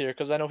lifelines here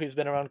because I know he's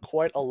been around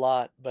quite a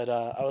lot, but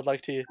Okay. I would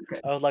like to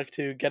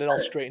get it all All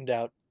right. straightened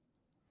out.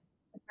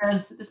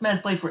 This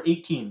man's played for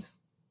 8 teams,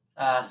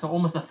 so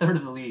almost a third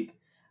of the league.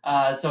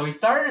 So he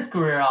started his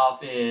career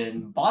off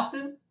in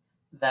Boston,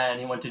 then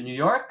he went to New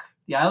York,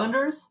 the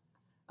Islanders,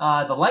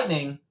 the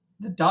Lightning,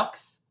 the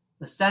Ducks,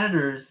 the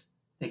Senators,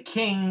 the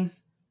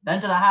Kings,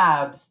 then to the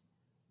Habs,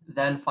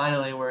 then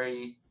finally where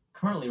he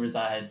currently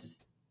resides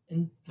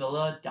in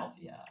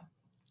Philadelphia.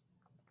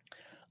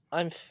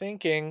 I'm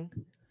thinking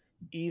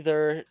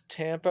either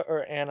Tampa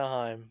or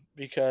Anaheim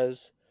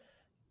because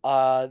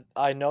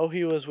I know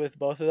he was with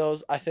both of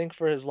those. I think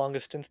for his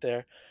longest stints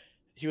there,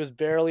 he was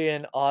barely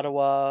in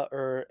Ottawa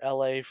or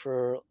LA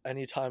for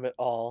any time at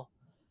all.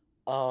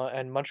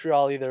 And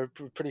Montreal either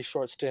pretty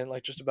short stint,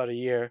 like just about a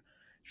year.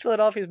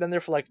 Philadelphia's been there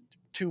for like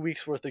 2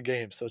 weeks worth of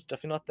games, so it's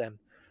definitely not them.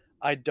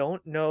 I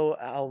don't know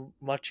how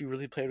much he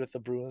really played with the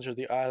Bruins or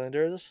the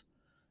Islanders,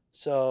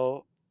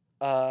 so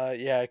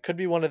yeah, it could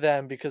be one of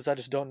them because I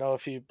just don't know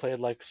if he played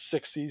like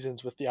 6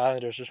 seasons with the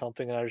Islanders or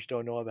something, and I just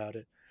don't know about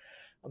it.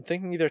 I'm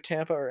thinking either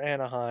Tampa or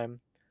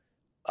Anaheim,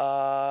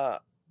 uh,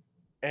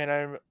 and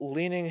I'm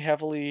leaning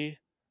heavily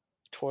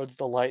towards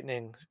the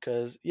Lightning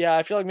because yeah,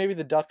 I feel like maybe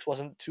the Ducks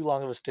wasn't too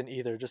long of a stint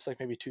either, just like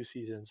maybe 2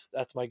 seasons.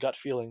 That's my gut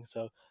feeling.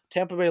 So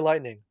Tampa Bay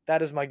Lightning,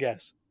 that is my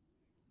guess.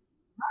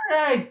 All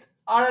right,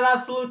 on an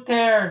absolute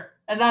tear,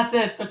 and that's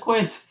it. The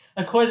quiz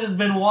has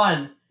been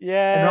won in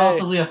Yay!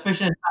 relatively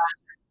efficient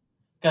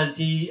because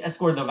he has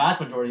scored the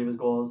vast majority of his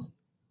goals.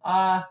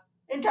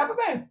 In Tampa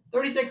Bay,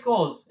 36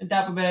 goals in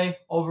Tampa Bay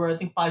over I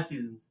think 5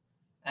 seasons,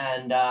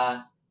 and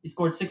he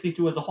scored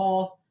 62 as a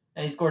whole.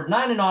 And he scored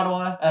 9 in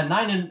Ottawa,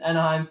 9 in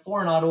Anaheim,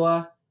 4 in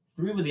Ottawa,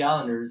 3 with the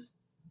Islanders,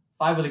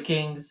 5 with the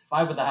Kings,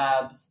 5 with the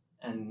Habs,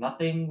 and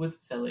nothing with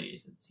Philly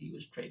since he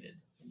was traded.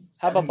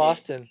 How about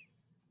Boston?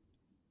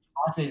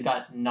 Boston, he's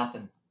got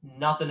nothing.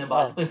 Nothing in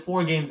Boston. He played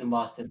 4 games in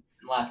Boston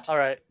and left. All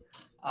right.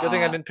 Good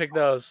thing I didn't pick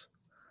those.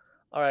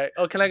 All right.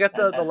 Oh, can I get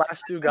the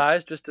last 2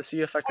 guys just to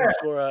see if I can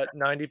score a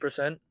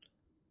 90%?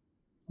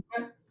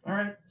 Okay. All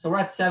right. So we're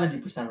at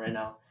 70% right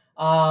now.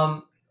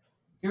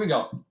 Here we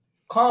go.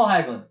 Carl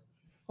Hagelin.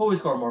 Who we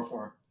score more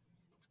for?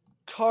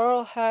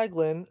 Carl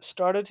Hagelin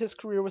started his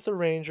career with the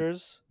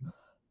Rangers,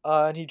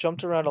 and he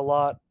jumped around a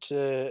lot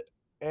to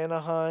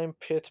Anaheim,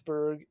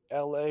 Pittsburgh,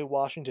 LA,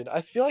 Washington. I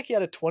feel like he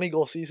had a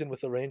 20-goal season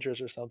with the Rangers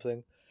or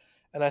something,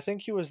 and I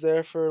think he was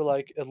there for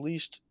like at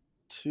least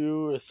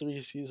 2 or 3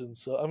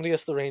 seasons. So I'm gonna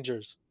guess the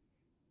Rangers.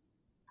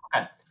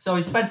 Okay, so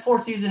he spent 4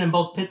 seasons in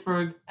both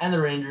Pittsburgh and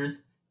the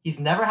Rangers.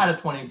 He's never had a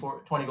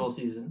 20-goal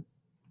season.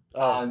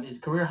 His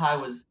career high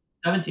was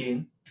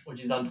 17, which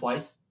he's done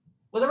twice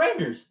with the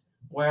Rangers,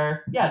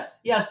 where, yes,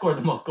 he has scored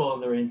the most goals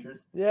in the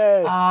Rangers.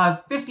 Yay.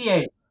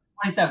 58.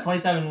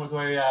 27 was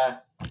where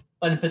he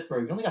played in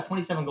Pittsburgh. He only got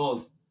 27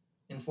 goals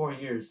in 4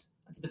 years.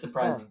 That's a bit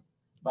surprising.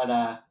 But,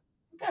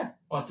 okay.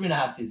 Well,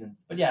 3.5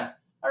 seasons. But, yeah.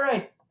 All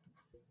right.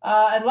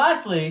 And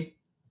lastly,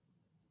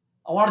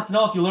 I wanted to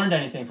know if you learned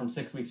anything from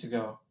 6 weeks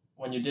ago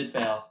when you did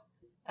fail.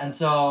 And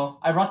so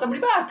I brought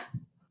somebody back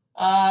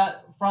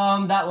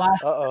from that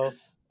last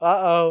quiz.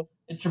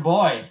 It's your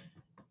boy,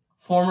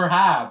 former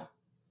Hab,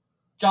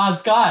 John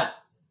Scott.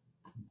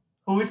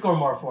 Who we score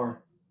more for?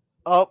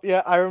 Oh,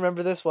 yeah, I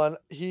remember this one.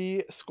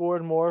 He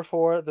scored more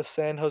for the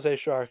San Jose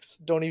Sharks.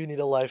 Don't even need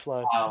a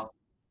lifeline. Wow.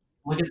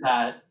 Look at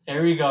that.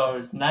 There he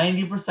goes.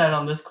 90%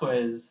 on this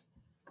quiz.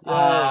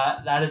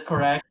 That is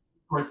correct.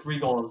 For 3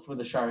 goals with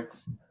the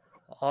Sharks.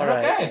 All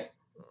right. Okay.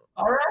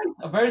 All right.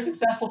 A very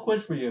successful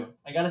quiz for you,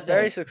 I got to say.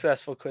 Very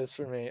successful quiz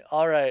for me.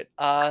 All right.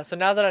 So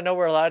now that I know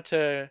we're allowed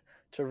to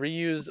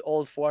reuse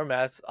old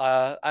formats,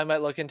 I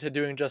might look into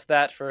doing just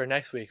that for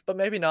next week. But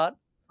maybe not.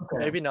 Okay.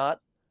 Maybe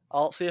not.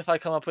 I'll see if I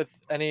come up with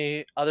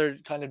any other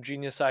kind of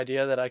genius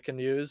idea that I can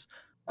use.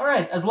 All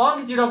right. As long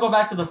as you don't go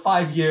back to the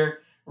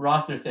 5-year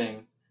roster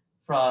thing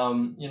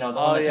from, the one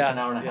that took an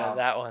hour and a half. Yeah,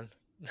 that one.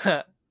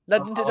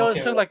 It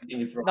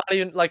took not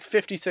even like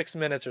 56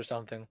 minutes or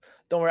something.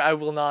 Don't worry, I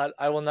will not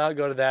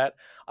go to that.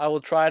 I will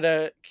try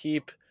to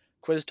keep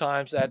quiz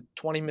times at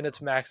 20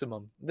 minutes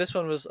maximum. This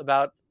one was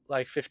about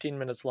like 15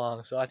 minutes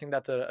long, so I think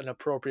that's an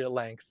appropriate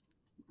length.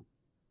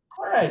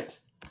 All right.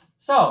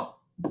 So,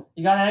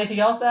 you got anything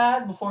else to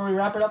add before we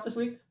wrap it up this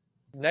week?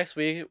 Next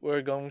week,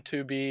 we're going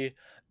to be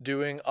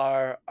doing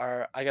our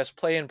I guess,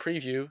 play-in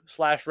preview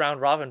 /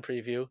 round robin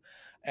preview,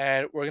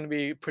 and we're going to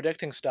be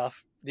predicting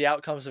stuff, the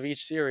outcomes of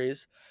each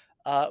series.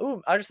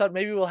 I just thought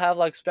maybe we'll have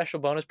like special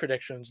bonus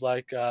predictions,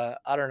 like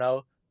I don't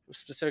know,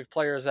 specific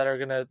players that are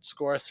gonna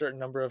score a certain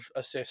number of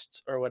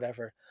assists or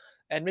whatever,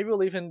 and maybe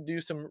we'll even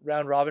do some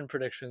round robin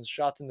predictions,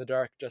 shots in the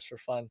dark, just for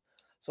fun.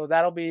 So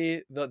that'll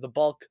be the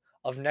bulk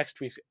of next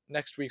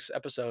week's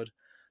episode.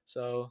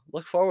 So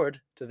look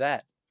forward to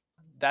that.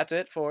 That's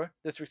it for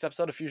this week's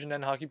episode of Fusion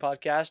and Hockey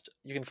Podcast.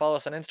 You can follow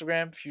us on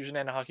Instagram, Fusion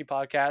and Hockey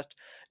Podcast.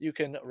 You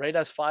can rate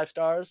us 5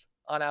 stars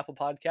on Apple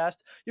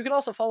Podcast. You can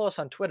also follow us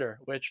on Twitter,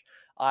 which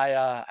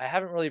I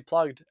haven't really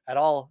plugged at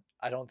all,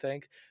 I don't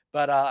think.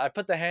 But I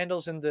put the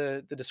handles in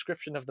the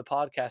description of the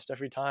podcast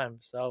every time.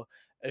 So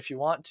if you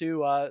want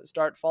to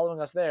start following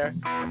us there,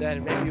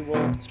 then maybe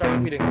we'll start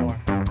tweeting more.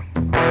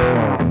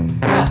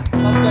 Yeah,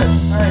 sounds good.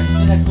 All right, see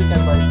you next week,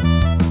 everybody.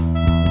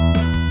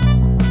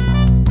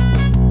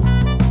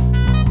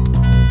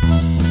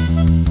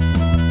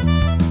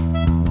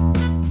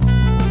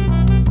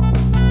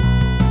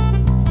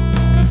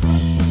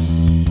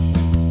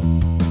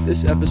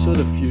 This episode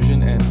of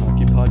Fusion and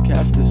Hockey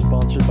Podcast is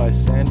sponsored by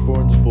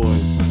Sanborn's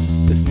Boys.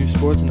 This new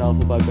sports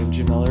novel by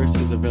Benji Mellers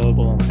is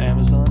available on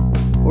Amazon.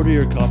 Order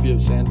your copy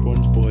of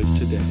Sanborn's Boys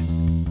today.